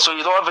 okay, so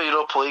you don't have a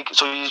Europa League,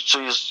 so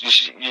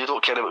you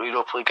don't care about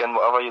Europa League and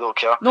whatever, you don't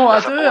care. No, I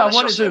As a do. bonus, I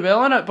want to do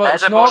well in it, but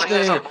As it's a not bonus,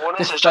 as a the bonus,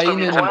 it's just a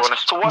defining. bonus.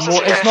 So what's a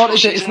It's not.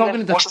 successful It's not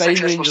going to season? What's a define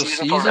successful Rangers'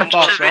 season season. for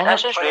Far Rangers? from it.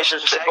 This is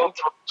Rangers' second.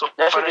 So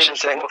This finish is in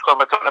second. we're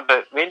talking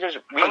about Rangers.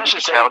 Finish in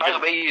second. By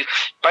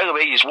the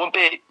way, you won't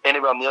be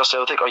anywhere near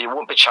Celtic, or you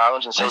won't be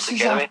challenging This Celtic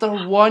is anyway.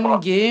 after one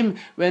game.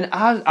 When,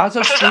 as I've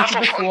This is stated after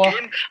before, one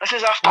game. This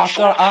is after after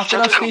four. I've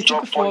Celtic have stated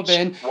dropped before, points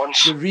Ben,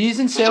 once. the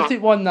reason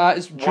Celtic won that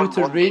is due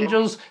to one game.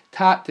 Rangers'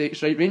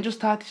 tactics, right? Rangers'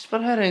 tactics were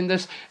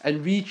horrendous,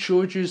 and we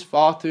showed you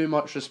far too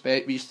much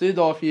respect. We stood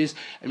off you,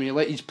 and we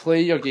let you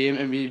play your game,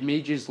 and we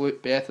made you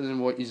look better than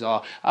what you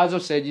are. As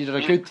I've said, you're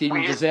a good team.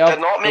 You deserve did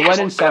not the make us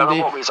winning look better than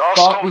Sunday, what we are. but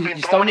Scott, we've you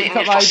been still need to cut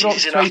dominating you my for drops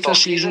season twice after this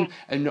season. season,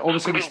 and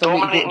obviously we We've still been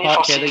need to go to dominating you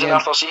for Parkhead season again.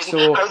 after season. So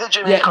How did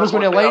you yeah, make we're us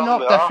going to look better line than up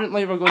we are?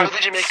 differently. We're How going did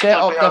you to make us set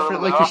look up better than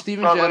differently we because are?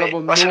 Steven Well, Gerrard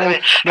will listen to know me.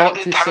 not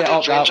to How set did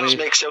up that Rangers way.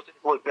 make Celtic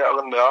look better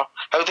than we are?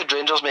 How did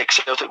Rangers make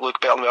Celtic look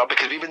better than we are?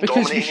 Because we've been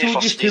Because we dominating you showed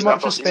for you too season much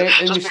after season.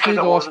 respect and we Just because stood it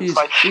off wasn't you.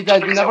 five. We Just did. We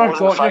because it never wasn't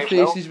got in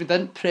your 5-0. faces. We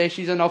didn't press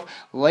you enough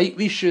like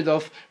we should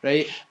have,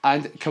 right?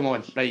 And come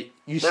on, right?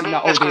 You've seen Maybe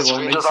that all it's day 'cause long.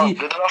 Right? Rangers See, aren't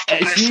good enough to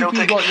press if we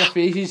Celtic. got in your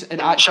faces and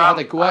And actually had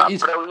a go at you,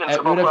 brilliant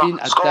it would have been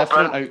a Scott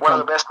different Browne, one of the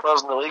outcome. best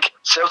players in the league.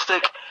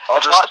 Celtic are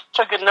just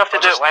That's good enough to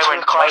do it. Why two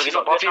we're classes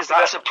not above you.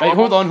 That's the Right,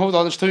 problem. hold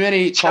on. There's too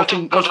many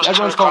talking. Celtic are just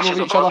Everyone's two talking over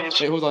classes each other.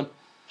 above you. Right, hold on.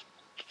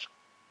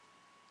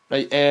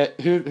 Right,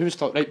 who's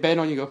talking? Right, Ben,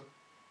 on you go.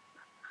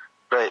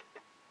 Right.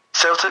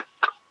 Celtic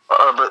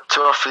are about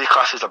 2 or 3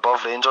 classes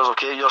above Rangers,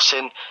 okay? You're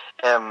saying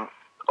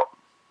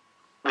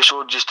we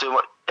showed you too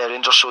much,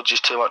 Rangers showed you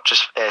too much,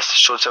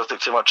 showed Celtic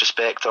too much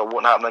respect, or it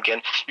won't happen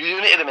again.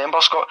 You need to remember,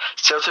 Scott,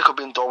 Celtic have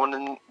been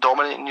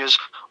dominating you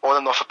on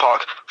and off the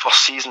park for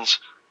seasons.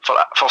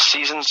 For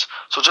seasons.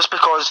 So just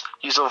because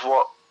you have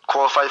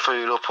qualified for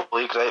Europa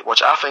League, right,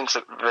 which I think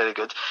is very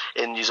good,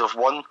 and you have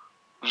won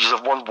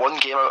one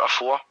game out of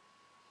 4,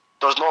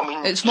 does not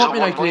mean It's you've not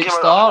been won a one great game out of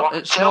start. 4.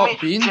 It's not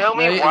been, Tell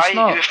me right, why it's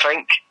not. you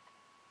think.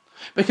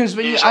 Because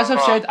when you, These as I've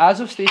are said,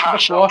 as I've stated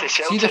patched before, up to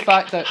see the Celtic.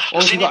 fact that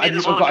obviously See,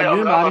 we've got a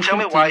new management tell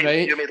me team, why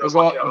right? you made We've us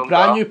look better got than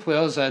brand we new are.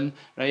 players in,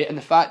 right? And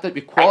the fact that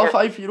we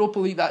qualified for Europa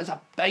League, that is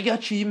a big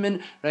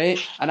achievement, right?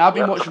 And I've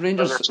been Yeah, watching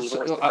Rangers, big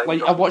achievement, it's a big like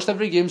job. I've watched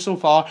every game so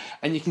far,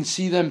 and you can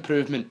see the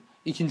improvement.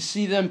 You can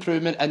see the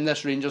improvement in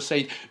this Rangers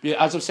side.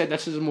 As I've said,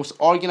 this is the most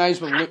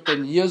organised we've looked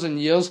in years and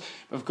years.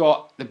 We've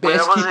got the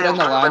best Where was keeper the in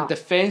the land. improvement?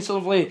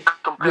 Defensively, we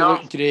Compare.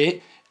 look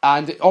great.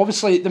 And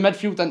obviously the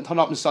midfield didn't turn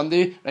up on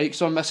Sunday, right?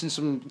 So I'm missing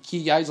some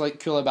key guys like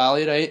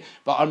Koulibaly, right?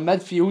 But our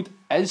midfield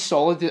is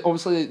solid.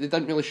 Obviously they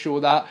didn't really show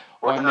that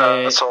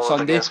on solid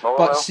Sunday. against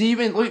Motherwell. But see,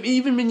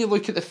 even when you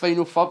look at the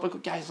final third, we've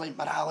got guys like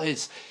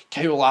Morales,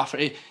 Kyle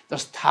Lafferty.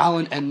 There's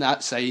talent in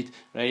that side,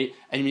 right?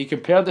 And when you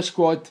compare the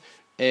squad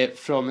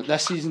from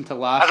this season to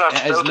last,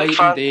 it is night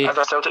and day. As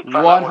a Celtic fan,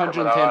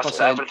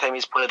 110%. every time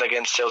he's played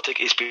against Celtic,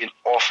 he's been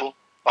awful.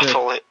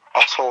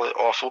 Utterly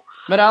awful.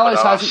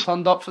 Morales hasn't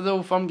turned up for the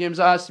Old Firm games,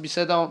 that has to be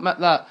said, I'll admit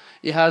that.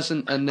 He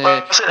hasn't. And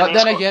but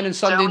then again, on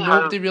Sunday,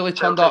 nobody really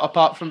turned up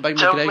apart from Big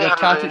McGregor,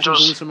 Katic and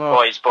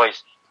Benzema.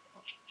 Boys.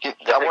 I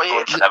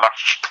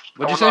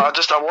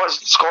want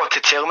Scott to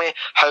tell me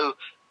how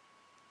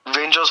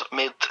Rangers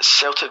made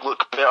Celtic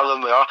look better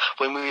than we are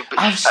when we.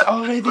 I've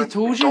already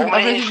told you.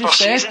 I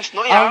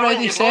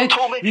already said.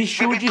 We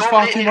showed you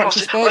far too much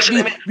respect.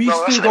 We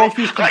stood off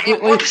you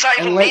completely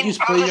and let you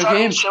play your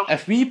game.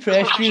 If we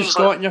pressed you,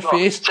 got in your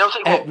face,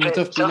 it would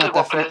have been a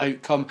different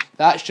outcome.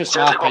 That's just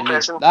my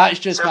opinion. That's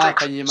just my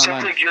opinion, my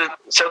man.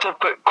 Celtic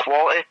put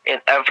quality in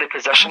every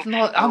position.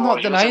 I'm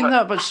not denying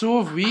that, but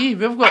so have we.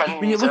 We've got.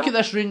 When you look at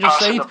this Rangers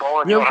side,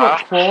 we've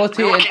got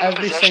quality in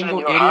every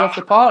single area of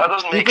the park.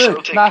 We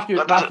do, Matthew.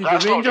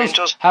 The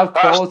Rangers have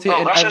quality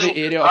in every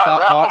area of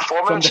that park,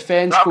 from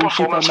defence,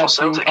 goalkeeper,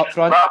 midfield, up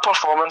front. That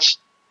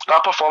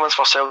performance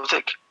for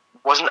Celtic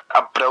wasn't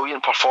a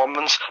brilliant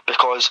performance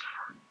because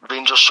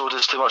Rangers showed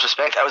us too much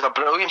respect. It was a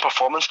brilliant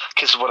performance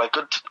because we're a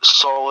good,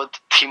 solid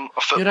team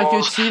of footballers. You're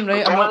a good team,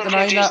 right? I'm not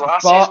denying that,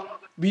 but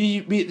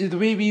the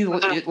way we,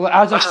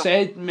 as I've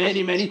said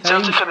many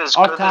times,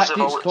 our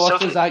tactics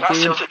cost us that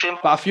game.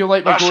 But I feel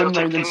like we're going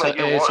round in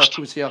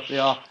circles here.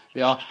 We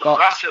are.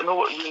 But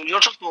you're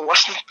just not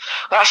listening.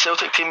 That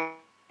Celtic team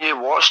you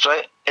watched,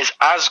 right, is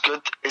as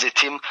good as a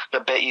team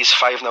that bet you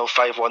 5-0,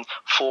 5-1,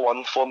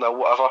 4-1, 4-0,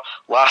 whatever,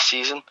 last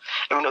season.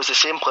 I mean, it was the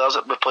same players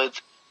that we played.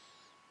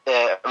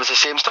 It was the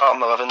same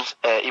starting 11,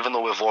 even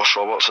though we've lost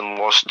Roberts and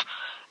lost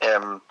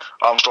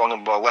Armstrong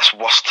and we're a less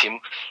worse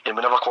team, and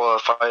we never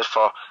qualified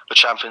for the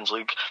Champions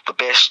League, the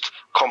best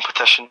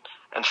competition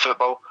in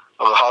football,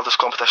 or the hardest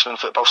competition in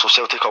football, so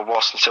Celtic are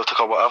worse and Celtic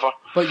are whatever.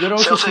 But you're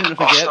also seeming to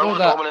forget though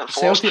that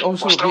Celtic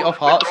also beat off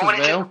Hearts as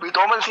well. We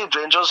dominated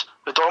Rangers,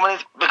 we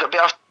got beat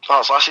off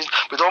Hearts last season,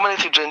 we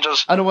dominated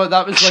Rangers. I know what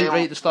that was like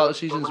right at the start of the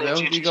season as well.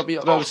 You got beat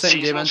up, well, the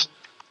second game in.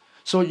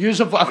 So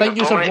I think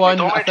you have won,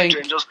 I think.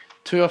 Rangers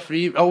 2 or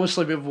 3.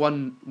 Obviously, we've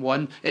won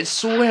 1. It's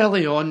so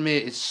early on,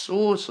 mate. It's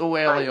so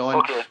early on.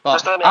 Okay.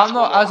 But I'm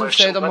not, as I've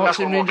said, I'm not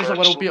saying Rangers are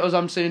world beaters.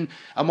 I'm saying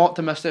I'm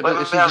optimistic about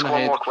the season ahead. Let me ask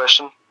one more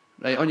question.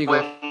 Right, on you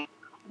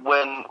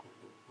go.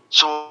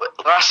 So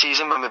last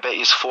season when we bet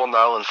he's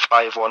 4-0 and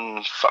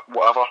 5-1,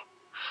 whatever,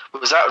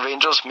 was that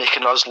Rangers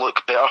making us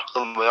look better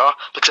than we are?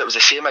 Because it was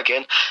the same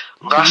again.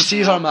 Did you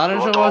see who our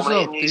manager was,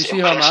 though? Did you see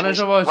who our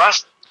manager was?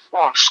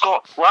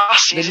 Scott,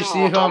 last season. Did you see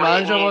who our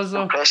manager was,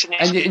 though?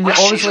 And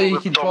obviously you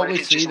can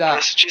probably see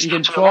that. You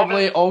can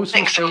probably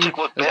also see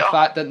the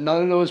fact that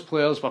none of those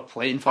players were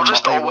playing for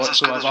nothing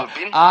whatsoever.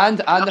 And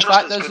the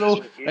fact is,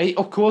 though, right,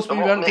 of course we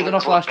weren't good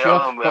enough last year,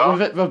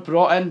 but we've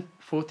brought in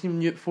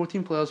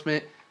 14 players,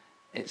 mate.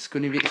 It's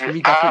going to be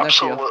different this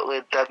year.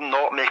 Absolutely did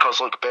not make us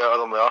look better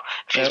than we are.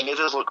 If he's made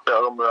us look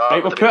better than we are,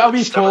 right, we'll put a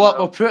wee poll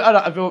up.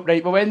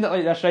 We'll end it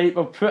like this, right?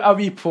 We'll put a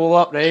wee poll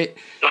up, right?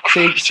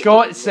 Saying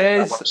Scott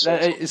says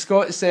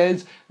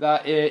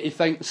that he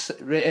thinks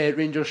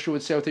Rangers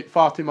showed Celtic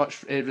far too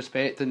much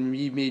respect, and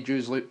we made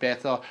yous look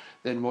better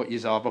than what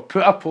yous are. We'll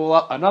put a poll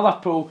up, another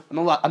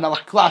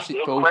classic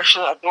poll. I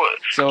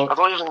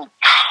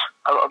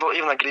don't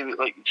even agree with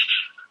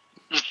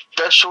you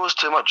did show us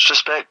too much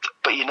respect,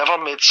 but you never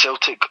made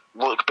Celtic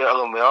look better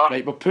than we are.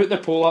 Right, we'll put the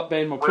poll up,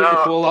 Ben. We'll put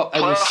the poll up,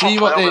 and we'll see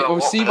what the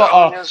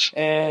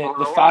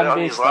fan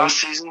base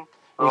thinks.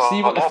 We'll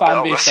see what the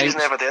fan base thinks.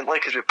 Evidently,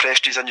 because we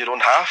pressed you in your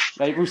own half.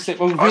 Right, we'll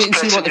wait and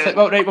see what the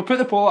right. We'll put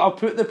the poll. I'll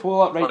put the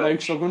poll up right now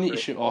because we're going to need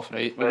to shoot off.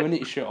 Right, we're going to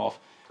need to shoot off.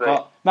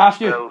 But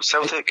Matthew,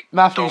 Celtic,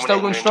 Matthew,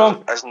 still going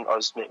strong? Isn't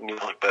us making you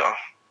look better?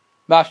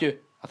 Matthew,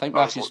 I think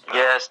Matthew's.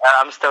 Yes,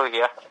 I'm still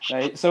here.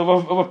 Right, so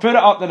we'll put it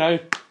up there now.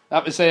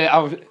 That was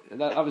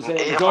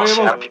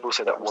enjoyable. People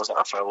said it wasn't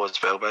a foul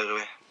as well, by the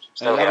way.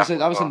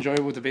 That was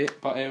enjoyable debate.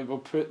 But we'll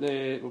put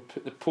the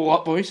poll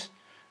up, boys,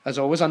 as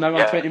always. An hour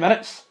and 20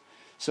 minutes.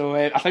 So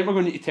I think we're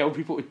going to need to tell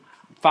people to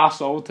fast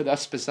forward to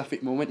this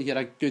specific moment to get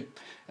a good,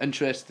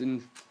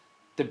 interesting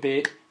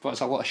debate. But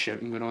there's a lot of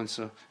shouting going on.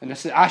 So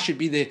I should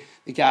be the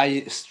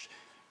guy that's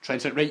trying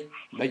to right.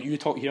 You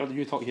talk here.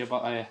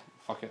 But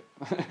fuck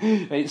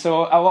it. Right.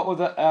 So I'll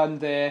upload it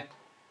and.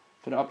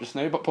 Put it up just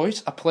now, but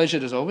boys, a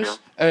pleasure as always.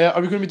 Are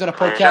we going to be doing a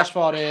podcast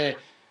for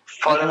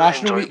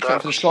International Week for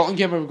the Scotland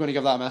game, or are we going to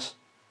give that a miss?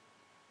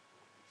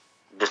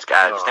 There's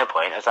no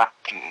point, is there?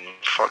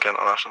 Fuck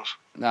internationals.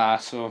 Nah,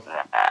 so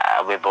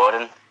we're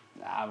boring.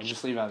 Nah, we'll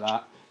just leave it at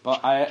that.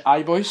 But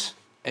aye, boys,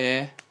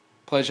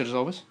 pleasure as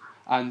always.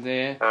 And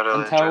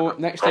until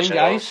next time,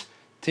 guys,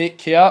 take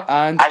care,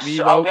 and we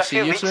will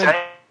see you soon.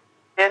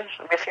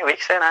 It'll be a few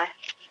weeks then,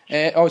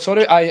 aye.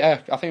 Sorry, I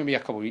think it'll be a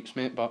couple of weeks,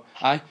 mate. But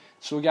aye.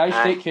 So guys,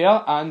 take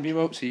care, and we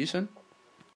will see you soon.